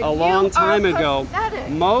God, a long you time are ago. pathetic.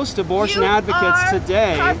 Most abortion You advocates are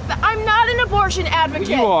today. I'm not an abortion advocate.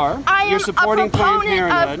 You are. I am You're supporting a proponent Planned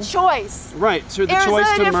Parenthood. of choice. Right, so the There's choice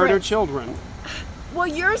a to murder difference. children. Well,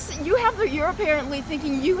 you're apparently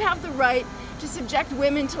thinking you have the right to subject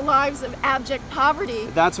women to lives of abject poverty.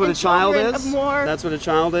 That's what and a child children is. of more. That's what a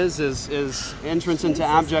child is entrance into Jesus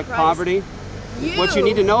abject Christ. poverty. What you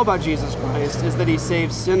need to know about Jesus Christ is that he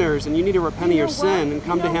saves sinners, and you need to repent of your sin and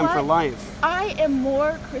come to him for life. I am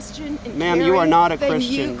more Christian and Ma'am, you caring are not a than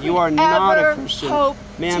Christian. You are could not a ever Christian. hope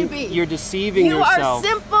Ma'am, to be. you're deceiving You yourself. are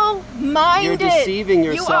simple-minded. You're deceiving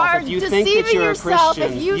yourself You are if you think that deceiving you're a yourself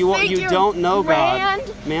Christian. If you think you're don't know grand,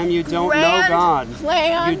 God. Ma'am, you don't know grand God.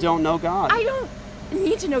 plan. You don't know God. I don't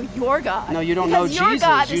need to know your God. No, you don't know because your Jesus.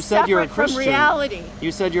 God You is said you're a separate from Christian. reality.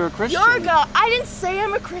 You said you're a Christian. Your God. I didn't say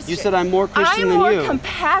I'm a Christian. You said I'm more Christian than I'm you. more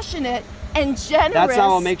compassionate and generous. That's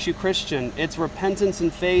how it makes you Christian. It's repentance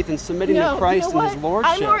and faith and submitting to Christ you know and his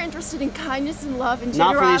lordship. I'm more interested in kindness and love and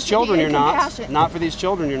Not generosity for these children, and you're not. compassion. Not for these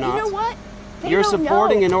children, you're not. You know what? They You're don't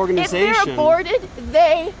supporting know. an organization. If they're aborted,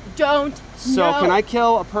 they don't So know. can I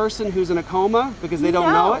kill a person who's in a coma because they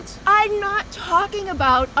don't know it? I'm not talking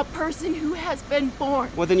about a person who has been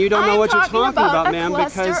born. Well, then you don't know what you're talking about, a ma'am,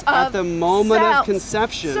 cluster because at the moment cells. of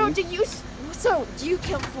conception, So do you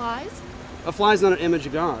kill flies? a fly's not an image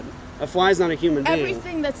of God. A fly's not a human being.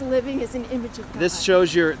 Everything that's living is an image of God. This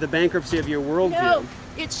shows the bankruptcy of your worldview. No,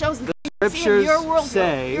 it shows the Scriptures your worldview.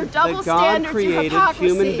 say Your double that God standards, your created hypocrisy.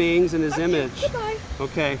 human beings in his image. Goodbye.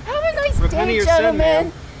 Okay. Have a nice Repent of day, your sin, gentlemen.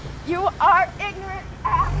 ma'am. You are ignorant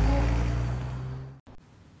assholes.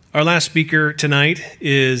 Our last speaker tonight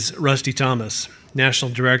is Rusty Thomas,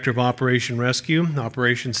 National Director of Operation Rescue,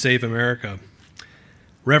 Operation Save America.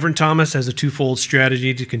 Reverend Thomas has a twofold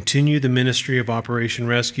strategy to continue the ministry of Operation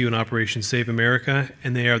Rescue and Operation Save America,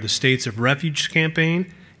 and they are the States of Refuge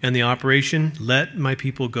campaign and the Operation Let My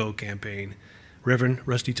People Go campaign. Reverend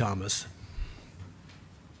Rusty Thomas.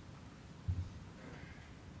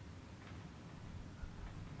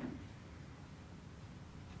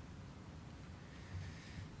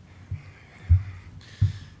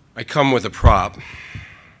 I come with a prop,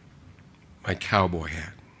 my cowboy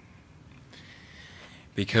hat,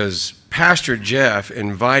 because Pastor Jeff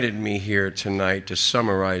invited me here tonight to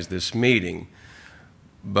summarize this meeting,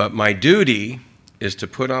 but my duty is to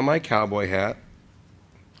put on my cowboy hat,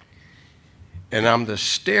 and I'm to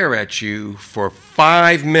stare at you for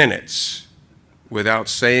 5 minutes without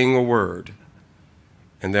saying a word,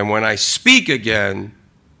 and then when I speak again,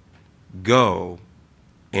 go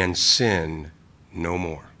and sin no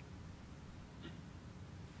more.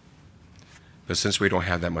 But since we don't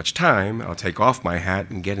have that much time, I'll take off my hat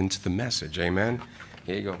and get into the message. Amen?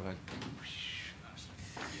 Here you go, bud.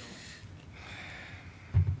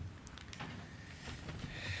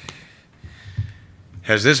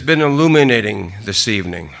 Has this been illuminating this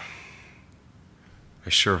evening? I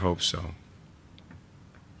sure hope so.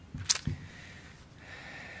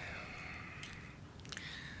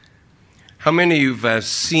 How many of you have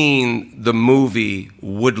seen the movie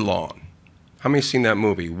Woodlawn? How many have seen that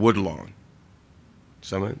movie, Woodlawn?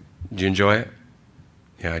 Someone? Did you enjoy it?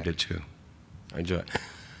 Yeah, I did too. I enjoyed it.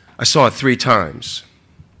 I saw it 3 times.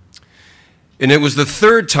 And it was the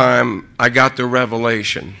 3rd time I got the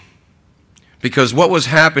revelation. Because what was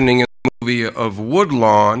happening in the movie of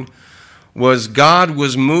Woodlawn was God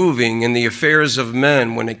was moving in the affairs of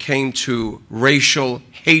men when it came to racial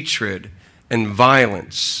hatred and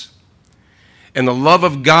violence. And the love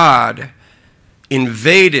of God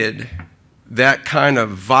invaded that kind of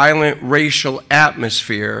violent racial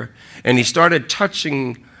atmosphere, and he started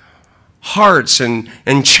touching hearts and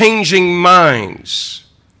changing minds.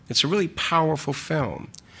 It's a really powerful film.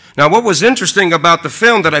 Now, what was interesting about the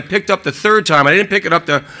film that I picked up the 3rd time, I didn't pick it up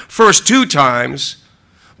the first 2 times,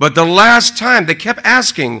 but the last time they kept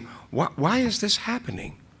asking, why is this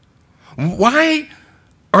happening? Why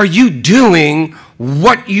are you doing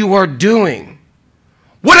what you are doing?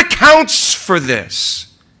 What accounts for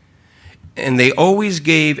this? And they always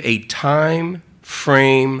gave a time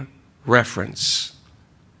frame reference.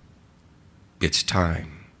 It's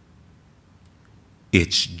time.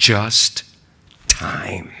 It's just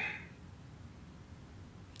time.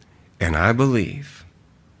 And I believe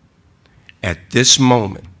at this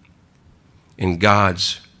moment in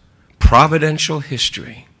God's providential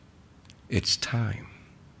history, it's time.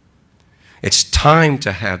 It's time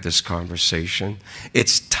to have this conversation.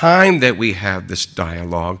 It's time that we have this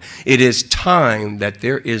dialogue. It is time that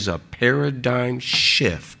there is a paradigm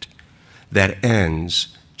shift that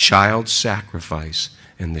ends child sacrifice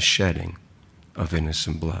and the shedding of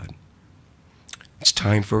innocent blood. It's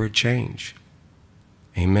time for a change.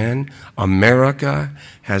 Amen. America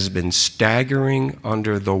has been staggering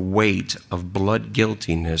under the weight of blood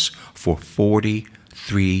guiltiness for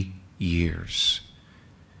 43 years.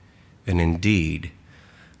 And indeed,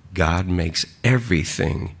 God makes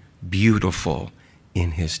everything beautiful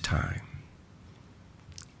in His time.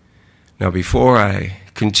 Now, before I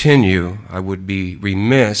continue, I would be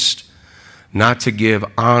remiss not to give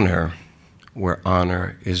honor where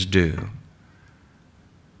honor is due.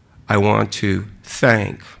 I want to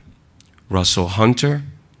thank Russell Hunter,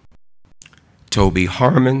 Toby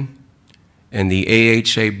Harmon, and the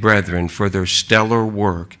AHA Brethren for their stellar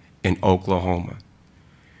work in Oklahoma.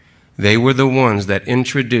 They were the ones that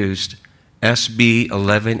introduced SB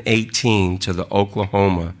 1118 to the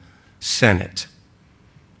Oklahoma Senate.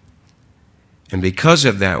 And because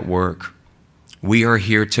of that work, we are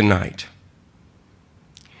here tonight.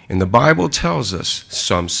 And the Bible tells us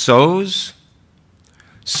some sows,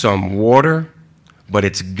 some water, but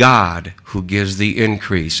it's God who gives the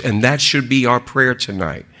increase. And that should be our prayer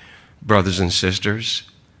tonight, brothers and sisters,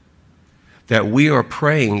 that we are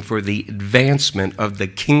praying for the advancement of the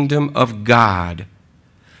kingdom of God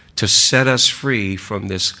to set us free from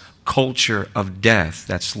this culture of death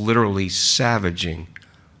that's literally savaging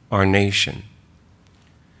our nation.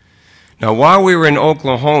 Now, while we were in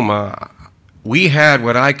Oklahoma, we had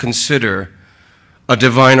what I consider a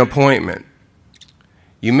divine appointment.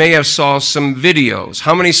 You may have saw some videos.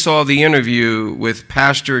 How many saw the interview with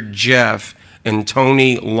Pastor Jeff and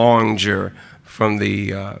Tony Longer from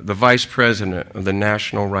the vice president of the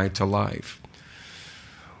National Right to Life?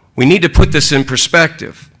 We need to put this in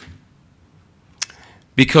perspective,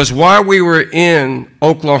 because while we were in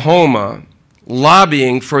Oklahoma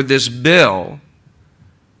lobbying for this bill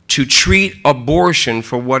to treat abortion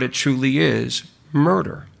for what it truly is,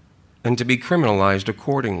 murder, and to be criminalized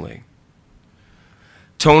accordingly,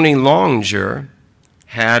 Tony Longer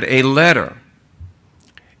had a letter,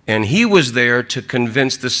 and he was there to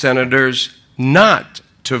convince the senators not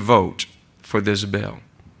to vote for this bill.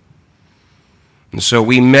 And so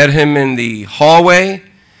we met him in the hallway,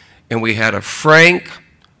 and we had a frank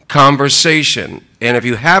conversation. And if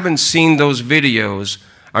you haven't seen those videos,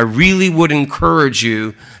 I really would encourage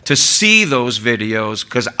you to see those videos,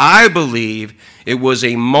 because I believe it was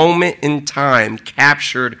a moment in time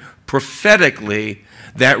captured prophetically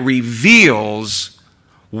that reveals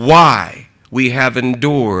why we have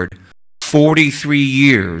endured 43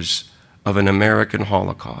 years of an American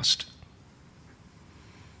Holocaust.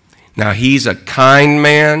 Now, he's a kind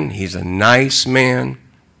man, he's a nice man,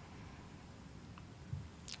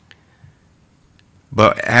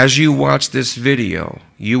 but as you watch this video,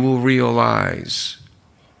 you will realize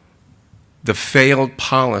the failed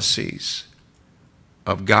policies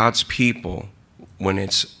of God's people when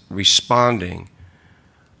it's responding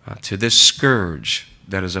to this scourge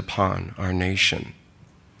that is upon our nation.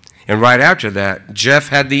 And right after that, Jeff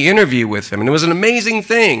had the interview with him, and it was an amazing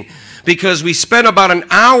thing, because we spent about an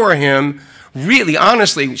hour him really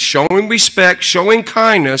honestly showing respect, showing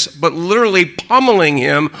kindness, but literally pummeling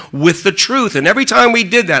him with the truth. And every time we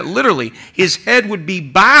did that, literally, his head would be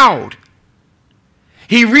bowed.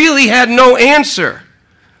 He really had no answer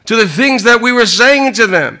to the things that we were saying to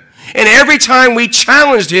them. And every time we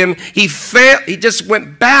challenged him, he just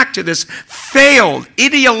went back to this failed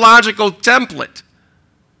ideological template.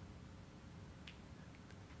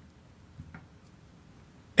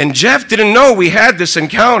 And Jeff didn't know we had this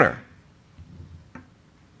encounter.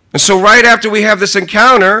 And so right after we have this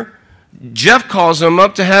encounter, Jeff calls him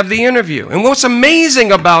up to have the interview. And what's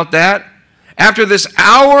amazing about that, after this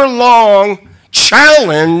hour-long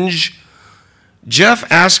challenge, Jeff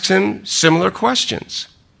asks him similar questions.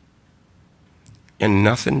 And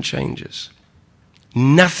nothing changes.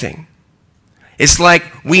 Nothing. It's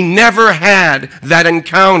like we never had that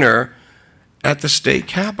encounter at the state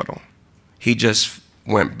capitol. He just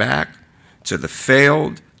went back to the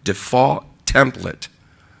failed default template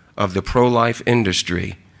of the pro-life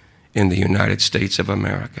industry in the United States of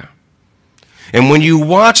America. And when you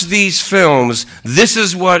watch these films, this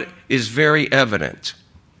is what is very evident.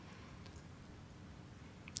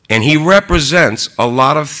 And he represents a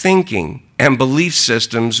lot of thinking and belief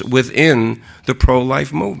systems within the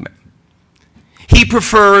pro-life movement. He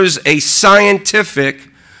prefers a scientific,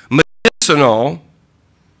 medicinal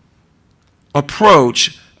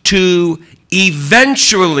approach to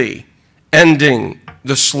eventually ending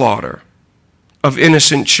the slaughter of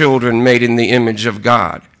innocent children made in the image of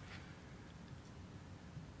God,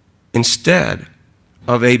 instead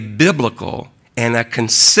of a biblical and a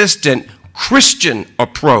consistent Christian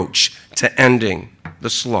approach to ending the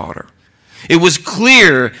slaughter. It was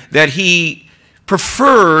clear that he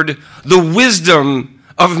preferred the wisdom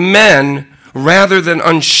of men rather than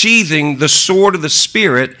unsheathing the sword of the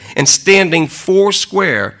Spirit and standing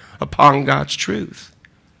foursquare upon God's truth.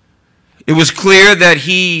 It was clear that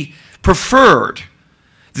he preferred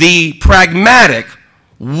the pragmatic,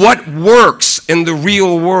 what works in the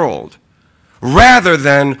real world, rather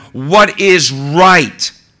than what is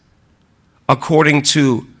right according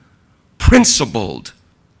to principled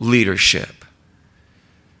leadership.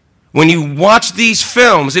 When you watch these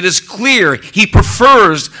films, it is clear he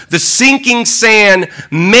prefers the sinking sand,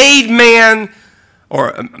 made man,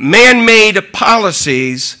 or man-made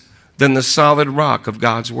policies than the solid rock of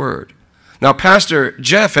God's Word. Now, Pastor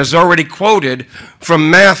Jeff has already quoted from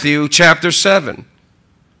Matthew chapter 7.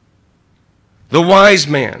 The wise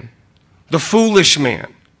man, the foolish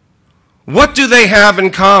man. What do they have in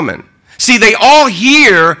common? See, they all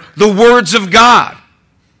hear the words of God.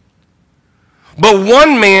 But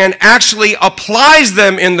one man actually applies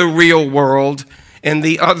them in the real world and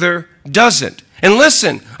the other doesn't. And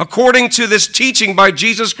listen, according to this teaching by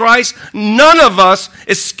Jesus Christ, none of us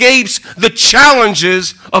escapes the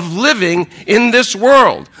challenges of living in this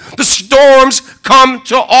world. The storms come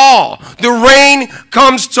to all. The rain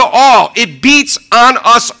comes to all. It beats on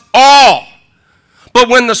us all. But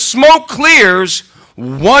when the smoke clears,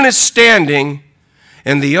 one is standing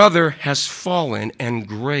and the other has fallen, and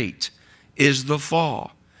great is the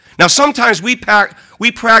fall. Now, sometimes we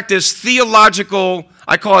practice theological,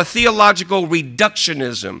 I call it theological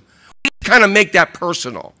reductionism. We kind of make that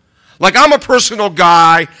personal. Like, I'm a personal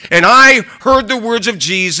guy, and I heard the words of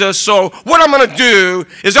Jesus, so what I'm going to do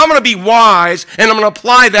is I'm going to be wise, and I'm going to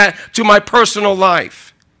apply that to my personal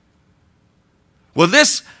life. Well,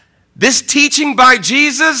 this teaching by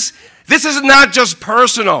Jesus, this is not just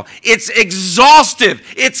personal. It's exhaustive.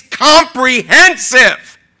 It's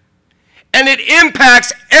comprehensive. And it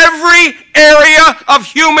impacts every area of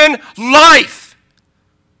human life.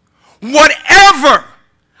 Whatever.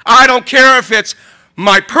 I don't care if it's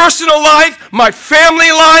my personal life, my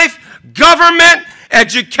family life, government,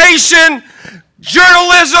 education,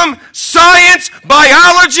 journalism, science,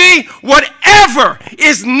 biology, whatever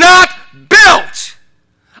is not built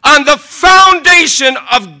on the foundation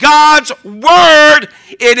of God's Word,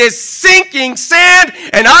 it is sinking sand,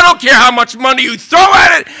 and I don't care how much money you throw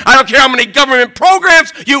at it, I don't care how many government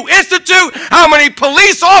programs you institute, how many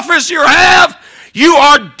police officers you have, you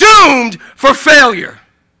are doomed for failure.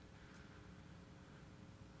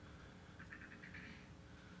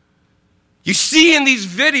 You see in these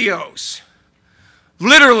videos,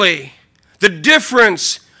 literally, the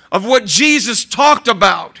difference of what Jesus talked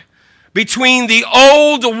about between the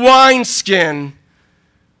old wineskin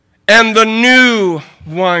and the new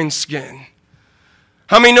wineskin.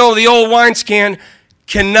 How many know the old wineskin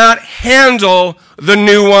cannot handle the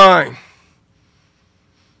new wine?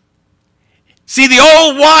 See, the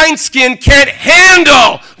old wineskin can't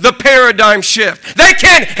handle the paradigm shift. They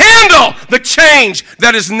can't handle the change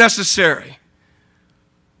that is necessary.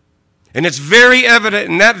 And it's very evident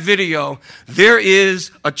in that video, there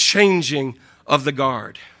is a changing of the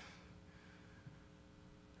guard.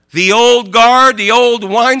 The old guard, the old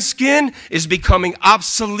wineskin is becoming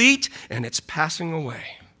obsolete and it's passing away.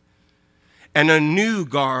 And a new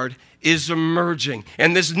guard is emerging.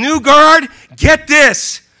 And this new guard, get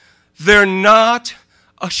this, they're not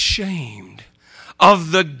ashamed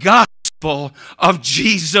of the gospel of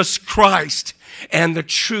Jesus Christ and the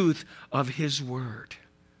truth of His Word.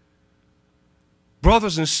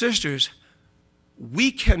 Brothers and sisters,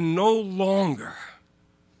 we can no longer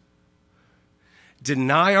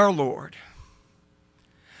deny our Lord,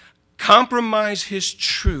 compromise His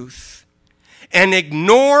truth, and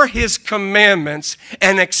ignore His commandments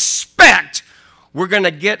and expect we're going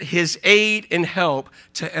to get His aid and help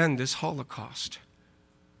to end this Holocaust.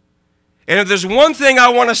 And if there's one thing I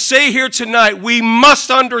want to say here tonight, we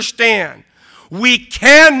must understand we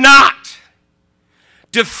cannot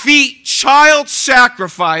defeat child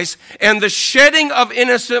sacrifice and the shedding of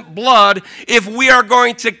innocent blood if we are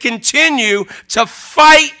going to continue to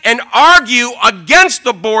fight and argue against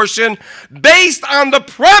abortion based on the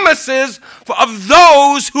premises of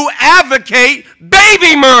those who advocate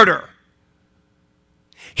baby murder.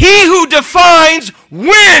 He who defines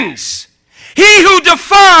wins. He who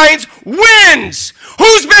defines wins.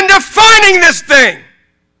 Who's been defining this thing?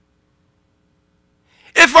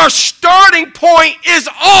 If our starting point is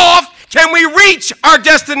off, can we reach our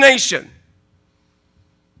destination?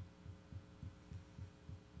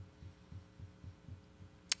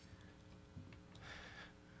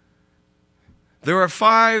 There are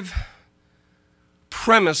 5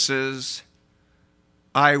 premises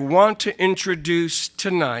I want to introduce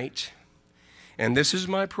tonight, and this is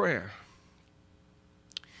my prayer,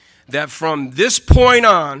 that from this point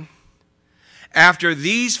on, after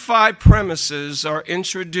these 5 premises are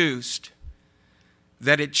introduced,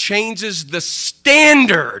 that it changes the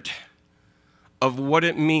standard of what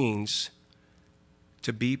it means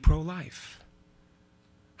to be pro-life.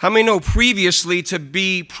 How many know previously to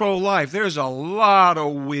be pro-life, there's a lot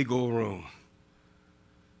of wiggle room.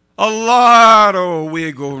 A lot of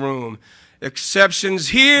wiggle room. Exceptions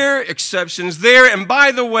here, exceptions there. And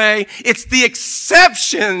by the way, it's the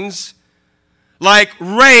exceptions like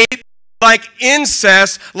rape, like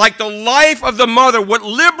incest, like the life of the mother. What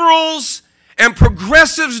liberals and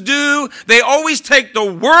progressives do, they always take the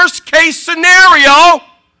worst case scenario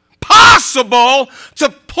possible to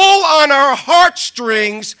pull on our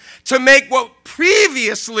heartstrings to make what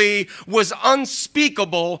previously was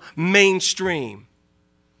unspeakable mainstream.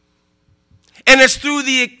 And it's through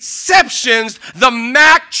the exceptions the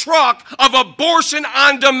Mack truck of abortion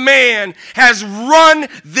on demand has run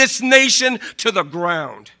this nation to the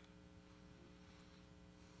ground.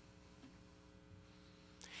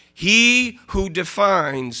 He who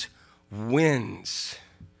defines wins.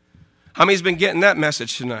 How many's been getting that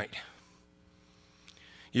message tonight?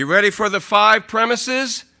 You ready for the 5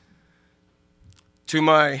 premises? To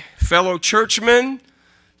my fellow churchmen,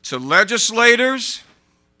 to legislators,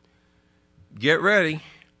 get ready.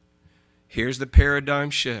 Here's the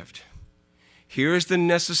paradigm shift. Here's the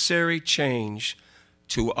necessary change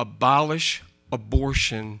to abolish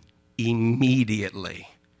abortion immediately.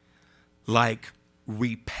 Like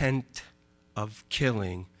repent of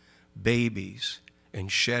killing babies and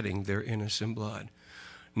shedding their innocent blood.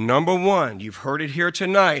 Number 1, you've heard it here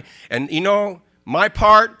tonight. And you know, my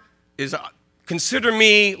part is consider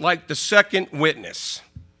me like the second witness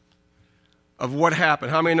of what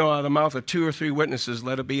happened. How many know out of the mouth of 2 or 3 witnesses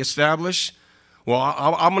let it be established? Well,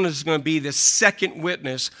 I'm just going to be the second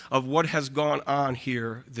witness of what has gone on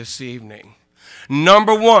here this evening.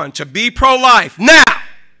 Number 1, to be pro-life now.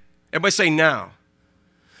 Everybody say now.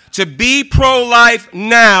 To be pro-life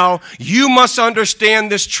now, you must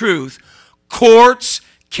understand this truth. Courts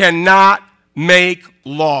cannot make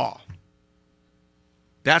law.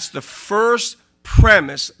 That's the first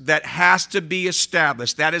premise that has to be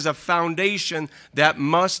established. That is a foundation that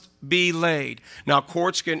must be laid. Now,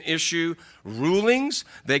 courts can issue rulings,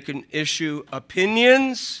 they can issue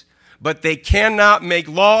opinions, but they cannot make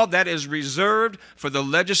law. That is reserved for the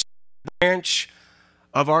legislative branch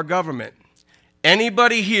of our government.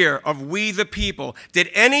 Anybody here of we the people, did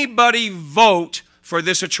anybody vote for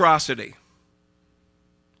this atrocity?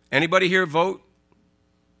 Anybody here vote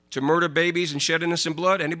to murder babies and shed innocent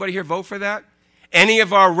blood? Anybody here vote for that? Any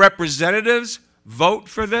of our representatives vote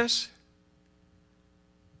for this?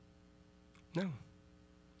 No.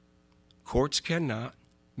 Courts cannot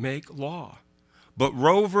make law. But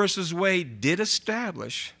Roe versus Wade did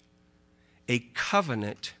establish a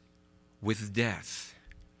covenant with death.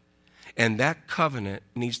 And that covenant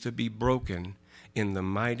needs to be broken in the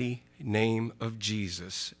mighty name of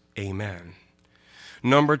Jesus. Amen.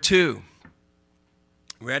 Number 2.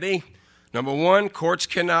 Ready? Number 1, courts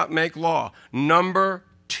cannot make law. Number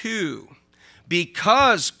 2,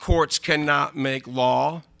 because courts cannot make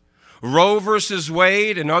law, Roe versus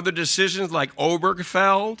Wade and other decisions like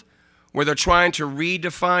Obergefell, where they're trying to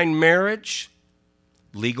redefine marriage,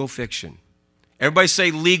 legal fiction. Everybody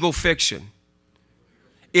say legal fiction.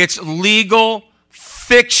 It's legal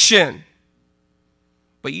fiction.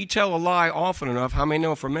 But you tell a lie often enough, how many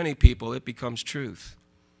know for many people it becomes truth?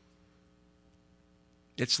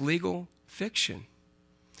 It's legal fiction.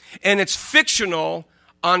 And it's fictional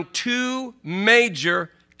on 2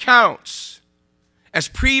 major counts. As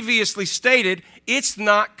previously stated, it's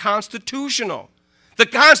not constitutional. The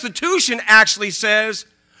Constitution actually says,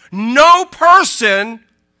 no person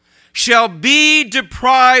shall be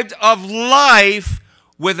deprived of life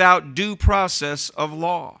without due process of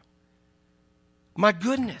law. My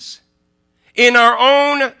goodness. In our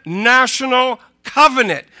own national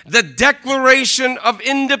covenant, the Declaration of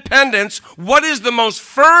Independence, what is the most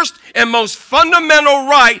first and most fundamental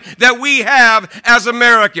right that we have as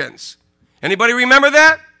Americans? Anybody remember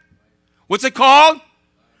that? What's it called?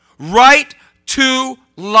 Right to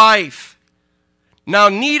life. Now,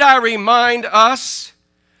 need I remind us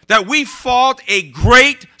that we fought a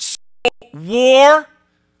great war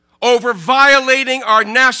over violating our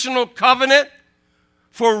national covenant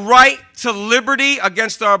for right to liberty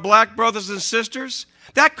against our black brothers and sisters?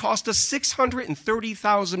 That cost us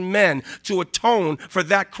 630,000 men to atone for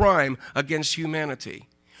that crime against humanity.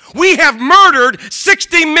 We have murdered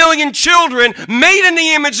 60 million children made in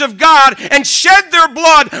the image of God and shed their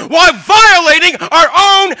blood while violating our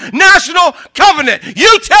own national covenant.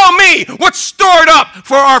 You tell me what's stored up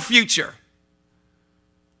for our future.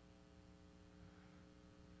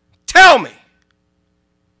 Tell me.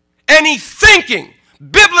 Any thinking,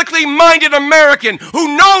 biblically minded American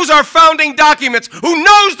who knows our founding documents, who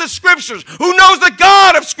knows the scriptures, who knows the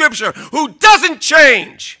God of Scripture, who doesn't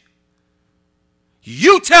change.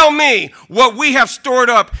 You tell me what we have stored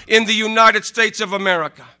up in the United States of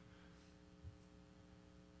America.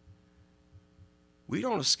 We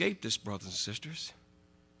don't escape this, brothers and sisters.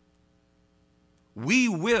 We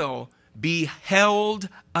will be held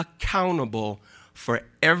accountable for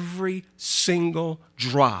every single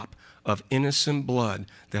drop of innocent blood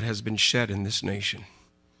that has been shed in this nation.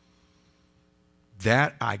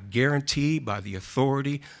 That I guarantee by the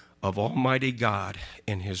authority of Almighty God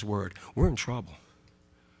and His Word. We're in trouble.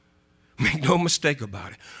 Make no mistake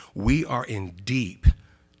about it. We are in deep,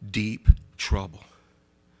 deep trouble.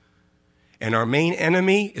 And our main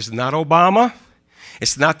enemy is not Obama.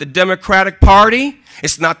 It's not the Democratic Party.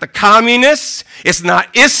 It's not the communists. It's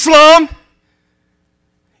not Islam.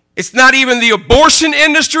 It's not even the abortion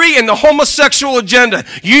industry and the homosexual agenda.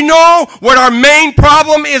 You know what our main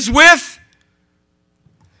problem is with?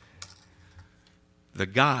 The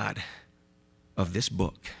God of this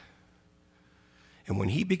book. And when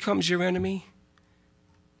he becomes your enemy,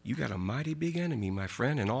 you got a mighty big enemy, my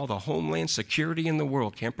friend, and all the homeland security in the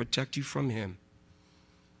world can't protect you from him.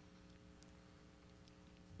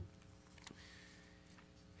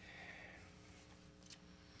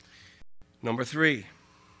 Number 3,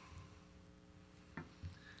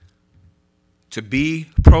 to be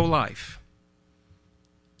pro-life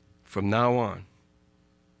from now on,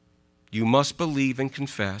 you must believe and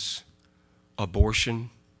confess abortion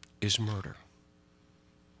is murder.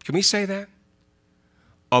 Can we say that?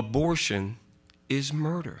 Abortion is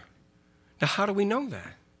murder. Now, how do we know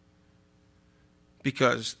that?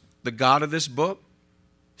 Because the God of this book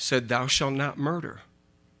said, "Thou shalt not murder."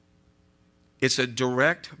 It's a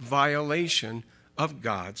direct violation of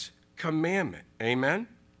God's commandment. Amen?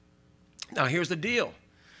 Now, here's the deal.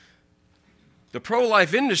 The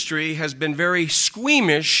pro-life industry has been very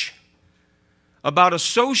squeamish about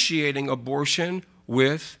associating abortion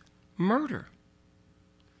with murder.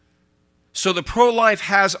 So the pro-life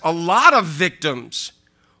has a lot of victims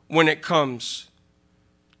when it comes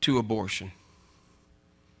to abortion.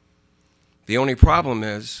 The only problem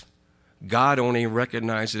is God only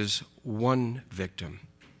recognizes one victim,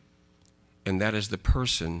 and that is the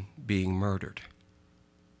person being murdered.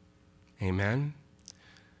 Amen?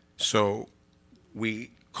 So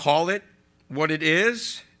we call it what it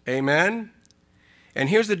is. Amen? And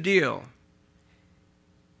here's the deal.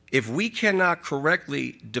 If we cannot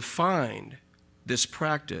correctly define this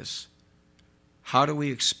practice, how do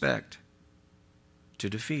we expect to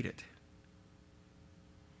defeat it?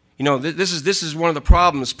 You know, this is one of the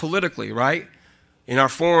problems politically, right? In our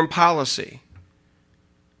foreign policy.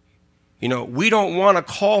 You know, we don't want to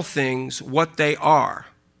call things what they are.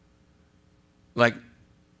 Like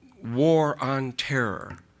war on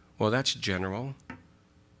terror. Well, that's general.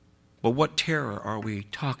 But what terror are we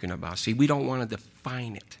talking about? See, we don't want to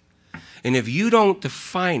define it. And if you don't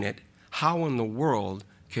define it, how in the world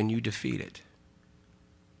can you defeat it?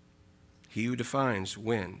 He who defines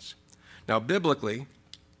wins. Now, biblically,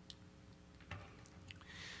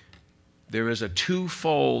 there is a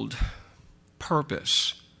twofold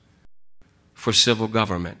purpose for civil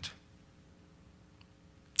government.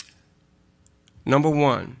 Number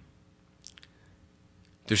one,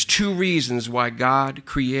 there's 2 reasons why God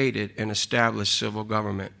created and established civil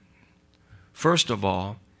government. First of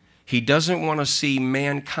all, he doesn't want to see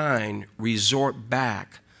mankind resort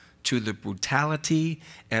back to the brutality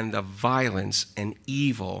and the violence and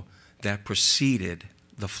evil that preceded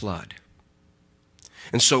the flood.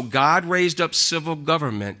 And so God raised up civil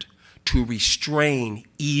government to restrain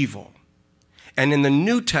evil And in the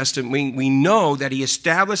New Testament, we know that he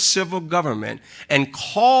established civil government and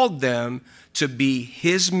called them to be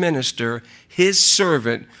his minister, his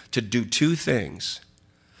servant, to do two things: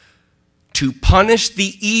 to punish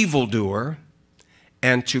the evildoer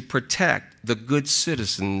and to protect the good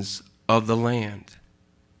citizens of the land.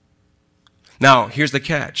 Now, here's the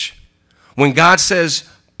catch. When God says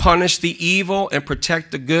punish the evil and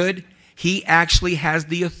protect the good, he actually has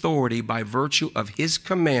the authority by virtue of his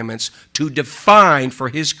commandments to define for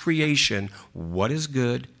his creation what is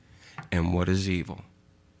good and what is evil.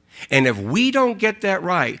 And if we don't get that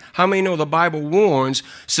right, how many know the Bible warns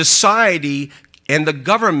society and the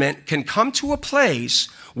government can come to a place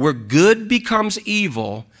where good becomes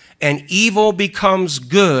evil and evil becomes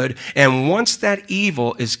good, and once that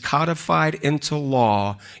evil is codified into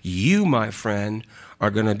law, you, my friend,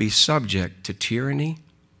 are going to be subject to tyranny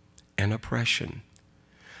and oppression.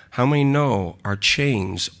 How many know our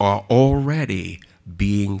chains are already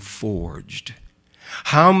being forged?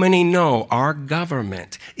 How many know our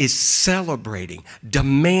government is celebrating,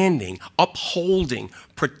 demanding, upholding,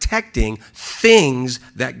 protecting things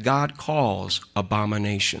that God calls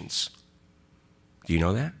abominations? Do you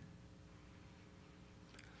know that?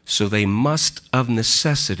 So they must of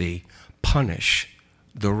necessity punish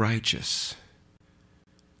the righteous.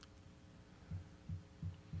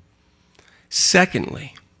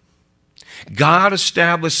 Secondly, God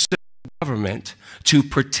established government to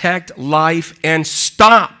protect life and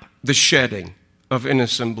stop the shedding of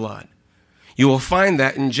innocent blood. You will find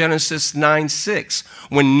that in Genesis 9:6.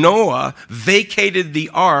 When Noah vacated the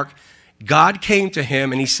ark, God came to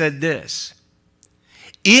him and he said this: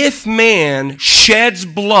 if man sheds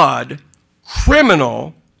blood,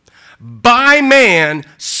 criminal, by man,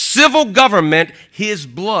 civil government, his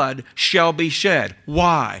blood shall be shed.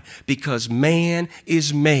 Why? Because man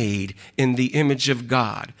is made in the image of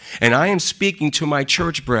God. And I am speaking to my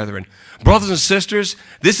church brethren. Brothers and sisters,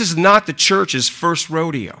 this is not the church's first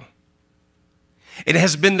rodeo. It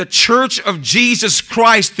has been the church of Jesus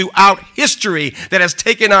Christ throughout history that has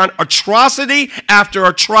taken on atrocity after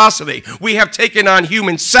atrocity. We have taken on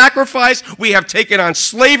human sacrifice. We have taken on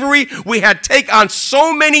slavery. We have taken on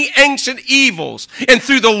so many ancient evils. And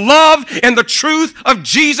through the love and the truth of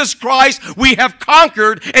Jesus Christ, we have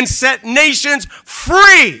conquered and set nations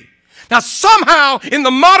free. Now, somehow in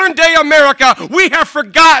the modern day America, we have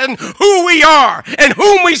forgotten who we are and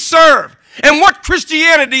whom we serve and what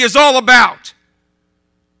Christianity is all about.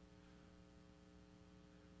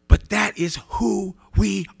 But that is who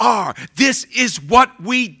we are. This is what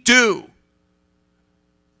we do.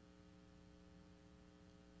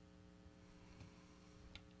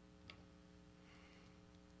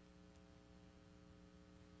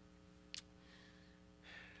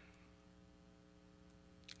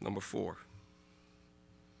 Number 4,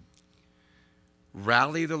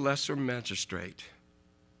 rally the lesser magistrate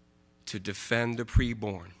to defend the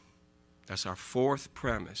preborn. That's our fourth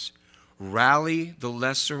premise. Rally the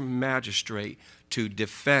lesser magistrate to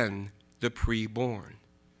defend the preborn.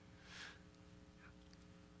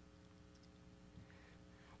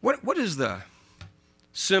 What is the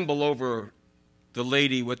symbol over the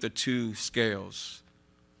lady with the 2 scales?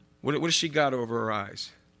 What has she got over her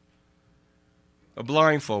eyes? A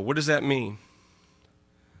blindfold. What does that mean?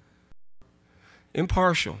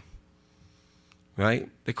 Impartial. Right?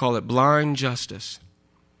 They call it blind justice.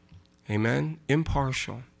 Amen?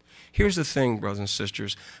 Impartial. Here's the thing, brothers and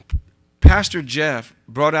sisters. Pastor Jeff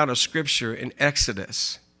brought out a scripture in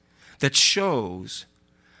Exodus that shows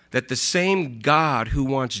that the same God who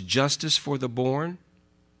wants justice for the born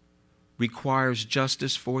requires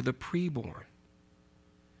justice for the preborn.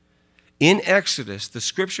 In Exodus, the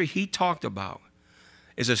scripture he talked about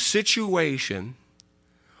is a situation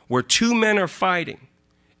where 2 men are fighting,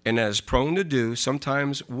 and as prone to do,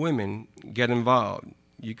 sometimes women get involved.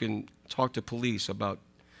 You can talk to police about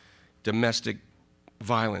domestic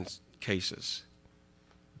violence cases.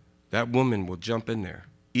 That woman will jump in there,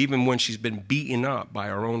 even when she's been beaten up by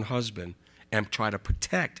her own husband, and try to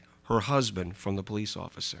protect her husband from the police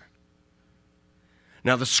officer.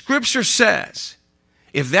 Now, the scripture says,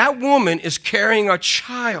 if that woman is carrying a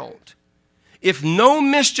child, if no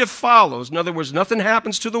mischief follows, in other words, nothing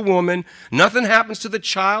happens to the woman, nothing happens to the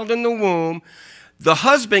child in the womb, the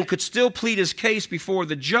husband could still plead his case before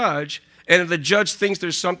the judge, and if the judge thinks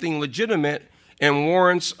there's something legitimate and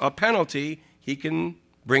warrants a penalty, he can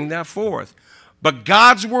bring that forth. But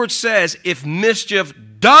God's word says if mischief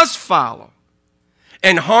does follow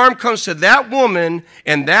and harm comes to that woman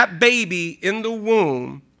and that baby in the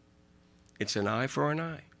womb, it's an eye for an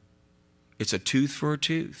eye. It's a tooth for a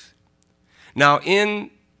tooth. Now,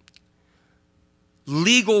 in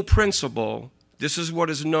legal principle, This is what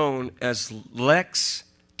is known as lex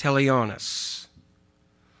talionis,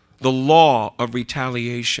 the law of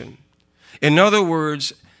retaliation. In other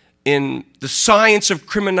words, in the science of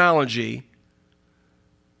criminology,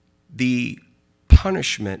 the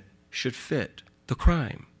punishment should fit the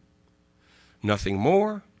crime. Nothing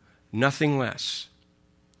more, nothing less.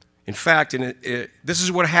 In fact, this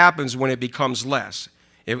is what happens when it becomes less.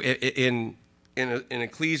 In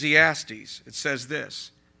Ecclesiastes, it says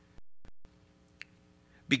this: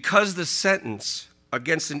 because the sentence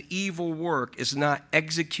against an evil work is not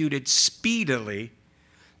executed speedily,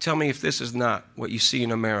 tell me if this is not what you see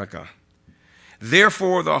in America.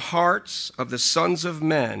 Therefore, the hearts of the sons of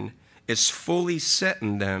men is fully set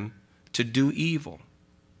in them to do evil.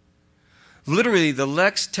 Literally, the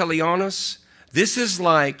lex talionis, this is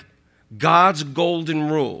like God's golden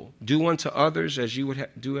rule. Do unto others as you would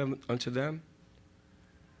do unto them.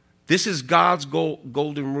 This is God's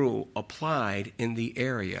golden rule applied in the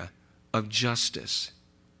area of justice.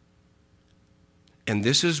 And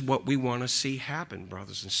this is what we want to see happen,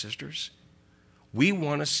 brothers and sisters. We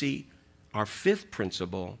want to see our fifth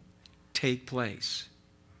principle take place.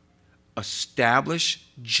 Establish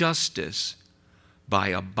justice by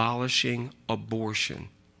abolishing abortion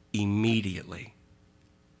immediately.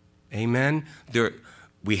 Amen?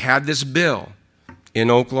 We had this bill in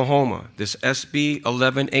Oklahoma, this SB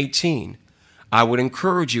 1118. I would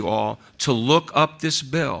encourage you all to look up this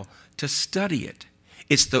bill, to study it.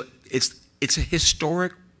 It's a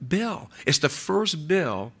historic bill. It's the first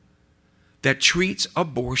bill that treats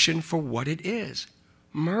abortion for what it is,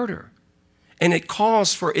 murder. And it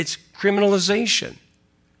calls for its criminalization.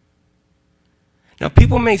 Now,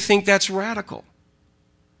 people may think that's radical,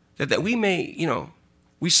 that we may,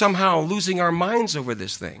 we somehow losing our minds over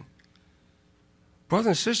this thing. Brothers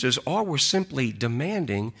and sisters, all we're simply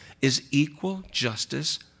demanding is equal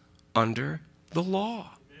justice under the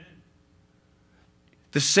law.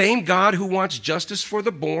 The same God who wants justice for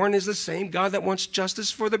the born is the same God that wants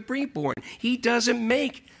justice for the preborn. He doesn't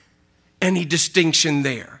make any distinction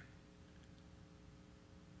there.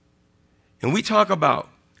 And we talk about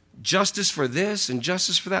justice for this and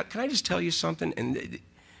justice for that. Can I just tell you something? And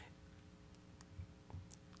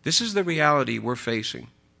this is the reality we're facing.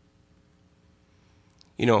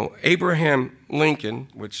 Abraham Lincoln,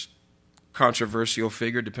 which controversial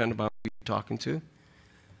figure, depending on who you're talking to,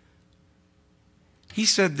 he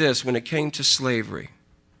said this when it came to slavery.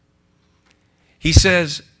 He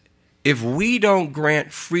says, if we don't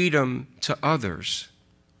grant freedom to others,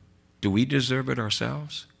 do we deserve it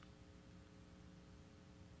ourselves?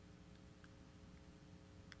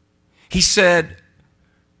 He said,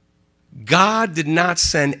 God did not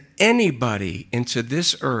send anybody into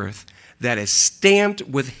this earth that is stamped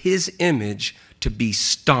with his image to be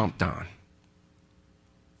stomped on.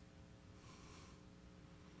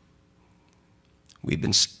 We've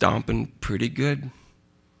been stomping pretty good.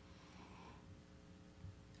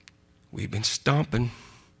 We've been stomping,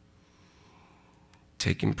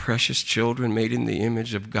 taking precious children made in the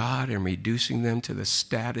image of God and reducing them to the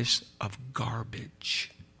status of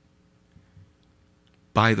garbage.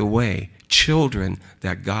 By the way, children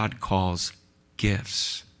that God calls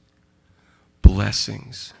gifts,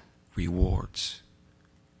 blessings, rewards.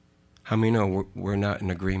 How many know we're not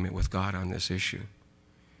in agreement with God on this issue?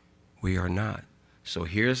 We are not. So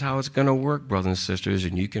here's how it's going to work, brothers and sisters,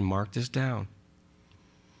 and you can mark this down.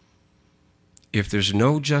 If there's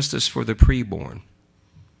no justice for the preborn,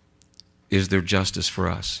 is there justice for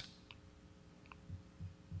us?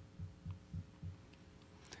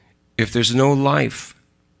 If there's no life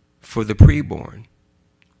for the preborn,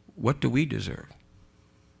 what do we deserve?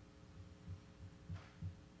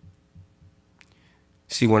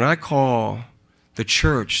 See, when I call the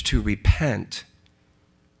church to repent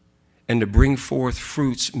and to bring forth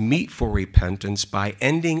fruits meet for repentance by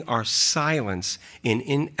ending our silence in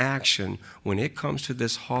inaction when it comes to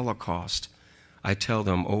this Holocaust, I tell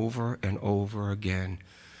them over and over again,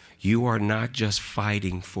 you are not just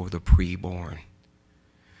fighting for the preborn.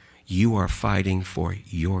 You are fighting for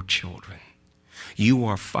your children. You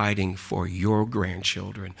are fighting for your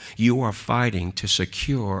grandchildren. You are fighting to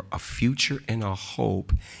secure a future and a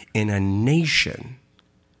hope in a nation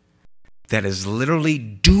that is literally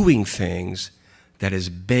doing things that is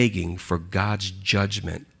begging for God's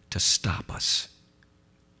judgment to stop us.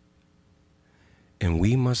 And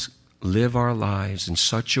we must live our lives in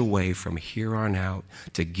such a way from here on out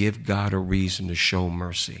to give God a reason to show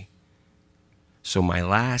mercy. So my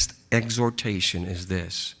last exhortation is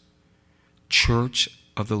this: Church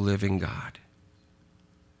of the living God,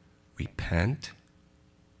 repent,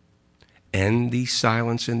 end the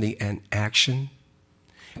silence and the action,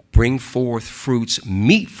 bring forth fruits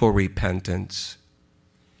meet for repentance,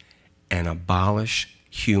 and abolish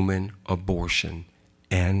human abortion.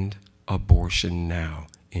 End abortion now.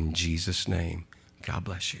 In Jesus' name, God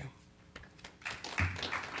bless you.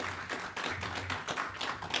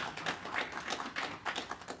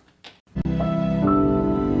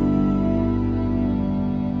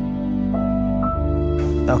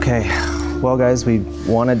 Okay, well guys, we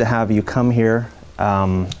wanted to have you come here.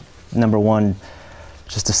 Number one,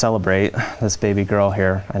 just to celebrate this baby girl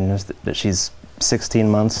here. I know that she's 16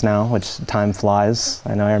 months now, which time flies.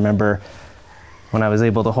 I know I remember when I was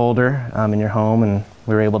able to hold her in your home, and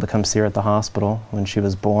we were able to come see her at the hospital when she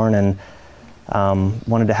was born, and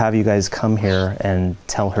wanted to have you guys come here and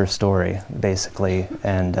tell her story, basically.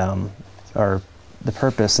 And the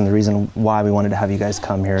purpose and the reason why we wanted to have you guys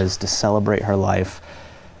come here is to celebrate her life,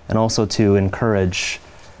 and also to encourage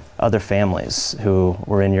other families who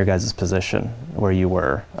were in your guys' position where you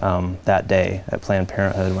were that day at Planned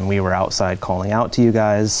Parenthood when we were outside calling out to you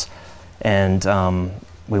guys. And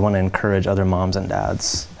we want to encourage other moms and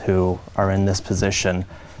dads who are in this position,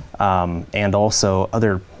 and also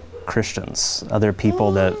other Christians, other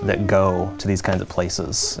people that go to these kinds of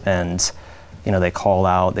places. And you know, they call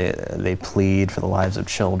out, they plead for the lives of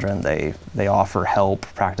children, they offer help,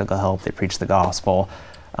 practical help, they preach the gospel.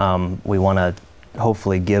 We want to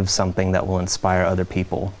hopefully give something that will inspire other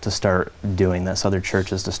people to start doing this, other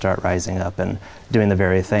churches to start rising up and doing the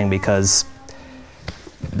very thing, because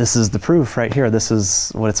this is the proof right here. This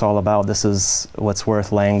is what it's all about. This is what's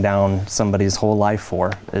worth laying down somebody's whole life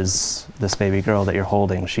for, is this baby girl that you're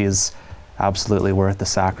holding. She's absolutely worth the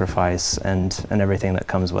sacrifice and everything that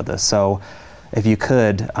comes with this. So if you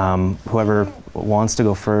could, whoever wants to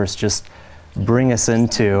go first, just bring us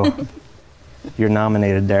into... You're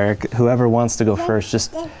nominated, Derek. Whoever wants to go first,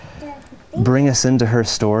 just bring us into her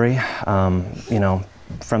story, you know,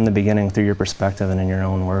 from the beginning through your perspective and in your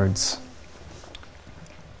own words.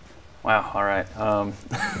 Wow, all right.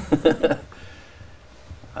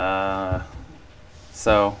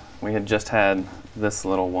 So we had just had this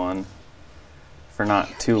little one for not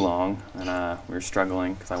too long, and we were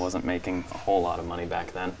struggling because I wasn't making a whole lot of money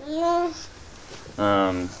back then.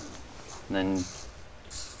 Then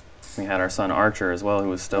we had our son Archer as well, who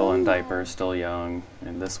was still in diapers, still young,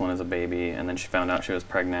 and this one is a baby. And then she found out she was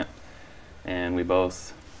pregnant, and we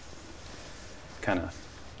both kind of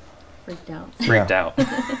freaked out.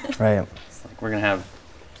 Right. It's like, we're gonna have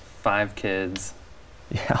 5 kids.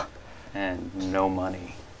 Yeah. And no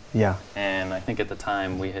money. Yeah. And I think at the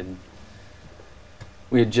time we had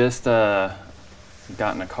just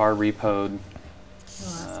gotten a car repoed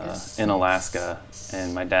in Alaska.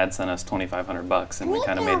 And my dad sent us $2,500, and we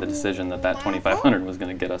kind of made the decision that $2,500 was going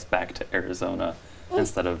to get us back to Arizona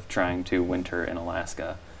instead of trying to winter in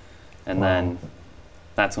Alaska. And then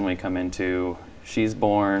that's when we come into, she's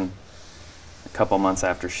born. A couple months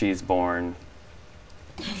after she's born,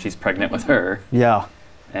 she's pregnant with her. Yeah.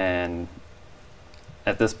 And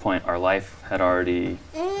at this point, our life had already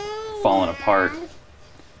fallen apart.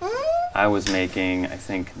 I was making, I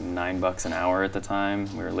think, $9 an hour at the time.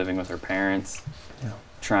 We were living with her parents,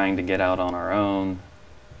 trying to get out on our own,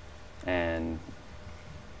 and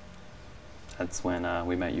that's when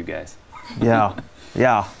we met you guys. Yeah,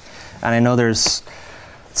 yeah. And I know there's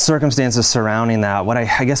circumstances surrounding that.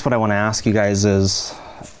 I guess what I want to ask you guys is,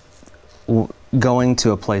 going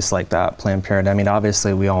to a place like that, Planned Parenthood, I mean,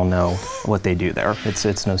 obviously we all know what they do there.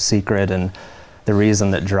 It's no secret, and the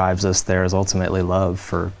reason that drives us there is ultimately love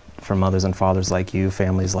for mothers and fathers like you,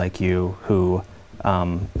 families like you, who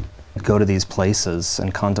go to these places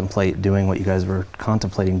and contemplate doing what you guys were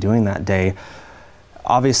contemplating doing that day.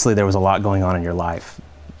 Obviously there was a lot going on in your life,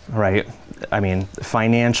 right? I mean,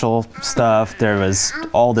 financial stuff, there was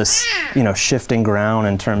all this, you know, shifting ground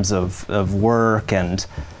in terms of work, and,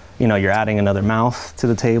 you know, you're adding another mouth to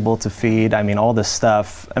the table to feed. I mean, all this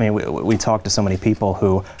stuff. I mean, we talk to so many people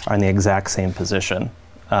who are in the exact same position,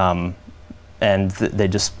 and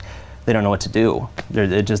they don't know what to do.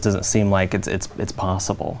 It just doesn't seem like it's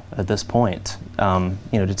possible at this point, you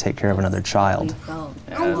know, to take care of another child.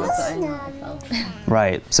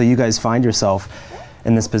 Right. So you guys find yourself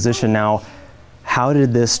in this position now. How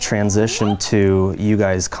did this transition to you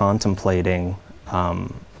guys contemplating,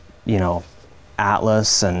 you know,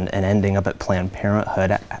 Atlas and ending up at Planned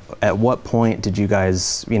Parenthood? At what point did you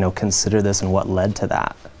guys, you know, consider this, and what led to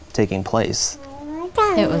that taking place?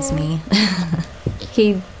 It was me.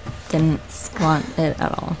 He didn't want it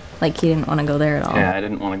at all. Like, he didn't want to go there at all. Yeah, I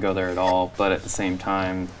didn't want to go there at all, but at the same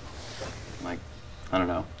time, like, I don't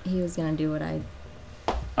know. He was going to do what I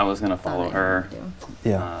was going to follow her.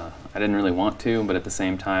 Yeah. I didn't really want to, but at the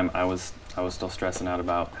same time, I was I was still stressing out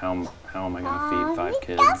about how am I going to feed 5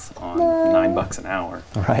 kids on $9 an hour.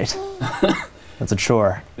 Right. That's a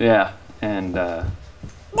chore. Yeah, and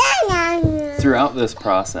throughout this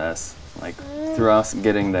process, like through us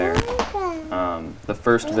getting there, the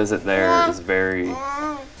first visit there is very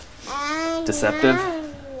deceptive.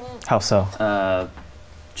 How so?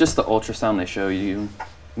 Just the ultrasound they show you.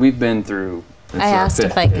 We've been through. I asked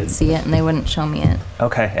if I could see it, and they wouldn't show me it.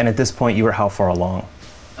 Okay, and at this point, you were how far along?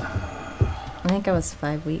 I think I was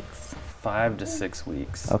 5 weeks. 5 to 6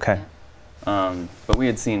 weeks. Okay. But we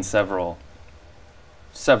had seen several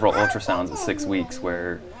ultrasounds at 6 weeks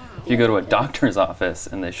where if you go to a doctor's office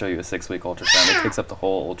and they show you a 6-week ultrasound, it takes up the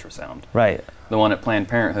whole ultrasound. Right. The one at Planned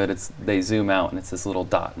Parenthood, they zoom out and it's this little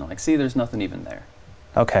dot, and they're like, see, there's nothing even there.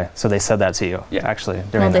 Okay, so they said that to you? Yeah. Actually,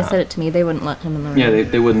 Well, they said it to me. They wouldn't let him in the room. Yeah,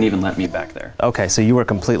 they wouldn't even let me back there. Okay, so you were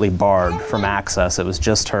completely barred from access. It was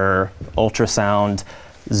just her ultrasound,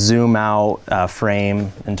 zoom out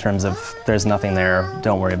frame in terms of there's nothing there,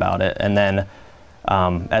 don't worry about it. And then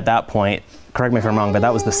at that point, correct me if I'm wrong, but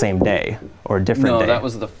that was the same day or a different day? No, that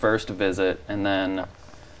was the first visit, and then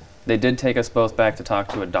they did take us both back to talk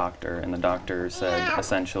to a doctor, and the doctor said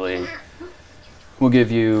essentially, we'll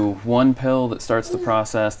give you 1 pill that starts the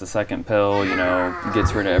process, the second pill,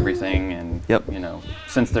 gets rid of everything, and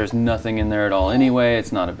since there's nothing in there at all anyway,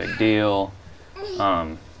 it's not a big deal.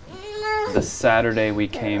 The Saturday we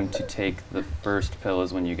came to take the first pill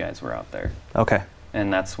is when you guys were out there. Okay.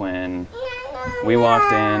 And that's when we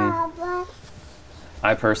walked in.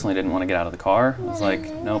 I personally didn't want to get out of the car. I was like,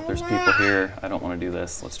 nope, there's people here. I don't want to do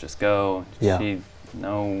this. Let's just go. Yeah.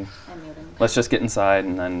 No, let's just get inside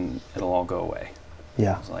and then it'll all go away.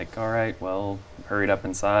 Yeah. I was like, all right, well, hurried up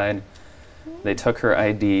inside. They took her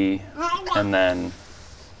ID, and then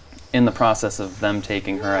in the process of them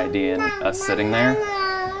taking her ID and us sitting there,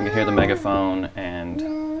 you could hear the megaphone,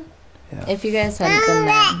 and if you guys hadn't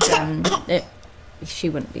been there, then she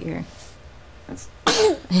wouldn't be here.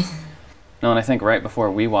 No, and I think right before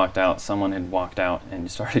we walked out, someone had walked out and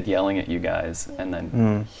started yelling at you guys, and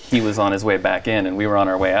then he was on his way back in, and we were on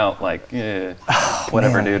our way out, like,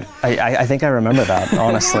 whatever, dude. I think I remember that,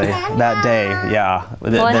 honestly, that day, yeah.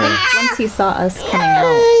 Well, I think once he saw us coming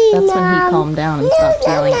out, that's when he calmed down and stopped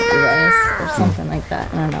yelling at you guys, or something like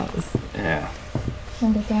that. I don't know. Yeah.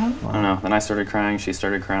 Turned it down? I don't know. Then I started crying, she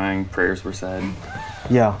started crying, prayers were said.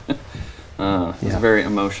 Yeah. It was very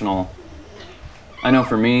emotional. I know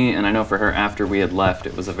for me, and I know for her after we had left,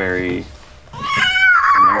 it was a very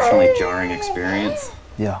emotionally jarring experience.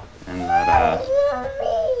 Yeah. And that,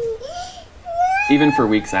 even for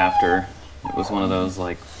weeks after, it was one of those,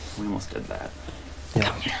 like, we almost did that.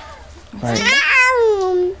 Yeah. Right.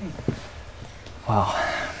 Wow.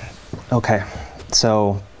 Okay.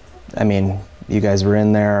 So, I mean, you guys were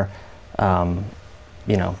in there,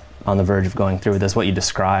 on the verge of going through this. What you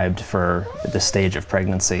described for the stage of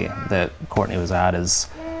pregnancy that Courtney was at is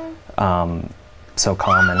so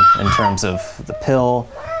common in terms of the pill,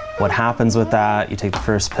 what happens with that. You take the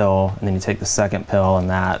first pill, and then you take the second pill, and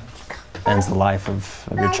that ends the life of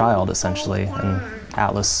your child, essentially. And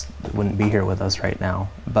Atlas wouldn't be here with us right now.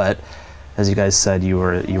 But as you guys said, you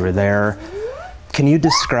were there. Can you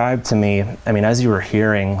describe to me, I mean, as you were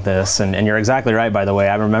hearing this, and you're exactly right, by the way,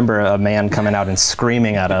 I remember a man coming out and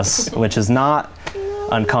screaming at us, which is not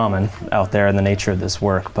uncommon out there in the nature of this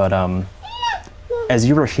work, but as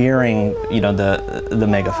you were hearing, the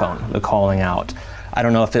megaphone, the calling out, I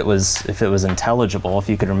don't know if it was intelligible, if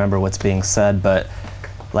you could remember what's being said, but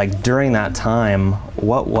like during that time,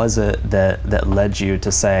 what was it that led you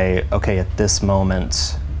to say, okay, at this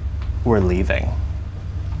moment, we're leaving?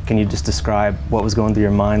 Can you just describe what was going through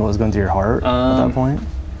your mind, what was going through your heart at that point?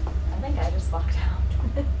 I think I just walked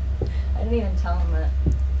out. I didn't even tell him that.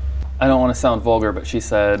 I don't want to sound vulgar, but she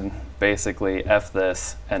said basically, F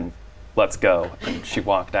this and let's go. And she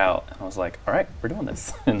walked out, and I was like, all right, we're doing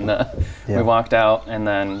this. And we walked out, and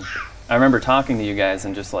then I remember talking to you guys,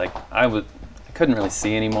 and just like, I couldn't really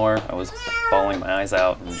see anymore. I was bawling my eyes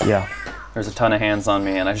out. And there's a ton of hands on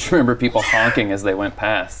me, and I just remember people honking as they went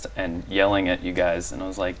past and yelling at you guys, and I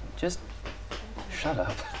was like, just shut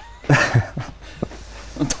up.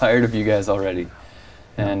 I'm tired of you guys already.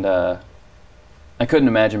 And I couldn't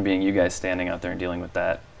imagine being you guys standing out there and dealing with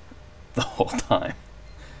that the whole time.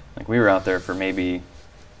 Like, we were out there for maybe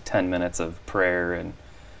 10 minutes of prayer and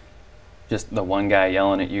just the one guy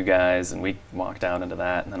yelling at you guys, and we walked out into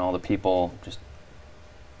that, and then all the people just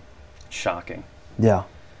shocking. Yeah.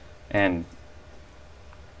 And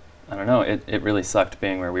I don't know, it really sucked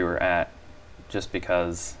being where we were at, just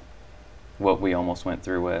because what we almost went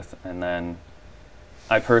through with. And then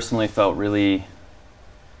I personally felt really,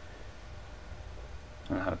 I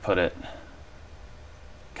don't know how to put it,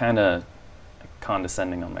 kind of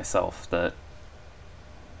condescending on myself that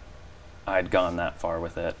I'd gone that far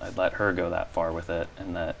with it. I'd let her go that far with it,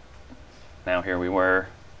 and that now here we were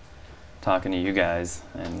talking to you guys,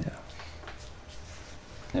 and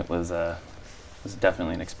it was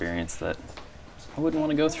definitely an experience that I wouldn't want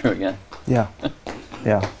to go through again. Yeah,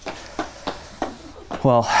 yeah.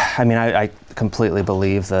 Well, I mean, I completely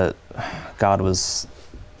believe that God was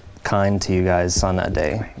kind to you guys on that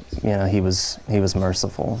day. You know, he was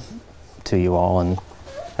merciful to you all, and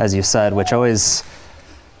as you said, which always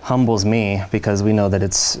humbles me, because we know that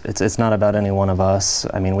it's not about any one of us.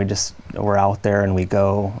 I mean, we're out there and we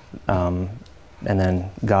go, and then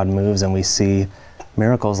God moves and we see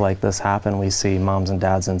miracles like this happen. We see moms and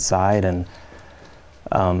dads inside, and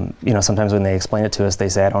you know, sometimes when they explain it to us, they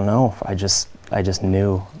say, I don't know, I just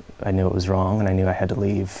knew it was wrong, and I knew I had to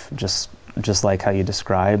leave, just like how you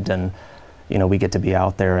described. And you know, we get to be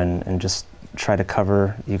out there and just try to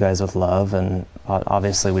cover you guys with love, and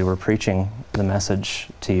obviously we were preaching the message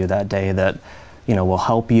to you that day that, you know, will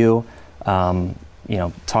help you, you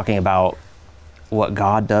know, talking about what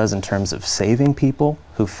God does in terms of saving people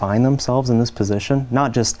who find themselves in this position,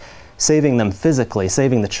 not just saving them physically,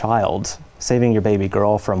 saving the child, saving your baby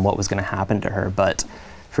girl from what was going to happen to her, but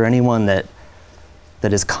for anyone that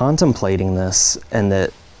is contemplating this and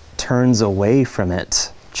that turns away from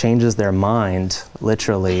it, changes their mind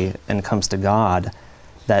literally, and comes to God,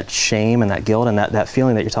 that shame and that guilt and that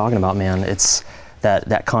feeling that you're talking about, man, it's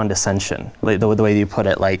that condescension, the way you put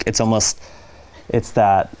it, like it's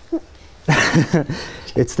that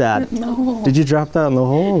it's that No. Did you drop that in the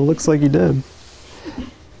hole? It looks like you did.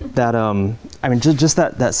 That I mean, just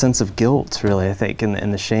that sense of guilt, really, I think,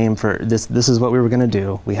 and the shame for this is what we were going to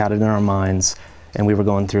do. We had it in our minds, and we were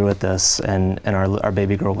going through with this, and our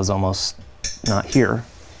baby girl was almost not here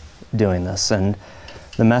doing this. And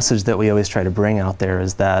the message that we always try to bring out there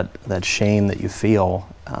is that shame that you feel,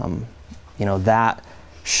 you know, that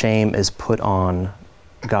shame is put on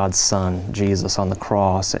God's Son, Jesus, on the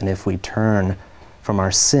cross, and if we turn from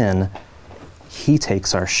our sin, He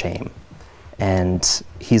takes our shame, and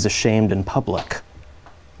He's ashamed in public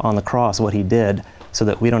on the cross, what He did, so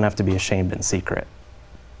that we don't have to be ashamed in secret,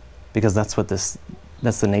 because that's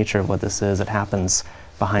the nature of what this is. It happens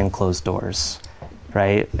behind closed doors,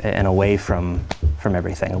 right, and away from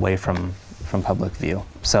everything, away from public view.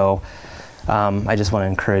 So I just want to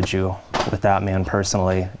encourage you with that, man,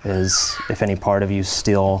 personally, is if any part of you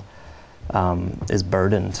still is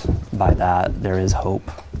burdened by that, there is hope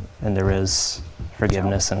and there is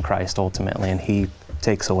forgiveness in Christ ultimately, and He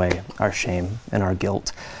takes away our shame and our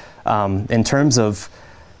guilt. In terms of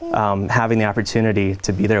having the opportunity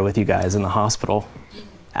to be there with you guys in the hospital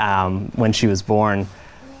when she was born,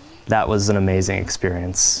 that was an amazing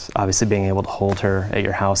experience. Obviously being able to hold her at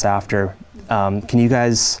your house after. Can you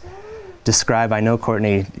guys describe, I know,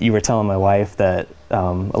 Courtney, you were telling my wife that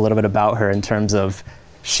a little bit about her in terms of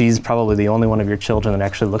she's probably the only one of your children that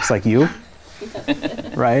actually looks like you,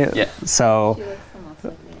 right? Yeah. So, She looks the most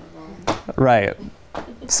like me as well. right.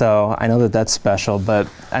 So I know that that's special, but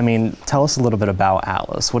I mean, tell us a little bit about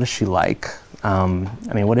Atlas. What is she like? I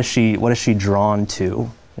mean, what is she drawn to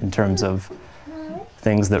in terms of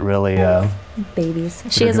things that really babies.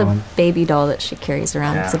 She has a baby doll that she carries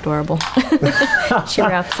around. Yeah. It's adorable. She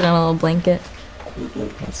wraps it in a little blanket.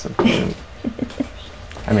 That's so cute.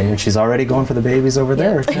 I mean, she's already going for the babies over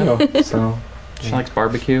there too. So she likes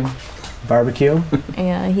barbecue. Barbecue?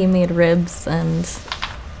 Yeah, he made ribs and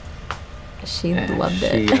she loved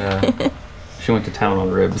it. She went to town on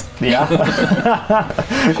ribs. Yeah.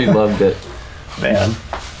 She loved it. Man.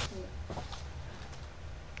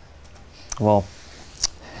 Well,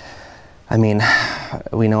 I mean,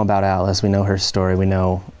 we know about Atlas, we know her story, we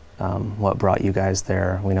know what brought you guys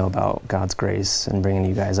there, we know about God's grace and bringing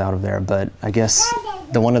you guys out of there, but I guess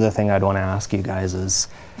the one other thing I'd want to ask you guys is,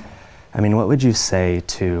 I mean, what would you say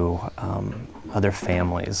to other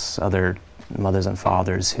families, other mothers and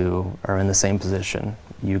fathers who are in the same position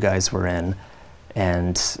you guys were in,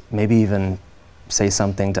 and maybe even say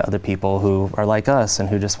something to other people who are like us and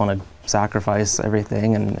who just want to sacrifice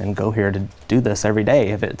everything and go here to do this every day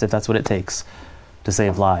if that's what it takes to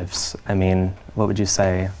save lives? I mean, what would you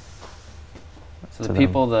say? So the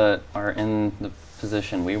people that are in the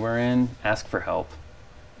position we were in, ask for help.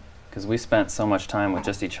 Because we spent so much time with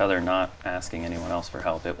just each other, not asking anyone else for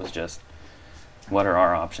help. It was just, what are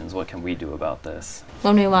our options? What can we do about this?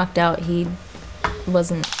 When we walked out, he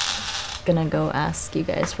wasn't gonna go ask you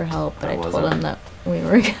guys for help, but I told him that we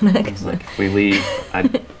were gonna. He's like, if we leave,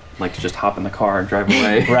 I'd like to just hop in the car and drive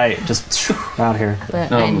away. Right, just out here.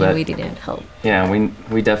 But I knew we needed help. Yeah,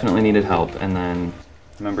 we definitely needed help, and then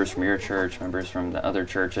members from your church, members from the other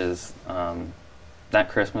churches. That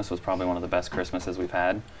Christmas was probably one of the best Christmases we've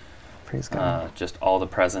had. Praise God. Just all the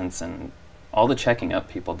presents and all the checking up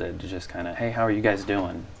people did to just kind of, hey, how are you guys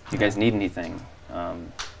doing? Do you guys need anything?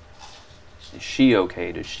 Is she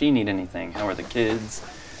okay? Does she need anything? How are the kids?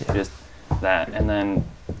 Yeah. Just that. And then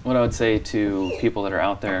what I would say to people that are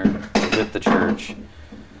out there with the church,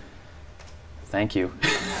 thank you.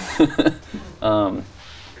 Don't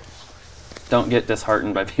get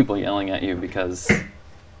disheartened by people yelling at you because, I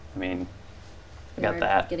mean, I got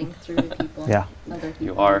that. Getting through to people. Yeah. Other people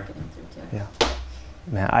you are. Getting through to. Yeah.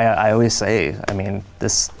 Man, I always say, I mean,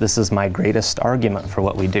 this is my greatest argument for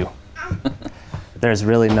what we do. There's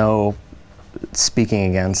really no speaking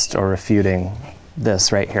against or refuting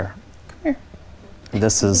this right here. Come here.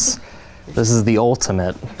 This is the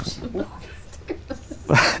ultimate.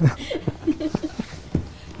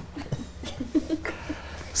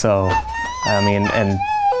 So, I mean, and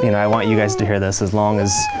you know, I want you guys to hear this. As long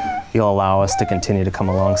as you'll allow us to continue to come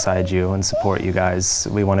alongside you and support you guys,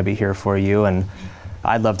 we want to be here for you. And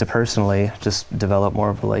I'd love to personally just develop more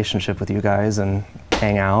of a relationship with you guys and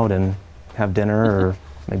hang out and have dinner or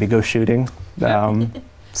maybe go shooting.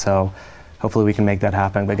 So hopefully we can make that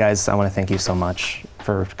happen. But guys, I want to thank you so much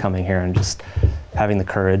for coming here and just having the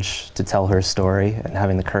courage to tell her story and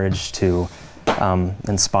having the courage to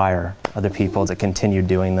inspire other people to continue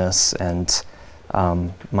doing this, and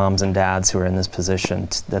moms and dads who are in this position,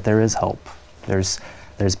 that there is help. There's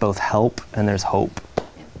both help and there's hope.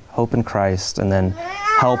 Hope in Christ, and then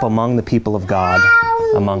help among the people of God,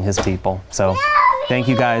 among his people. So thank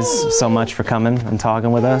you guys so much for coming and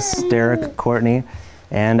talking with us, Derek, Courtney,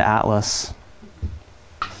 and Atlas.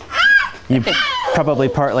 You probably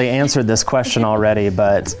partly answered this question already,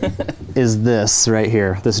 but is this right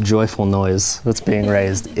here, this joyful noise that's being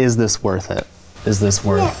raised, is this worth it? Is this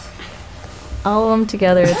worth? All of them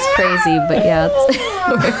together, it's crazy, but yeah, it's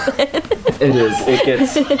worth it. It is. It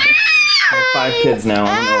gets. I have 5 kids now.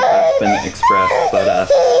 I don't know if that's been expressed, but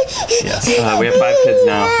yes, we have 5 kids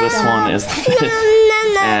now. This one is the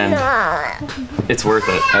 5th, and it's worth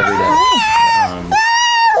it every day.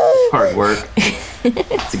 Hard work.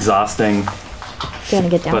 It's exhausting, Gonna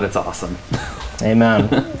get down. but it's awesome. Amen.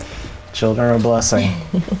 Children are a blessing.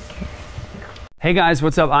 Hey guys,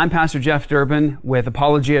 what's up? I'm Pastor Jeff Durbin with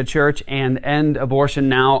Apologia Church and End Abortion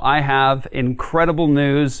Now. I have incredible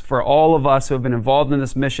news for all of us who have been involved in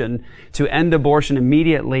this mission to end abortion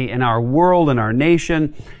immediately in our world and our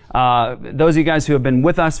nation. Those of you guys who have been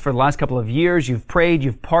with us for the last couple of years, you've prayed,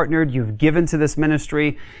 you've partnered, you've given to this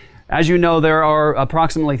ministry. As you know, there are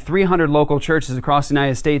approximately 300 local churches across the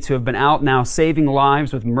United States who have been out now saving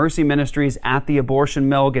lives with Mercy Ministries at the abortion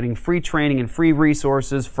mill, getting free training and free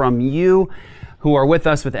resources from you who are with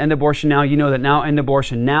us with End Abortion Now. You know that now End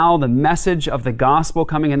Abortion Now, the message of the gospel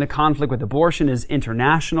coming into conflict with abortion, is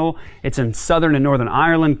international. It's in Southern and Northern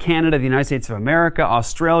Ireland, Canada, the United States of America,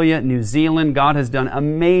 Australia, New Zealand. God has done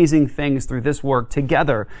amazing things through this work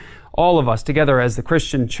together, all of us together as the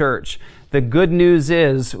Christian church. The good news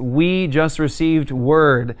is we just received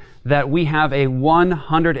word that we have a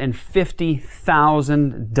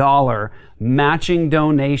 $150,000 matching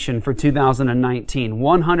donation for 2019.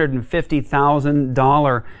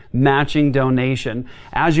 $150,000 matching donation.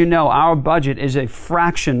 As you know, our budget is a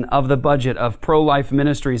fraction of the budget of pro-life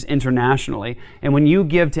ministries internationally. And when you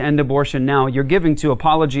give to End Abortion Now, you're giving to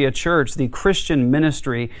Apologia Church, the Christian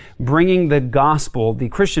ministry, bringing the gospel, the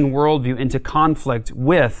Christian worldview, into conflict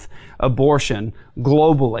with abortion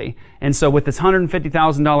globally. And so with this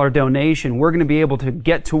 $150,000 donation, we're going to be able to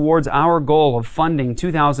get towards our goal of funding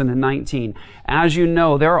 2019. As you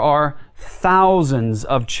know, there are thousands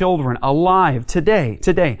of children alive today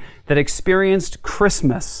that experienced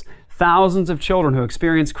Christmas. Thousands of children who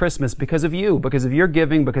experience Christmas because of you, because of your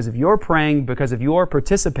giving, because of your praying, because of your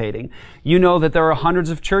participating. You know that there are hundreds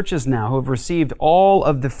of churches now who have received all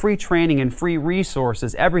of the free training and free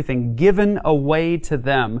resources, everything given away to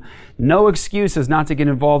them. No excuses not to get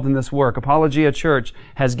involved in this work. Apologia Church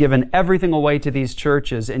has given everything away to these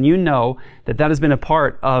churches, and you know that that has been a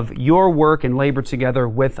part of your work and labor together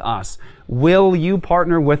with us. Will you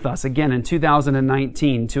partner with us again in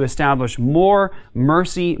 2019 to establish more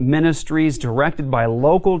Mercy Ministries directed by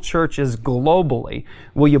local churches globally?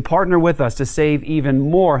 Will you partner with us to save even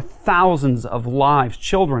more thousands of lives,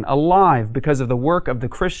 children alive because of the work of the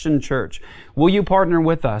Christian church? Will you partner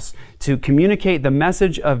with us to communicate the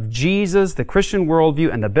message of Jesus, the Christian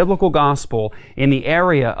worldview, and the biblical gospel in the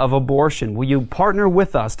area of abortion? Will you partner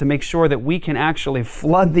with us to make sure that we can actually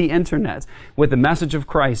flood the internet with the message of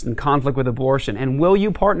Christ in conflict with abortion? And will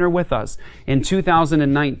you partner with us in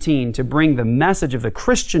 2019 to bring the message of the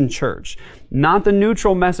Christian church, not the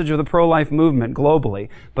neutral message of the pro-life movement globally,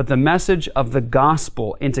 but the message of the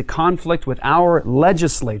gospel into conflict with our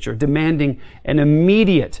legislature demanding an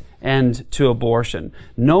immediate end to abortion?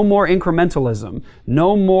 No more incrementalism,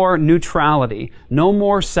 no more neutrality, no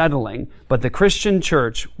more settling, but the Christian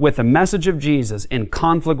church with the message of Jesus in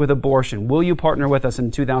conflict with abortion. Will you partner with us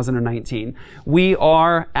in 2019? We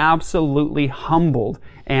are absolutely humbled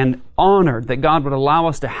and honored that God would allow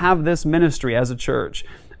us to have this ministry as a church.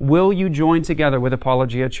 Will you join together with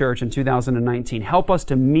Apologia Church in 2019? Help us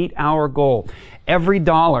to meet our goal. Every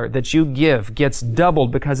dollar that you give gets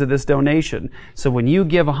doubled because of this donation. So when you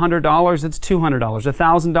give $100, it's $200.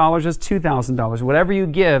 $1,000 is $2,000. Whatever you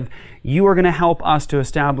give, you are going to help us to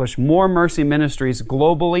establish more mercy ministries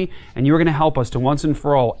globally, and you're going to help us to once and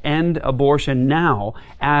for all end abortion now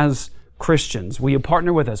as Christians. Will you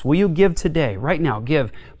partner with us? Will you give today, right now?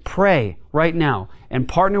 Give. Pray right now and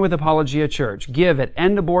partner with Apologia Church. Give at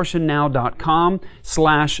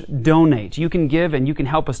endabortionnow.com/donate. You can give and you can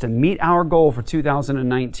help us to meet our goal for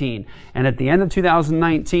 2019. And at the end of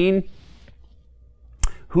 2019,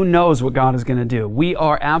 who knows what God is going to do? We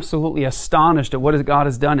are absolutely astonished at what God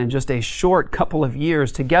has done in just a short couple of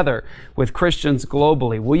years together with Christians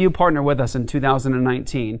globally. Will you partner with us in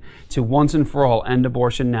 2019 to once and for all end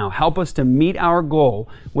abortion now? Help us to meet our goal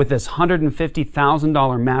with this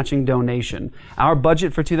 $150,000 matching donation. Our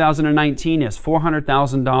budget for 2019 is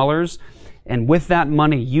 $400,000. And with that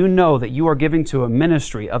money, you know that you are giving to a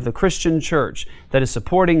ministry of the Christian church that is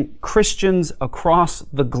supporting Christians across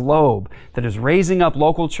the globe, that is raising up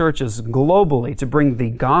local churches globally to bring the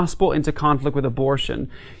gospel into conflict with abortion.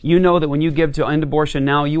 You know that when you give to End Abortion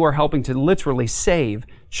Now, you are helping to literally save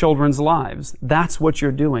children's lives. That's what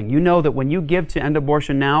you're doing. You know that when you give to End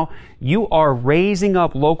Abortion Now, you are raising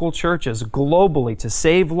up local churches globally to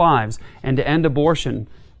save lives and to end abortion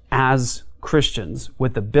as Christians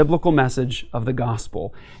with the biblical message of the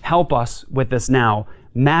gospel. Help us with this now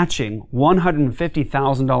matching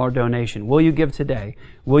 $150,000 donation. Will you give today?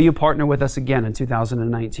 Will you partner with us again in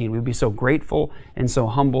 2019? We'd be so grateful and so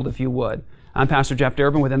humbled if you would. I'm Pastor Jeff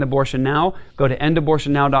Durbin with End Abortion Now. Go to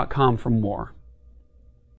endabortionnow.com for more.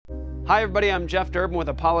 Hi everybody, I'm Jeff Durbin with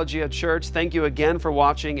Apologia Church. Thank you again for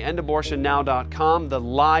watching endabortionnow.com, the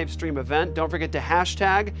live stream event. Don't forget to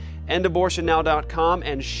hashtag endabortionnow.com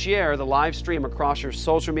and share the live stream across your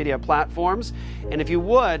social media platforms. And if you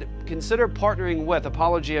would, consider partnering with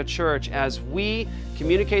Apologia Church as we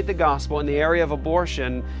communicate the gospel in the area of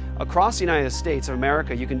abortion across the United States of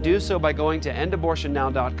America. You can do so by going to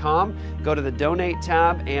endabortionnow.com, go to the donate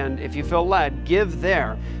tab, and if you feel led, give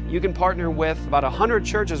there. You can partner with about 100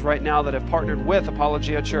 churches right now that have partnered with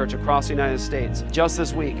Apologia Church across the United States. Just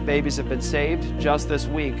this week, babies have been saved. Just this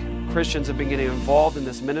week, Christians have been getting involved in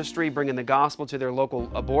this ministry, bringing the gospel to their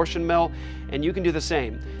local abortion mill, and you can do the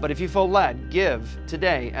same. But if you feel led, give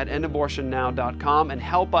today at endabortionnow.com and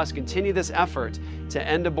help us continue this effort to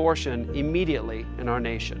end abortion immediately in our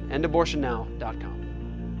nation. endabortionnow.com.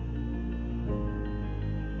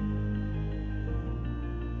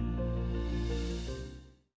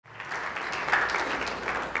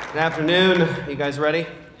 Good afternoon. You guys ready?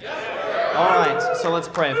 All right, so let's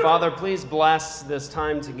pray. Father, please bless this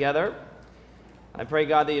time together. I pray,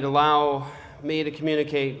 God, that you'd allow me to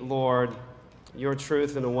communicate, Lord, your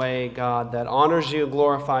truth in a way, God, that honors you,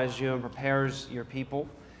 glorifies you, and prepares your people.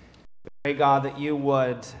 I pray, God, that you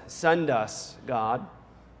would send us, God.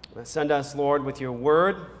 Send us, Lord, with your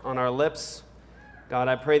word on our lips. God,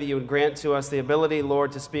 I pray that you would grant to us the ability,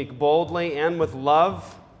 Lord, to speak boldly and with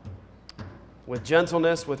love, with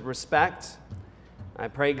gentleness, with respect. I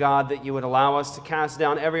pray, God, that you would allow us to cast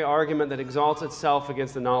down every argument that exalts itself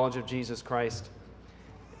against the knowledge of Jesus Christ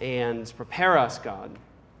and prepare us, God.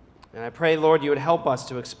 And I pray, Lord, you would help us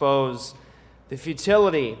to expose the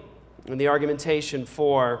futility and the argumentation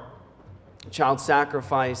for child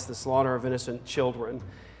sacrifice, the slaughter of innocent children.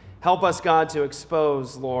 Help us, God, to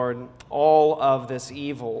expose, Lord, all of this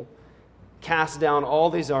evil, cast down all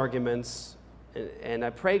these arguments, and I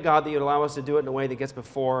pray, God, that you'd allow us to do it in a way that gets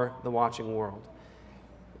before the watching world.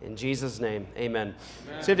 In Jesus' name, amen.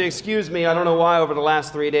 So you have to excuse me. I don't know why over the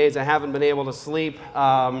last 3 days I haven't been able to sleep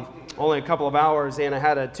only a couple of hours, and I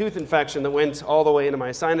had a tooth infection that went all the way into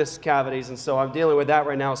my sinus cavities, and so I'm dealing with that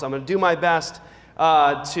right now. So I'm going to do my best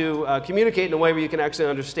to communicate in a way where you can actually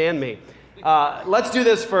understand me. Let's do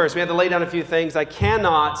this first. We have to lay down a few things. I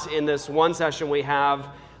cannot, in this one session we have,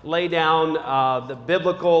 lay down the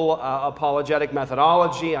biblical apologetic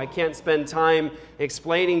methodology. I can't spend time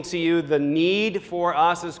explaining to you the need for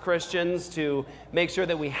us as Christians to make sure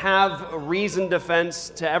that we have a reasoned defense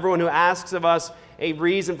to everyone who asks of us a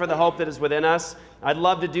reason for the hope that is within us. I'd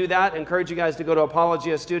love to do that. I encourage you guys to go to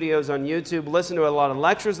Apologia Studios on YouTube, listen to a lot of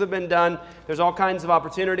lectures that have been done. There's all kinds of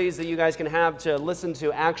opportunities that you guys can have to listen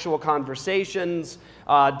to actual conversations,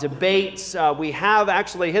 debates. We have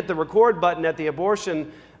actually hit the record button at the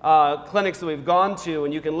abortion clinics that we've gone to,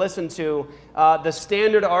 and you can listen to the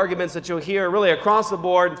standard arguments that you'll hear really across the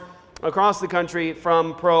board, across the country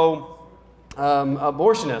from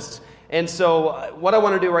pro-abortionists. And so what I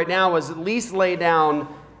want to do right now is at least lay down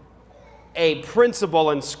a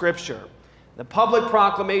principle in Scripture. The public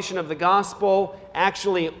proclamation of the gospel,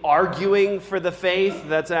 actually arguing for the faith,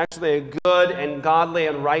 that's actually a good and godly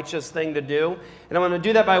and righteous thing to do. And I'm going to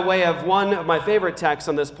do that by way of one of my favorite texts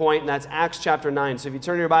on this point, and that's Acts chapter 9. So if you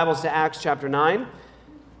turn your Bibles to Acts chapter 9.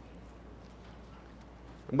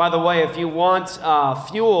 And by the way, if you want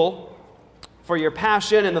fuel for your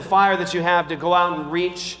passion and the fire that you have to go out and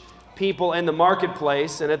reach people in the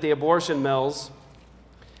marketplace and at the abortion mills,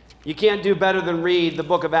 you can't do better than read the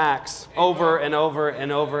book of Acts over and over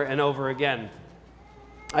and over and over again.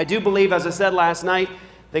 I do believe, as I said last night,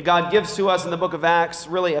 that God gives to us in the book of Acts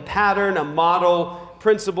really a pattern, a model,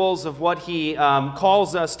 principles of what He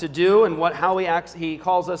calls us to do and how He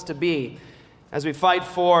calls us to be as we fight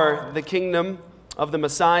for the kingdom of the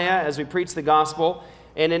Messiah, as we preach the gospel.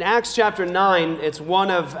 And in Acts chapter 9, it's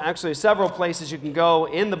one of actually several places you can go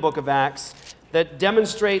in the book of Acts that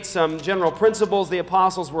demonstrates some general principles the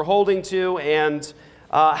apostles were holding to and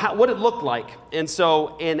what it looked like. And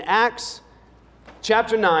so in Acts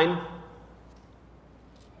chapter 9,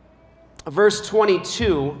 verse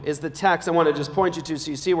 22 is the text I want to just point you to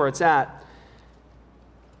so you see where it's at.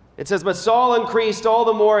 It says, "But Saul increased all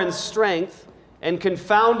the more in strength and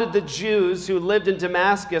confounded the Jews who lived in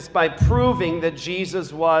Damascus by proving that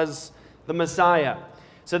Jesus was the Messiah."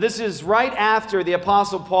 So this is right after the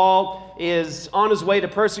Apostle Paul is on his way to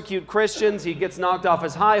persecute Christians. He gets knocked off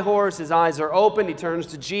his high horse. His eyes are opened. He turns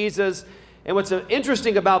to Jesus. And what's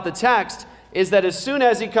interesting about the text is that as soon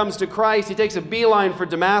as he comes to Christ, he takes a beeline for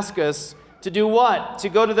Damascus to do what? To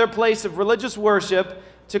go to their place of religious worship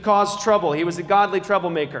to cause trouble. He was a godly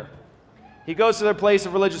troublemaker. He goes to their place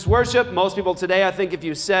of religious worship. Most people today, I think if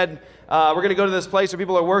you said, we're going to go to this place where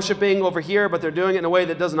people are worshiping over here, but they're doing it in a way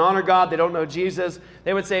that doesn't honor God, they don't know Jesus,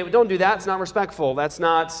 they would say, don't do that, it's not respectful. That's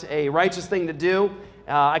not a righteous thing to do.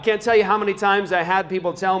 I can't tell you how many times I had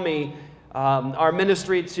people tell me our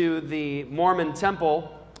ministry to the Mormon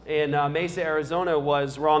temple in Mesa, Arizona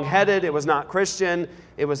was wrong-headed, it was not Christian,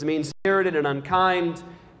 it was mean-spirited and unkind,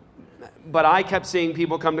 but I kept seeing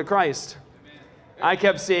people come to Christ. I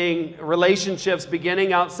kept seeing relationships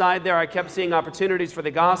beginning outside there. I kept seeing opportunities for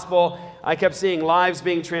the gospel. I kept seeing lives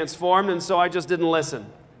being transformed, and so I just didn't listen.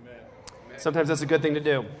 Sometimes that's a good thing to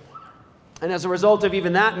do. And as a result of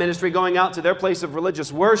even that ministry going out to their place of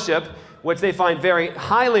religious worship, which they find very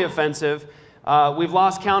highly offensive, we've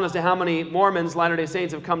lost count as to how many Mormons, Latter-day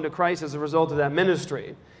Saints have come to Christ as a result of that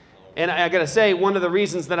ministry. And I got to say, one of the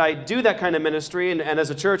reasons that I do that kind of ministry, and as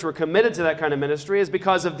a church we're committed to that kind of ministry, is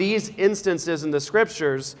because of these instances in the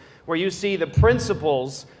Scriptures where you see the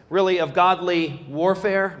principles, really, of godly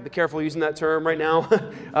warfare. Be careful using that term right now.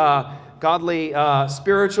 Godly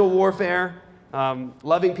spiritual warfare,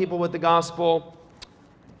 loving people with the gospel,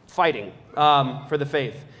 fighting for the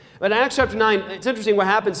faith. But in Acts chapter 9, it's interesting what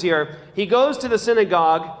happens here. He goes to the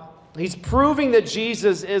synagogue. He's proving that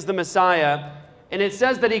Jesus is the Messiah. And it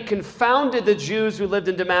says that he confounded the Jews who lived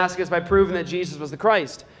in Damascus by proving that Jesus was the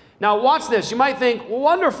Christ. Now watch this. You might think, well,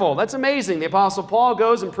 wonderful. That's amazing. The Apostle Paul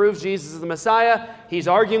goes and proves Jesus is the Messiah. He's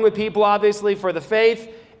arguing with people, obviously, for the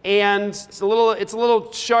faith. And it's a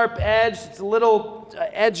little sharp edge. It's a little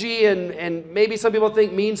edgy. And maybe some people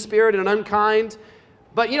think mean-spirited and unkind.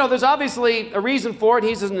 But, you know, there's obviously a reason for it.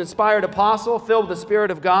 He's an inspired apostle filled with the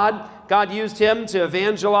Spirit of God. God used him to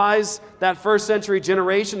evangelize that first century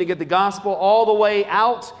generation to get the gospel all the way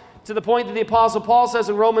out to the point that the Apostle Paul says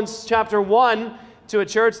in Romans chapter 1 to a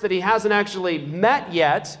church that he hasn't actually met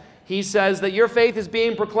yet, he says that your faith is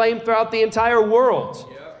being proclaimed throughout the entire world.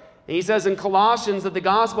 Yeah. And he says in Colossians that the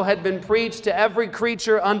gospel had been preached to every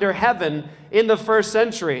creature under heaven in the first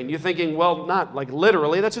century. And you're thinking, well, not like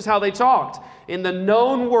literally, that's just how they talked. In the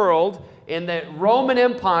known world, in the Roman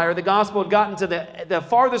Empire, the gospel had gotten to the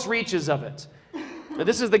farthest reaches of it. Now,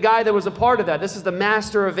 this is the guy that was a part of that. This is the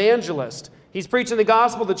master evangelist. He's preaching the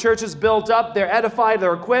gospel. The church is built up. They're edified.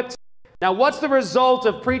 They're equipped. Now, what's the result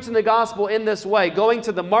of preaching the gospel in this way? Going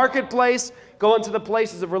to the marketplace, going to the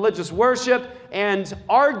places of religious worship, and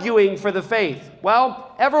arguing for the faith.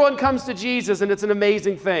 Well, everyone comes to Jesus, and it's an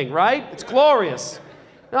amazing thing, right? It's glorious.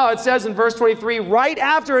 No, it says in verse 23, right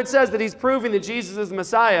after it says that he's proving that Jesus is the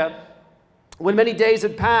Messiah, when many days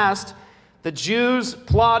had passed, the Jews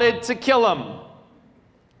plotted to kill him.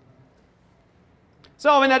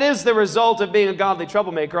 So, I mean, that is the result of being a godly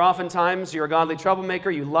troublemaker. Oftentimes, you're a godly troublemaker.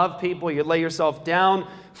 You love people. You lay yourself down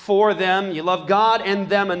for them. You love God and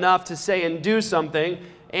them enough to say and do something.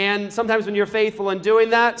 And sometimes when you're faithful in doing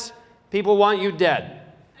that, people want you dead.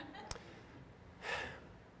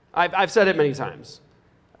 I've said it many times.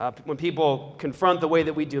 When people confront the way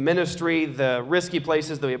that we do ministry, the risky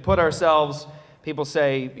places that we put ourselves, people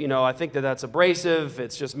say, you know, I think that that's abrasive,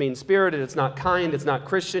 it's just mean-spirited, it's not kind, it's not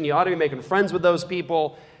Christian, you ought to be making friends with those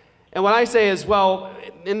people. And what I say is, well,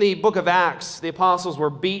 in the book of Acts, the apostles were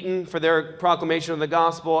beaten for their proclamation of the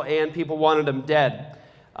gospel, and people wanted them dead.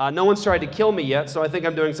 No one's tried to kill me yet, so I think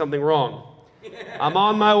I'm doing something wrong. I'm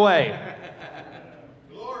on my way.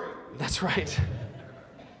 Glory. That's right.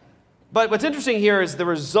 But what's interesting here is the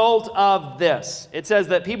result of this. It says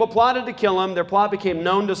that people plotted to kill him, their plot became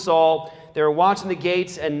known to Saul. They were watching the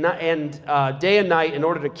gates and day and night in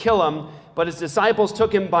order to kill him. But his disciples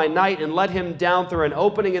took him by night and let him down through an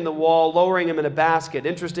opening in the wall, lowering him in a basket.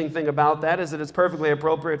 Interesting thing about that is that it's perfectly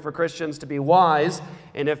appropriate for Christians to be wise.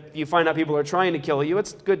 And if you find out people are trying to kill you,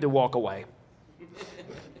 it's good to walk away.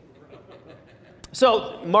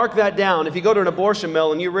 So mark that down. If you go to an abortion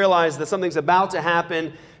mill and you realize that something's about to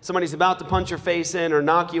happen, somebody's about to punch your face in or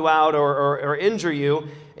knock you out or injure you,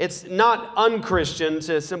 it's not unchristian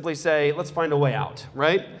to simply say, let's find a way out,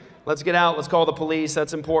 right? Let's get out, let's call the police,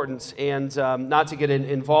 that's important, and not to get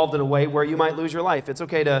involved in a way where you might lose your life. It's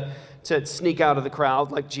okay to sneak out of the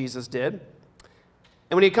crowd like Jesus did.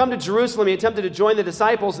 And when he had come to Jerusalem, he attempted to join the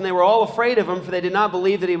disciples, and they were all afraid of him, for they did not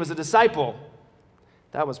believe that he was a disciple.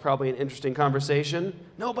 That was probably an interesting conversation.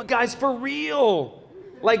 No, but guys, for real.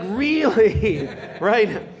 Like, really,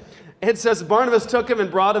 right? It says, Barnabas took him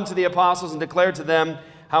and brought him to the apostles and declared to them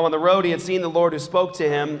how on the road he had seen the Lord who spoke to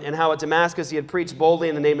him, and how at Damascus he had preached boldly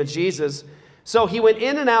in the name of Jesus. So he went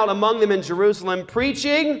in and out among them in Jerusalem,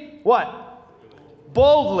 preaching, what?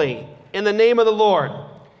 Boldly in the name of the Lord.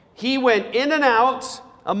 He went in and out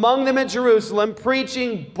among them at Jerusalem,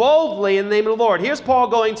 preaching boldly in the name of the Lord. Here's Paul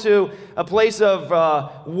going to a place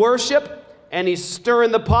of worship, and he's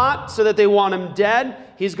stirring the pot so that they want him dead.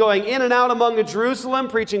 He's going in and out among Jerusalem,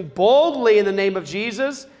 preaching boldly in the name of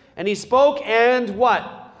Jesus. And he spoke and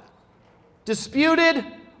what? Disputed,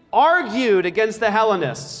 argued against the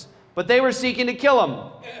Hellenists. But they were seeking to kill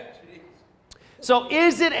him. So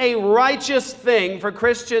is it a righteous thing for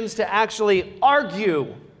Christians to actually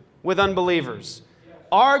argue with unbelievers?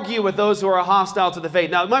 Argue with those who are hostile to the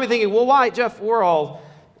faith. Now, you might be thinking, well, why, Jeff, we're all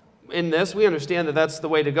in this. We understand that that's the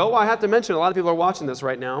way to go. Well, I have to mention, a lot of people are watching this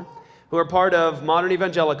right now who are part of modern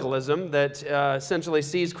evangelicalism that essentially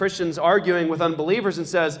sees Christians arguing with unbelievers and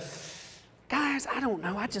says, guys, I don't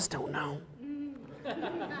know. I just don't know.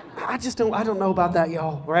 I don't know about that,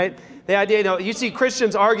 y'all, right? The idea, you know, you see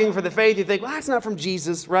Christians arguing for the faith, you think, well, that's not from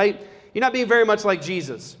Jesus, right? You're not being very much like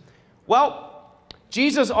Jesus. Well,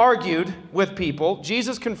 Jesus argued with people.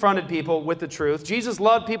 Jesus confronted people with the truth. Jesus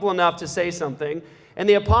loved people enough to say something. And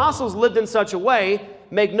the apostles lived in such a way,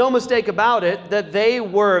 make no mistake about it, that they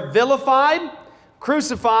were vilified,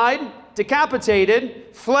 crucified,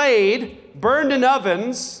 decapitated, flayed, burned in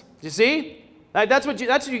ovens. You see? That's what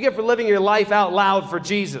you get for living your life out loud for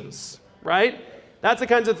Jesus, right? That's the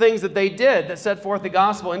kinds of things that they did that set forth the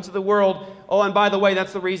gospel into the world. Oh, and by the way,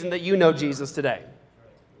 that's the reason that you know Jesus today.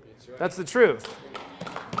 That's the truth.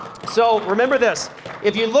 So remember this.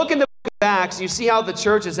 If you look in the book of Acts, you see how the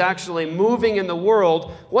church is actually moving in the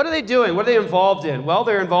world. What are they doing? What are they involved in? Well,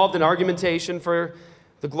 they're involved in argumentation for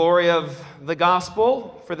the glory of the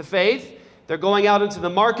gospel, for the faith. They're going out into the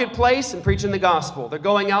marketplace and preaching the gospel. They're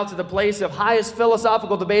going out to the place of highest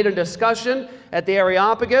philosophical debate and discussion at the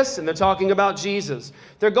Areopagus, and they're talking about Jesus.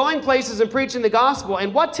 They're going places and preaching the gospel,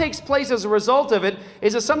 and what takes place as a result of it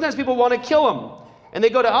is that sometimes people want to kill them. And they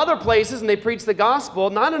go to other places and they preach the gospel,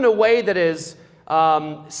 not in a way that is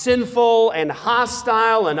sinful and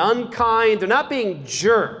hostile and unkind. They're not being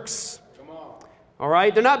jerks. All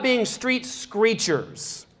right? They're not being street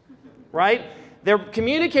screechers. Right? They're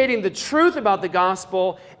communicating the truth about the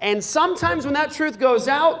gospel, and sometimes when that truth goes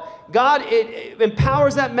out, God it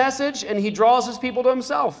empowers that message and he draws his people to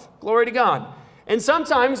himself. Glory to God. And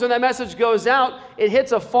sometimes when that message goes out, it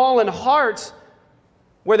hits a fallen heart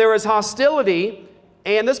where there is hostility,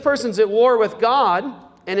 and this person's at war with God,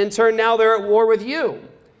 and in turn now they're at war with you.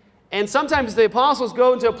 And sometimes the apostles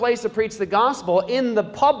go into a place to preach the gospel in the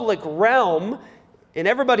public realm, in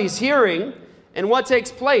everybody's hearing, and what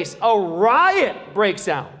takes place? A riot breaks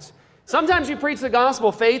out. Sometimes you preach the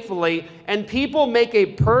gospel faithfully, and people make a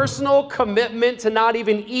personal commitment to not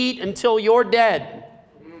even eat until you're dead.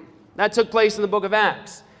 That took place in the book of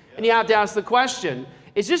Acts. And you have to ask the question,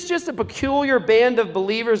 is this just a peculiar band of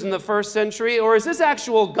believers in the first century, or is this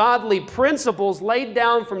actual godly principles laid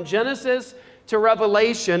down from Genesis to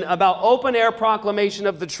Revelation about open-air proclamation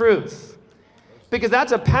of the truth? Because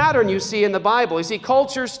that's a pattern you see in the Bible. You see,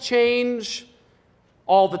 cultures change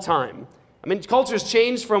all the time. I mean, cultures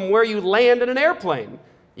change from where you land in an airplane.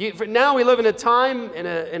 Now we live in a time, in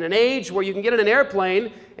an age where you can get in an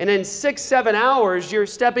airplane, and in 6-7 hours, you're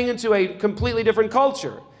stepping into a completely different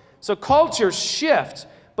culture. So cultures shift,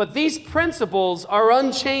 but these principles are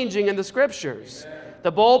unchanging in the Scriptures.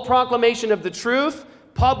 The bold proclamation of the truth,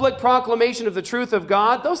 public proclamation of the truth of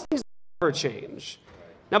God, those things never change.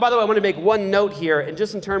 Now, by the way, I want to make one note here, and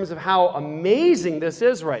just in terms of how amazing this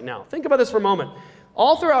is right now. Think about this for a moment.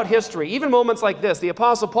 All throughout history, even moments like this, the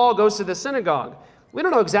Apostle Paul goes to the synagogue. We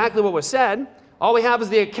don't know exactly what was said. All we have is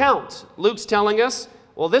the account. Luke's telling us,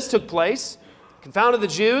 well, this took place. Confounded the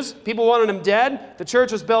Jews. People wanted him dead. The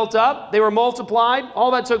church was built up. They were multiplied.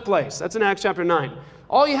 All that took place. That's in Acts chapter 9.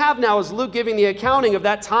 All you have now is Luke giving the accounting of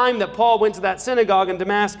that time that Paul went to that synagogue in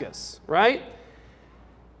Damascus, right?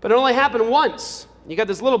 But it only happened once. You got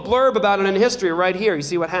this little blurb about it in history right here. You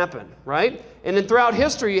see what happened, right? And then throughout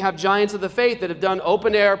history, you have giants of the faith that have done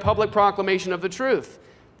open-air public proclamation of the truth.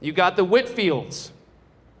 You've got the Whitfields.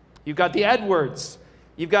 You've got the Edwards.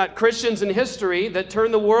 You've got Christians in history that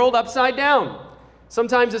turned the world upside down.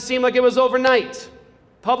 Sometimes it seemed like it was overnight.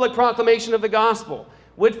 Public proclamation of the gospel.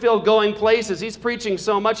 Whitfield going places. He's preaching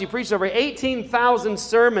so much. He preached over 18,000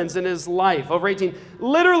 sermons in his life.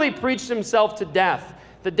 Literally preached himself to death.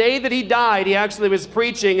 The day that he died, he actually was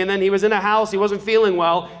preaching, and then he was in a house, he wasn't feeling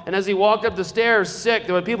well, and as he walked up the stairs sick,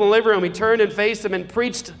 there were people in the living room, he turned and faced them and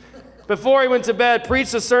preached, before he went to bed,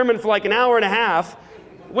 preached a sermon for like an hour and a half,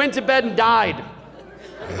 went to bed and died.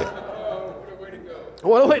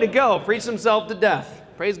 What a way to go. Preached himself to death.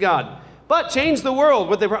 Praise God. But changed the world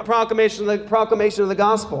with the proclamation of the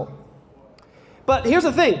gospel. But here's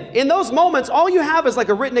the thing. In those moments, all you have is like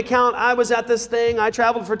a written account. I was at this thing. I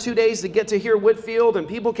traveled for 2 days to get to hear Whitfield, and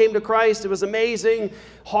people came to Christ. It was amazing.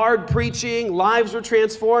 Hard preaching. Lives were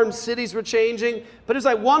transformed. Cities were changing. But it's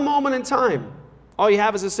like one moment in time. All you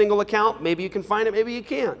have is a single account. Maybe you can find it. Maybe you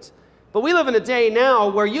can't. But we live in a day now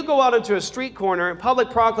where you go out into a street corner, public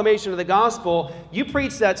proclamation of the gospel, you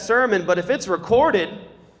preach that sermon, but if it's recorded,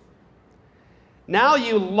 now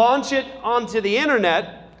you launch it onto the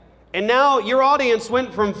internet, and now your audience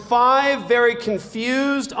went from 5 very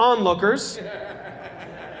confused onlookers,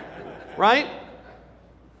 right,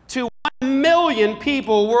 to 1 million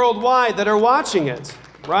people worldwide that are watching it,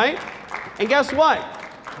 right? And guess what?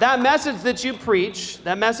 That message that you preach,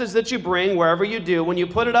 that message that you bring wherever you do, when you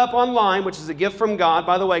put it up online, which is a gift from God,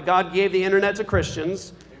 by the way, God gave the internet to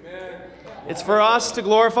Christians. Amen. It's for us to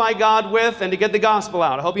glorify God with and to get the gospel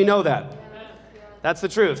out. I hope you know that. That's the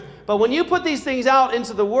truth. But when you put these things out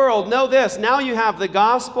into the world, know this, now you have the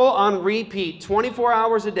gospel on repeat 24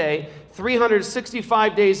 hours a day,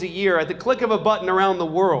 365 days a year at the click of a button around the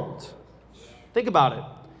world. Think about it.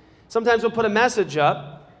 Sometimes we'll put a message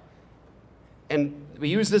up, and we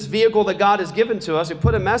use this vehicle that God has given to us. We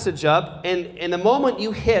put a message up, and in the moment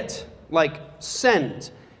you hit, like, send,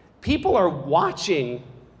 people are watching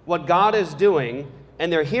what God is doing,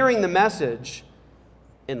 and they're hearing the message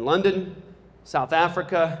in London, South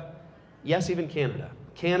Africa, yes, even Canada.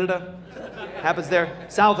 Canada happens there.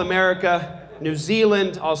 South America, New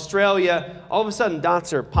Zealand, Australia. All of a sudden,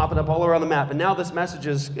 dots are popping up all around the map, and now this message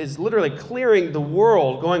is literally clearing the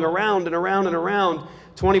world, going around and around and around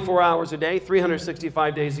 24 hours a day,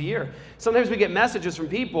 365 days a year. Sometimes we get messages from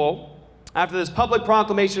people after this public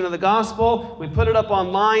proclamation of the gospel, we put it up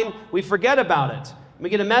online, we forget about it. We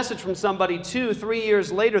get a message from somebody 2-3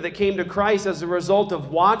 years later that came to Christ as a result of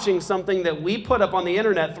watching something that we put up on the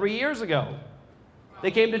internet 3 years ago. They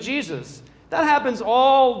came to Jesus. That happens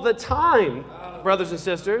all the time, brothers and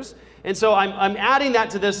sisters. And so I'm adding that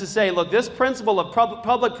to this to say, look, this principle of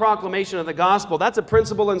public proclamation of the gospel, that's a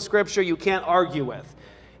principle in Scripture you can't argue with.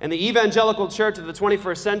 And the evangelical church of the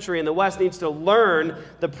 21st century in the West needs to learn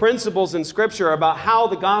the principles in Scripture about how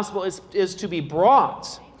the gospel is to be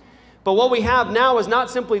brought. But what we have now is not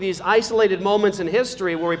simply these isolated moments in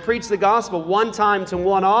history where we preach the gospel one time to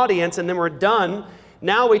one audience and then we're done.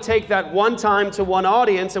 Now we take that one time to one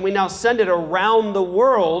audience and we now send it around the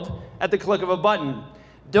world at the click of a button.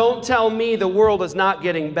 Don't tell me the world is not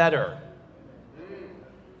getting better.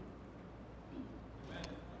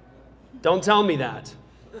 Don't tell me that.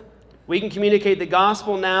 We can communicate the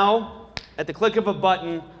gospel now at the click of a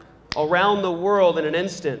button around the world in an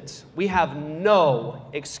instant. We have no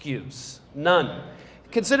excuse. None.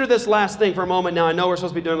 Consider this last thing for a moment now. I know we're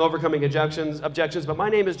supposed to be doing overcoming objections, but my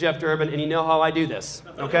name is Jeff Durbin, and you know how I do this,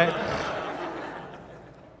 okay?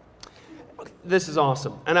 This is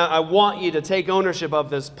awesome, and I want you to take ownership of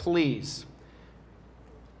this, please.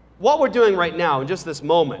 What we're doing right now, in just this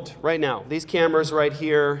moment, right now, these cameras right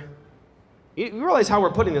here, you realize how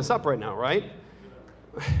we're putting this up right now, right?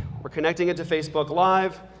 We're connecting it to Facebook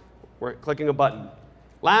Live. We're clicking a button.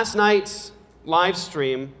 Last night's live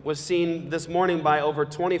stream was seen this morning by over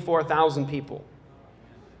 24,000 people.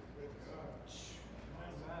 Do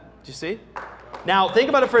you see? Now, think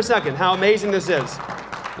about it for a second, how amazing this is.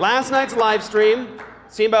 Last night's live stream,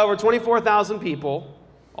 seen by over 24,000 people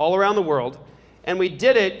all around the world, and we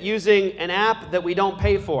did it using an app that we don't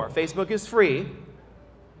pay for. Facebook is free,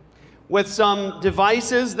 with some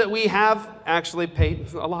devices that we have actually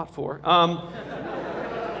paid a lot for.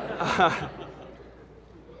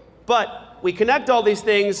 But we connect all these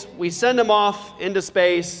things, we send them off into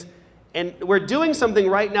space, and we're doing something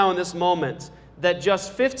right now in this moment that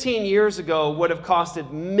just 15 years ago would have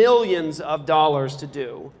costed millions of dollars to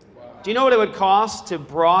do. Do you know what it would cost to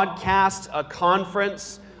broadcast a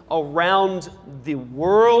conference around the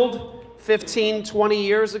world 15, 20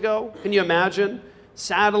 years ago? Can you imagine?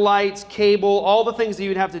 Satellites, cable, all the things that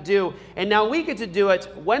you'd have to do. And now we get to do it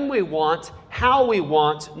when we want, how we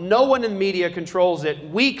want. No one in media controls it.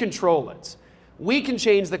 We control it. We can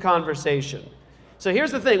change the conversation. So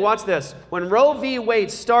here's the thing. Watch this. When Roe v. Wade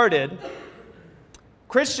started,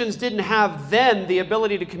 Christians didn't have then the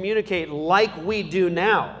ability to communicate like we do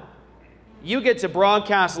now. You get to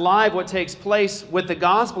broadcast live what takes place with the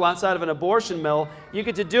gospel outside of an abortion mill. You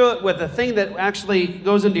get to do it with a thing that actually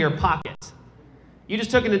goes into your pocket. You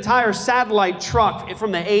just took an entire satellite truck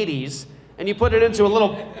from the 80s and you put it into a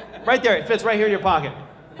little, right there, it fits right here in your pocket,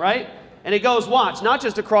 right? And it goes, watch, not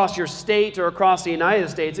just across your state or across the United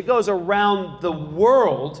States, it goes around the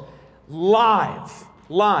world live.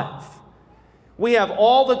 We have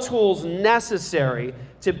all the tools necessary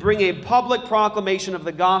to bring a public proclamation of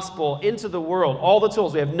the gospel into the world. All the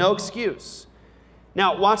tools, we have no excuse.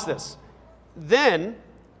 Now, watch this. Then,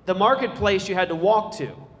 the marketplace you had to walk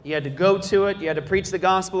to. You had to go to it. You had to preach the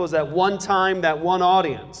gospel. It was that one time, that one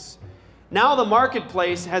audience. Now the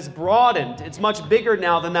marketplace has broadened. It's much bigger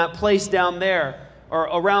now than that place down there or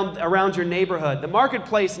around your neighborhood. The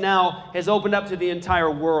marketplace now has opened up to the entire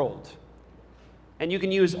world. And you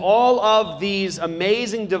can use all of these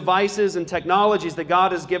amazing devices and technologies that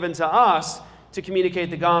God has given to us to communicate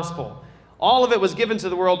the gospel. All of it was given to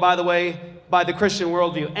the world, by the way, by the Christian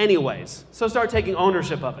worldview anyways. So start taking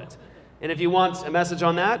ownership of it. And if you want a message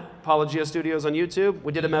on that, Apologia Studios on YouTube,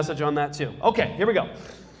 we did a message on that too. Okay, here we go.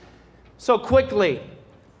 So quickly,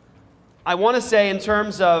 I want to say in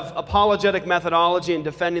terms of apologetic methodology and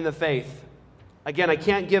defending the faith, again, I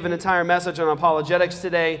can't give an entire message on apologetics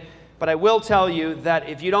today, but I will tell you that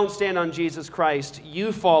if you don't stand on Jesus Christ,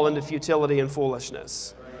 you fall into futility and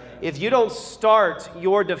foolishness. If you don't start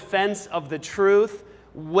your defense of the truth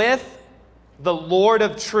with the Lord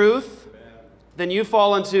of truth, then you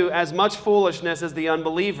fall into as much foolishness as the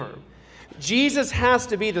unbeliever. Jesus has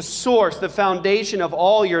to be the source, the foundation of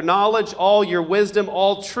all your knowledge, all your wisdom,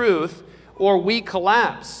 all truth, or we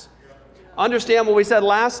collapse. Understand what we said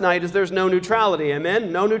last night is there's no neutrality.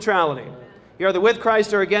 Amen? No neutrality. You're either with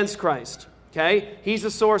Christ or against Christ. Okay? He's the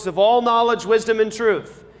source of all knowledge, wisdom, and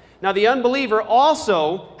truth. Now, the unbeliever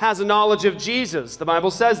also has a knowledge of Jesus. The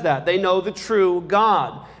Bible says that. They know the true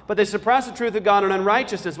God. But they suppress the truth of God in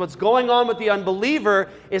unrighteousness. What's going on with the unbeliever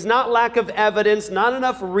is not lack of evidence, not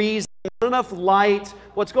enough reason, not enough light.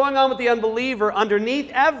 What's going on with the unbeliever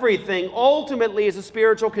underneath everything ultimately is a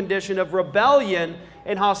spiritual condition of rebellion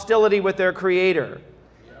and hostility with their Creator.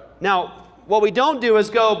 Now, what we don't do is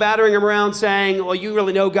go battering them around saying, well, you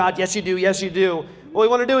really know God. Yes, you do. Yes, you do. What we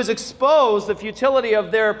want to do is expose the futility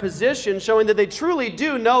of their position, showing that they truly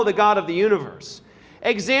do know the God of the universe.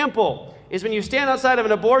 Example is when you stand outside of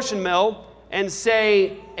an abortion mill and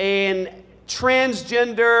say an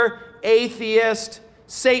transgender, atheist,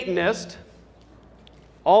 Satanist,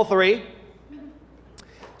 all three,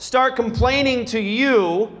 start complaining to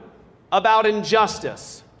you about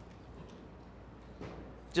injustice.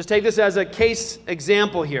 Just take this as a case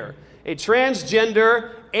example here. A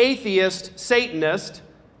transgender, atheist, Satanist,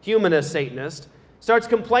 humanist Satanist, starts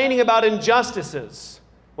complaining about injustices.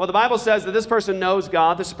 Well, the Bible says that this person knows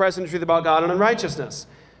God, they're suppressing the truth about God and unrighteousness.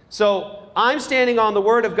 So I'm standing on the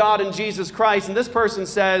Word of God in Jesus Christ, and this person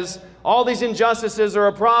says all these injustices are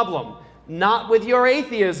a problem. Not with your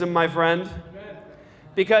atheism, my friend.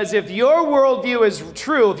 Because if your worldview is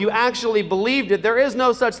true, if you actually believed it, there is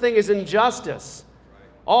no such thing as injustice.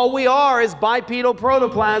 All we are is bipedal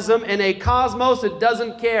protoplasm in a cosmos that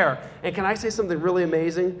doesn't care. And can I say something really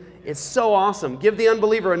amazing? It's so awesome. Give the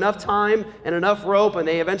unbeliever enough time and enough rope, and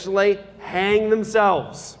they eventually hang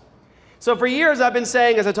themselves. So for years I've been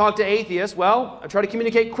saying, as I talk to atheists, well, I try to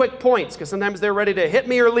communicate quick points, because sometimes they're ready to hit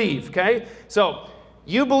me or leave, okay? So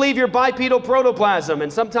you believe you're bipedal protoplasm,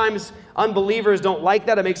 and sometimes unbelievers don't like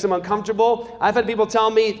that. It makes them uncomfortable. I've had people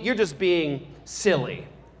tell me, you're just being silly.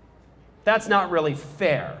 That's not really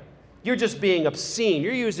fair. You're just being obscene.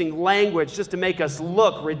 You're using language just to make us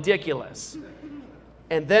look ridiculous.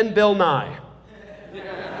 And then Bill Nye.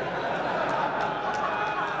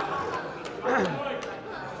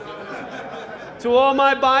 To all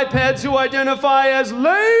my bipeds who identify as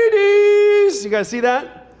ladies. You guys see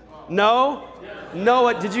that? No?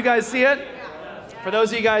 No, did you guys see it? For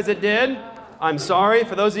those of you guys that did, I'm sorry.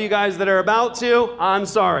 For those of you guys that are about to, I'm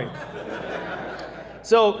sorry.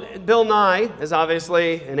 So Bill Nye is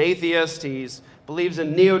obviously an atheist. He believes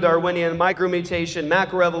in neo-Darwinian micromutation,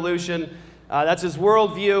 macroevolution. That's his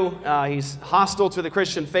worldview. He's hostile to the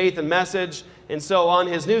Christian faith and message. And so on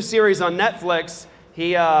his new series on Netflix,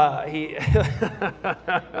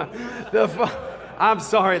 I'm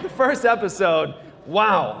sorry, the first episode,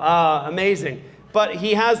 wow, amazing. But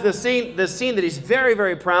he has this scene that he's very,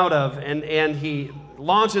 very proud of, and he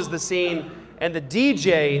launches the scene, and the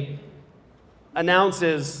DJ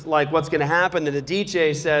announces like what's going to happen, and the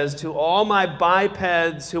DJ says, to all my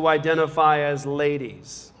bipeds who identify as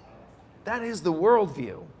ladies. That is the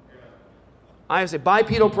worldview. I say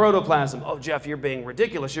bipedal protoplasm. Oh, Jeff, you're being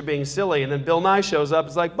ridiculous. You're being silly. And then Bill Nye shows up.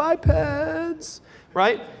 It's like, bipeds,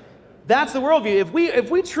 right? That's the worldview. If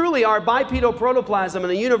we truly are bipedal protoplasm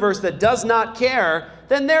in a universe that does not care,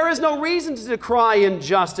 then there is no reason to decry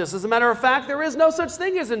injustice. As a matter of fact, there is no such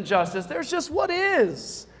thing as injustice. There's just what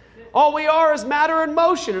is. All we are is matter in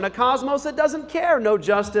motion in a cosmos that doesn't care. No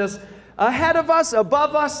justice ahead of us,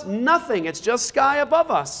 above us, nothing. It's just sky above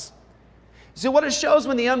us. So what it shows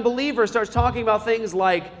when the unbeliever starts talking about things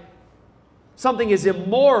like something is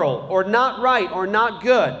immoral or not right or not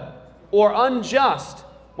good or unjust,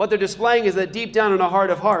 what they're displaying is that deep down in the heart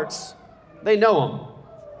of hearts, they know Him.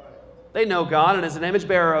 They know God, and as an image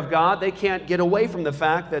bearer of God, they can't get away from the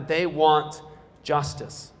fact that they want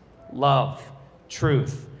justice, love,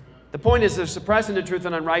 truth. The point is they're suppressing the truth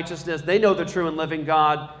and unrighteousness. They know the true and living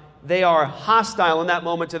God. They are hostile in that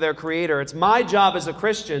moment to their Creator. It's my job as a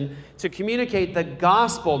Christian to communicate the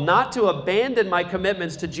gospel, not to abandon my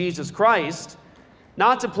commitments to Jesus Christ,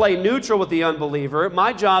 not to play neutral with the unbeliever.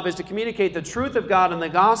 My job is to communicate the truth of God and the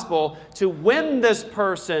gospel to win this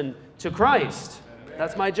person to Christ.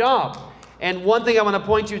 That's my job. And one thing I want to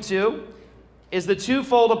point you to is the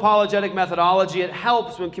twofold apologetic methodology. It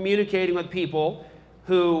helps when communicating with people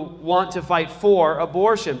who want to fight for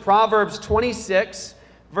abortion. Proverbs 26,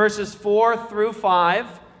 verses 4 through 5,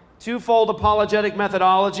 twofold apologetic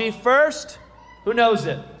methodology. First, who knows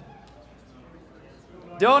it?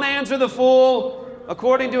 Don't answer the fool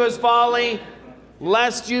according to his folly,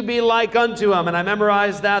 lest you be like unto him. And I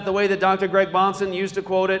memorized that the way that Dr. Greg Bonson used to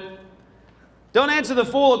quote it. Don't answer the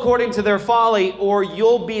fool according to their folly, or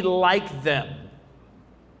you'll be like them.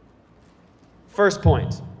 First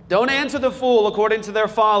point. Don't answer the fool according to their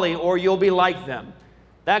folly, or you'll be like them.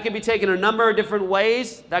 That can be taken a number of different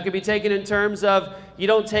ways. That can be taken in terms of you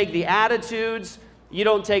don't take the attitudes, you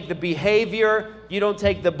don't take the behavior, you don't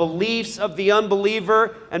take the beliefs of the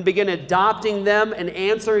unbeliever and begin adopting them and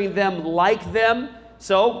answering them like them.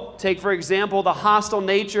 So, take for example the hostile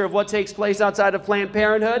nature of what takes place outside of Planned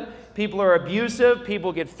Parenthood. People are abusive,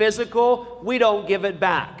 people get physical, we don't give it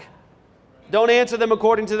back. Don't answer them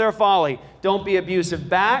according to their folly. Don't be abusive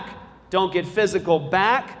back, don't get physical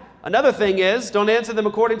back. Another thing is, don't answer them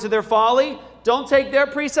according to their folly. Don't take their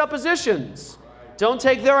presuppositions. Don't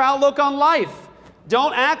take their outlook on life.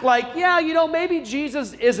 Don't act like, yeah, you know, maybe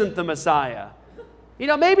Jesus isn't the Messiah. You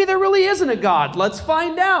know, maybe there really isn't a God. Let's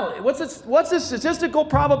find out. What's the statistical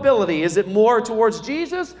probability? Is it more towards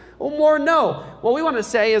Jesus or more no? What we want to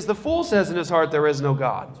say is the fool says in his heart there is no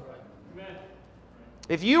God.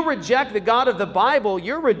 If you reject the God of the Bible,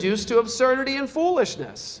 you're reduced to absurdity and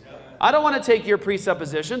foolishness. I don't want to take your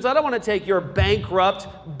presuppositions. I don't want to take your bankrupt,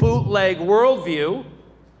 bootleg worldview.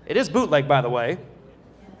 It is bootleg, by the way,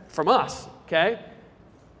 from us, okay?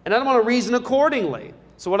 And I don't want to reason accordingly.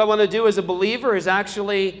 So what I want to do as a believer is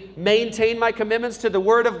actually maintain my commitments to the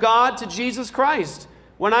Word of God, to Jesus Christ.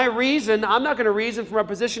 When I reason, I'm not going to reason from a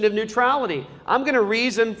position of neutrality. I'm going to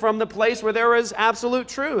reason from the place where there is absolute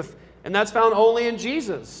truth, and that's found only in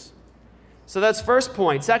Jesus. So that's first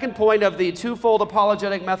point. Second point of the twofold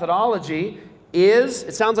apologetic methodology is,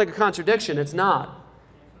 it sounds like a contradiction. It's not.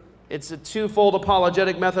 It's a twofold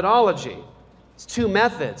apologetic methodology. It's two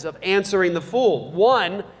methods of answering the fool.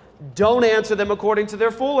 One, don't answer them according to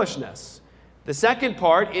their foolishness. The second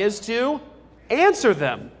part is to answer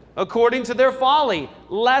them according to their folly,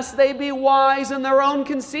 lest they be wise in their own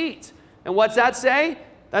conceit. And what's that say?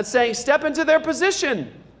 That's saying step into their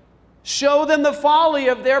position. Show them the folly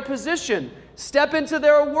of their position. Step into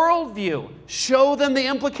their worldview. Show them the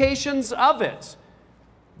implications of it.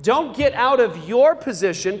 Don't get out of your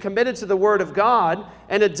position, committed to the Word of God,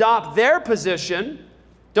 and adopt their position.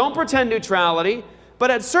 Don't pretend neutrality.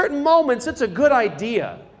 But at certain moments, it's a good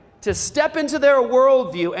idea to step into their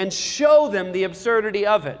worldview and show them the absurdity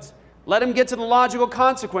of it. Let them get to the logical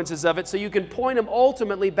consequences of it so you can point them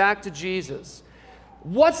ultimately back to Jesus.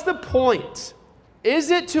 What's the point?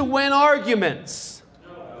 Is it to win arguments?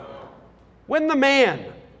 No. Win the man.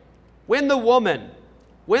 Win the woman.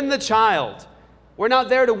 Win the child. We're not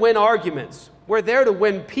there to win arguments. We're there to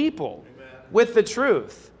win people with the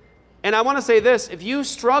truth. And I want to say this, if you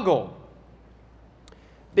struggle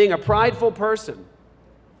being a prideful person,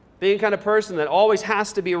 being the kind of person that always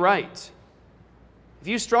has to be right, if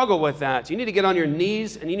you struggle with that, you need to get on your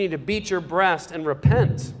knees and you need to beat your breast and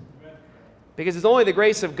repent. Because it's only the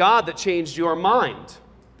grace of God that changed your mind,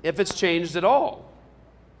 if it's changed at all.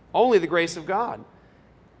 Only the grace of God.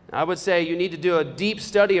 I would say you need to do a deep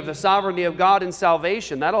study of the sovereignty of God in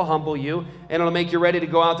salvation. That'll humble you, and it'll make you ready to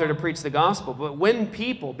go out there to preach the gospel. But win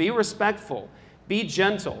people. Be respectful. Be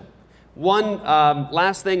gentle. One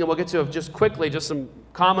last thing, and we'll get to just quickly, just some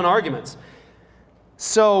common arguments.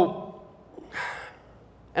 So,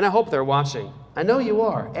 and I hope they're watching. I know you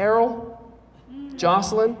are. Errol,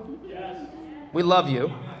 Jocelyn, we love you.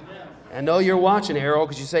 I know you're watching, Errol,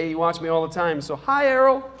 because you say you watch me all the time. So, hi,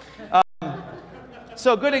 Errol.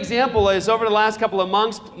 So a good example is over the last couple of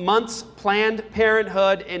months, Planned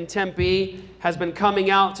Parenthood in Tempe has been coming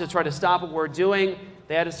out to try to stop what we're doing.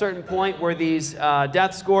 They had a certain point where these death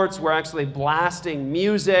escorts were actually blasting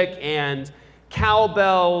music and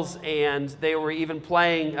cowbells, and they were even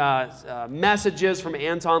playing messages from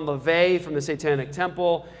Anton LaVey from the Satanic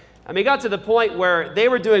Temple. I mean, it got to the point where they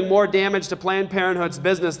were doing more damage to Planned Parenthood's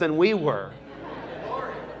business than we were.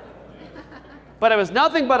 But it was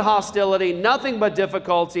nothing but hostility, nothing but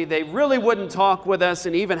difficulty. They really wouldn't talk with us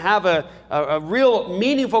and even have a real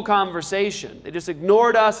meaningful conversation. They just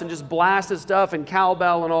ignored us and just blasted stuff and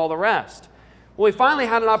cowbell and all the rest. Well, we finally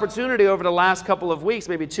had an opportunity over the last couple of weeks,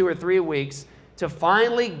 maybe 2 or 3 weeks, to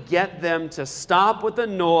finally get them to stop with the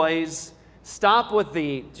noise, stop with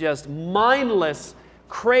the just mindless,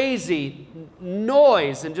 crazy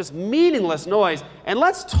noise and just meaningless noise, and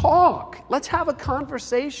let's talk. Let's have a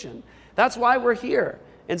conversation. That's why we're here.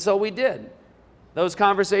 And so we did. Those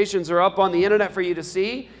conversations are up on the internet for you to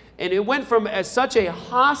see. And it went from such a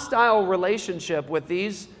hostile relationship with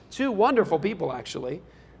these two wonderful people, actually,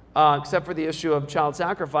 except for the issue of child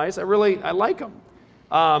sacrifice. I like them.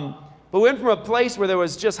 But we went from a place where there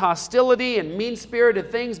was just hostility and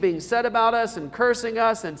mean-spirited things being said about us and cursing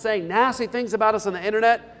us and saying nasty things about us on the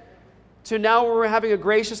internet to now we're having a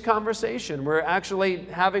gracious conversation. We're actually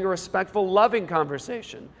having a respectful, loving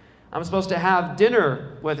conversation. I'm supposed to have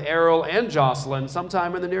dinner with Errol and Jocelyn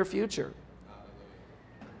sometime in the near future.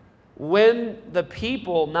 Win the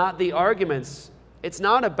people, not the arguments. It's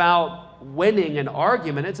not about winning an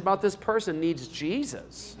argument. It's about this person needs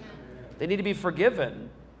Jesus. They need to be forgiven.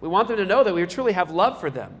 We want them to know that we truly have love for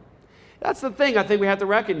them. That's the thing I think we have to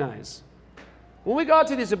recognize. When we go out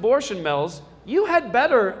to these abortion mills, you had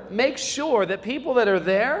better make sure that people that are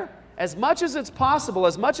there, as much as it's possible,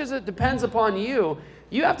 as much as it depends upon you,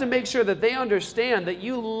 you have to make sure that they understand that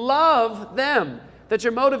you love them, that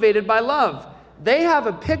you're motivated by love. They have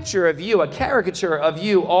a picture of you, a caricature of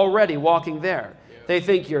you already walking there. They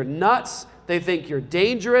think you're nuts. They think you're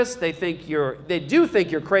dangerous. They do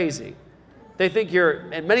think you're crazy. They think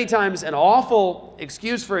you're, and many times, an awful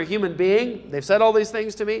excuse for a human being. They've said all these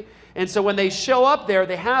things to me. And so when they show up there,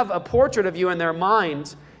 they have a portrait of you in their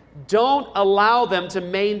mind. Don't allow them to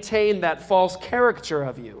maintain that false caricature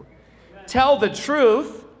of you. Tell the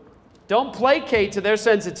truth. Don't placate to their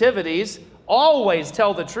sensitivities. Always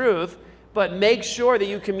tell the truth, but make sure that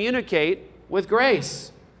you communicate with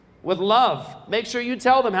grace, with love. Make sure you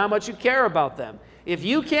tell them how much you care about them. If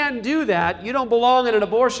you can't do that, you don't belong in an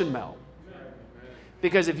abortion mill.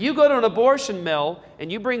 Because if you go to an abortion mill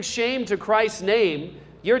and you bring shame to Christ's name,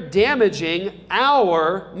 you're damaging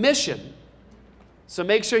our mission. So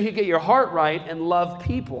make sure you get your heart right and love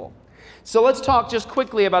people. So let's talk just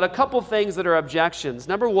quickly about a couple things that are objections.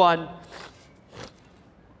 Number one,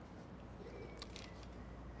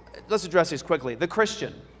 let's address these quickly. The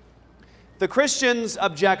Christian's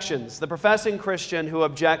objections, the professing Christian who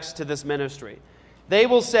objects to this ministry, they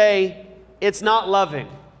will say, it's not loving.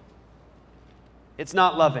 It's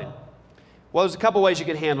not loving. Well, there's a couple ways you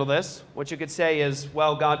can handle this. What you could say is,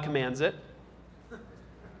 well, God commands it.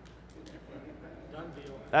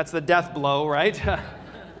 That's the death blow, right?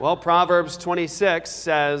 Well, Proverbs 26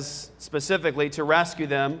 says specifically to rescue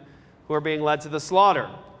them who are being led to the slaughter.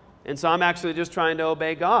 And so I'm actually just trying to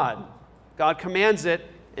obey God. God commands it,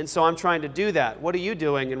 and so I'm trying to do that. What are you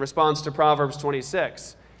doing in response to Proverbs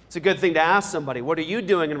 26? It's a good thing to ask somebody, what are you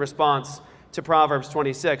doing in response to Proverbs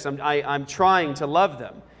 26? I'm trying to love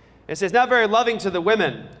them. It says, not very loving to the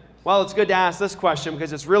women. Well, it's good to ask this question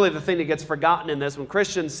because it's really the thing that gets forgotten in this. When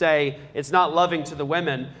Christians say it's not loving to the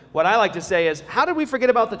women, what I like to say is, how did we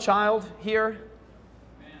forget about the child here?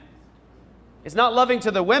 It's not loving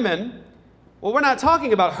to the women. Well, we're not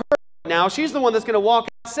talking about her now. She's the one that's going to walk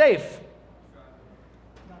out safe.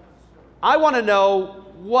 I want to know,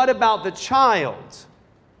 what about the child?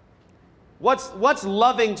 What's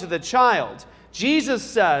loving to the child? Jesus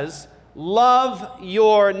says, love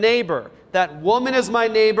your neighbor. That woman is my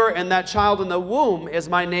neighbor, and that child in the womb is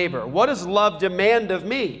my neighbor. What does love demand of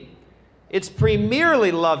me? It's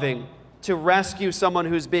premierly loving to rescue someone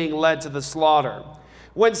who's being led to the slaughter.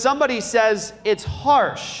 When somebody says it's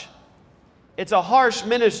harsh, it's a harsh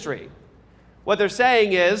ministry, what they're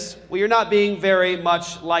saying is, well, you're not being very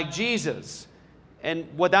much like Jesus. And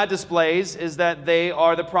what that displays is that they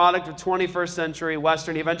are the product of 21st century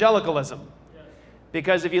Western evangelicalism.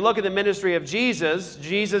 Because if you look at the ministry of Jesus,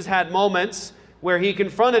 Jesus had moments where he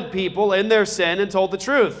confronted people in their sin and told the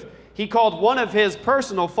truth. He called one of his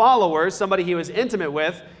personal followers, somebody he was intimate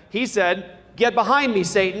with, he said, "Get behind me,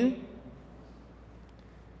 Satan."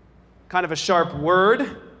 Kind of a sharp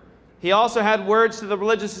word. He also had words to the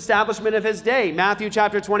religious establishment of his day. Matthew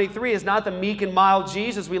chapter 23 is not the meek and mild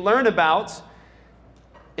Jesus we learn about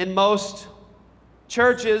in most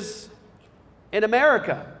churches in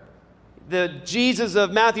America. The Jesus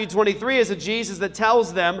of Matthew 23 is a Jesus that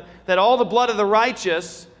tells them that all the blood of the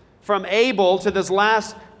righteous, from Abel to this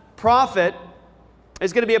last prophet,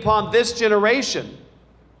 is going to be upon this generation.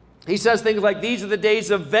 He says things like, these are the days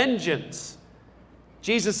of vengeance.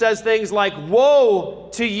 Jesus says things like, woe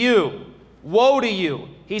to you, woe to you.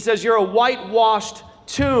 He says, you're a whitewashed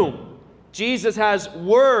tomb. Jesus has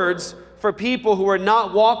words for people who are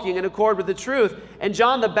not walking in accord with the truth. And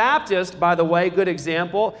John the Baptist, by the way, good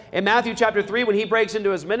example, in Matthew chapter 3, when he breaks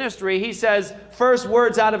into his ministry, he says, first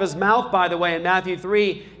words out of his mouth, by the way, in Matthew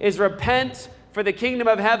 3, is repent, for the kingdom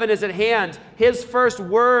of heaven is at hand. His first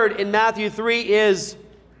word in Matthew 3 is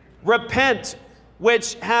repent,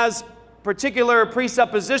 which has particular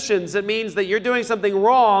presuppositions. It means that you're doing something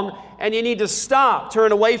wrong and you need to stop,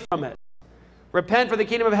 turn away from it. Repent, for the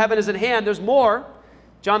kingdom of heaven is at hand. There's more.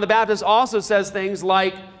 John the Baptist also says things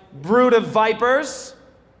like, brood of vipers,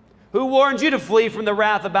 who warned you to flee from the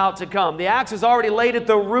wrath about to come? The axe is already laid at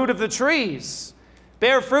the root of the trees.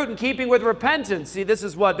 Bear fruit in keeping with repentance. See, this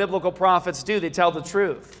is what biblical prophets do. They tell the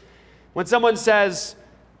truth. When someone says,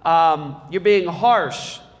 you're being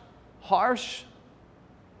harsh, harsh?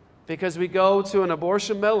 Because we go to an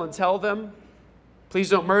abortion mill and tell them,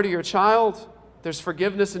 please don't murder your child. There's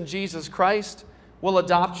forgiveness in Jesus Christ. We'll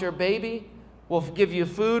adopt your baby. We'll give you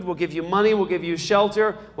food, we'll give you money, we'll give you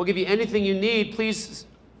shelter, we'll give you anything you need. Please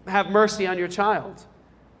have mercy on your child.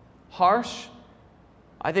 Harsh?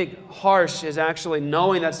 I think harsh is actually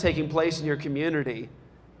knowing that's taking place in your community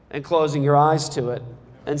and closing your eyes to it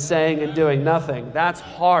and saying and doing nothing. That's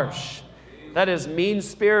harsh. That is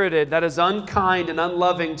mean-spirited. That is unkind and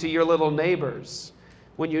unloving to your little neighbors.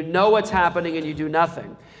 When you know what's happening and you do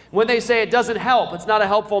nothing. When they say it doesn't help, it's not a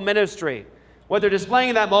helpful ministry. What they're displaying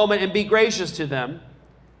in that moment, and be gracious to them,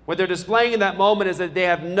 what they're displaying in that moment is that they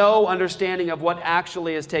have no understanding of what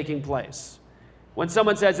actually is taking place. When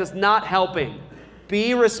someone says it's not helping,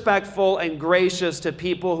 be respectful and gracious to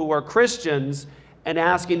people who are Christians and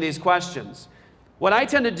asking these questions. What I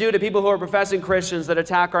tend to do to people who are professing Christians that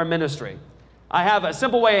attack our ministry, I have a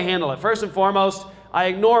simple way to handle it. First and foremost, I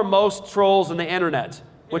ignore most trolls on the internet,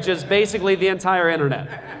 which is basically the entire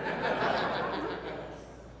internet.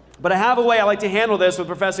 But I have a way I like to handle this with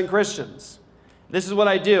professing Christians. This is what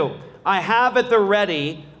I do. I have at the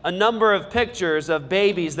ready a number of pictures of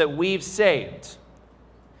babies that we've saved.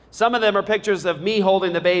 Some of them are pictures of me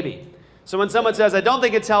holding the baby. So when someone says, I don't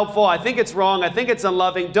think it's helpful, I think it's wrong, I think it's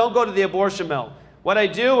unloving, don't go to the abortion mill. What I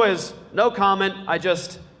do is, no comment, I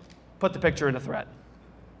just put the picture in a thread.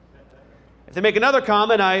 If they make another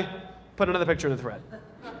comment, I put another picture in a thread.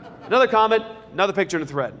 Another comment, another picture in a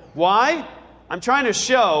thread. Why? I'm trying to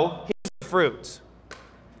show here's the fruit.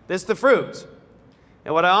 This is the fruit.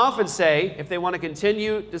 And what I often say, if they want to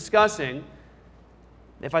continue discussing,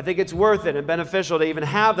 if I think it's worth it and beneficial to even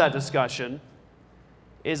have that discussion,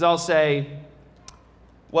 is I'll say,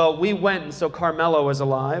 well, we went and so Carmelo was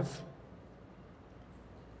alive.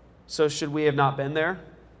 So should we have not been there?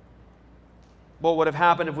 What would have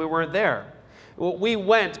happened if we weren't there? Well, we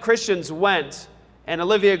went, Christians went, and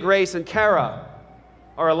Olivia, Grace, and Kara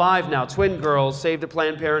are alive now, twin girls saved at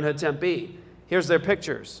Planned Parenthood Tempe. Here's their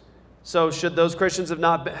pictures. So should those Christians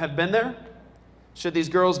have been there? Should these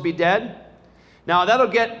girls be dead? Now that'll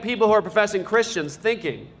get people who are professing Christians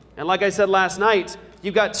thinking. And like I said last night,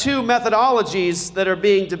 you've got two methodologies that are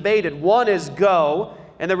being debated. One is go,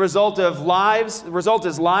 and the result is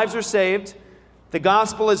lives are saved, the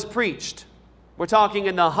gospel is preached. We're talking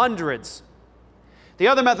in the hundreds. The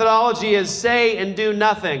other methodology is say and do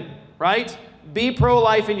nothing, right? Be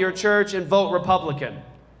pro-life in your church and vote Republican.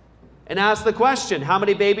 And ask the question, how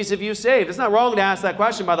many babies have you saved? It's not wrong to ask that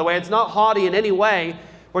question, by the way. It's not haughty in any way.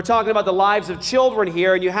 We're talking about the lives of children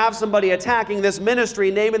here, and you have somebody attacking this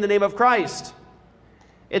ministry, naming the name of Christ.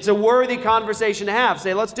 It's a worthy conversation to have.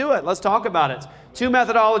 Say, let's do it. Let's talk about it. Two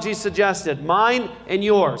methodologies suggested, mine and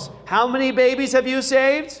yours. How many babies have you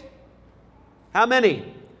saved? How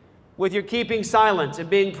many? With your keeping silent and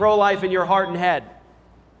being pro-life in your heart and head.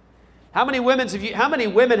 How many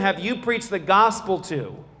women have you preached the gospel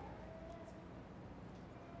to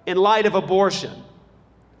in light of abortion?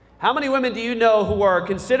 How many women do you know who are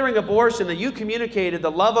considering abortion that you communicated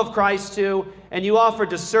the love of Christ to and you offered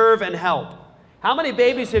to serve and help? How many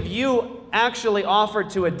babies have you actually offered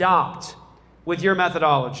to adopt with your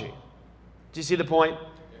methodology? Do you see the point?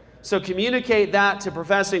 So communicate that to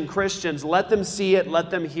professing Christians. Let them see it.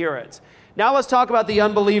 Let them hear it. Now let's talk about the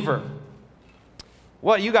unbeliever.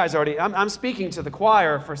 Well, you guys already, I'm speaking to the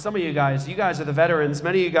choir for some of you guys. You guys are the veterans.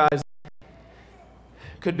 Many of you guys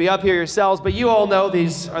could be up here yourselves, but you all know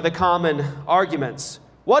these are the common arguments.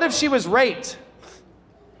 What if she was raped?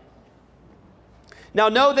 Now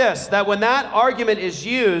know this, that when that argument is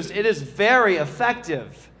used, it is very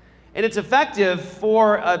effective. And it's effective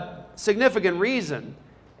for a significant reason.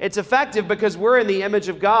 It's effective because we're in the image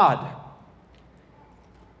of God.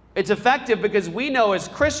 It's effective because we know as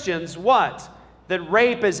Christians what? That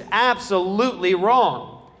rape is absolutely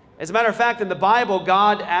wrong. As a matter of fact, in the Bible,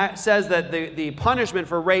 God says that the punishment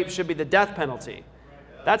for rape should be the death penalty.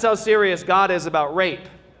 That's how serious God is about rape.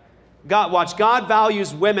 God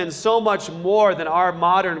values women so much more than our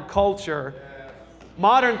modern culture.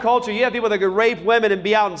 Modern culture, you have people that could rape women and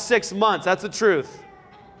be out in 6 months. That's the truth.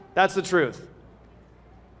 That's the truth.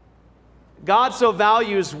 God so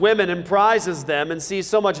values women and prizes them and sees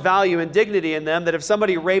so much value and dignity in them that if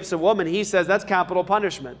somebody rapes a woman, he says that's capital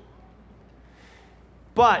punishment.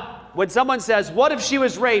 But when someone says, what if she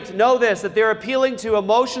was raped? Know this, that they're appealing to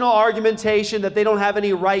emotional argumentation that they don't have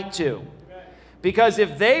any right to. Because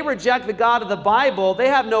if they reject the God of the Bible, they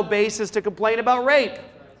have no basis to complain about rape.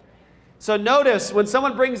 So notice, when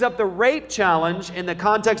someone brings up the rape challenge in the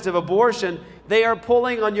context of abortion, they are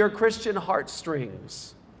pulling on your Christian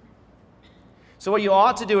heartstrings. So what you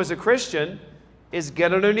ought to do as a Christian is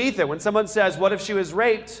get underneath it. When someone says, what if she was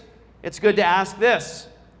raped? It's good to ask this.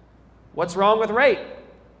 What's wrong with rape?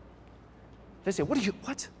 They say, what?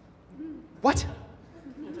 What?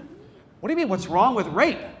 What do you mean, what's wrong with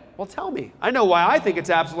rape? Well, tell me. I know why I think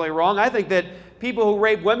it's absolutely wrong. I think that people who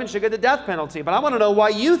rape women should get the death penalty. But I want to know why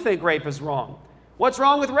you think rape is wrong. What's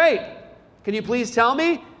wrong with rape? Can you please tell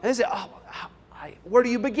me? And they say, where do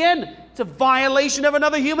you begin? It's a violation of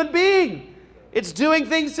another human being. It's doing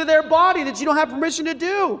things to their body that you don't have permission to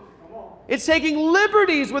do. It's taking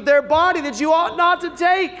liberties with their body that you ought not to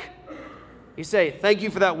take. You say, thank you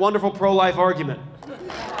for that wonderful pro-life argument.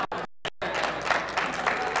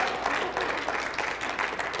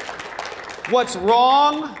 What's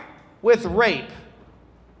wrong with rape,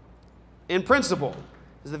 in principle,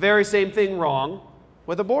 is the very same thing wrong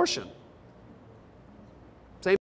with abortion.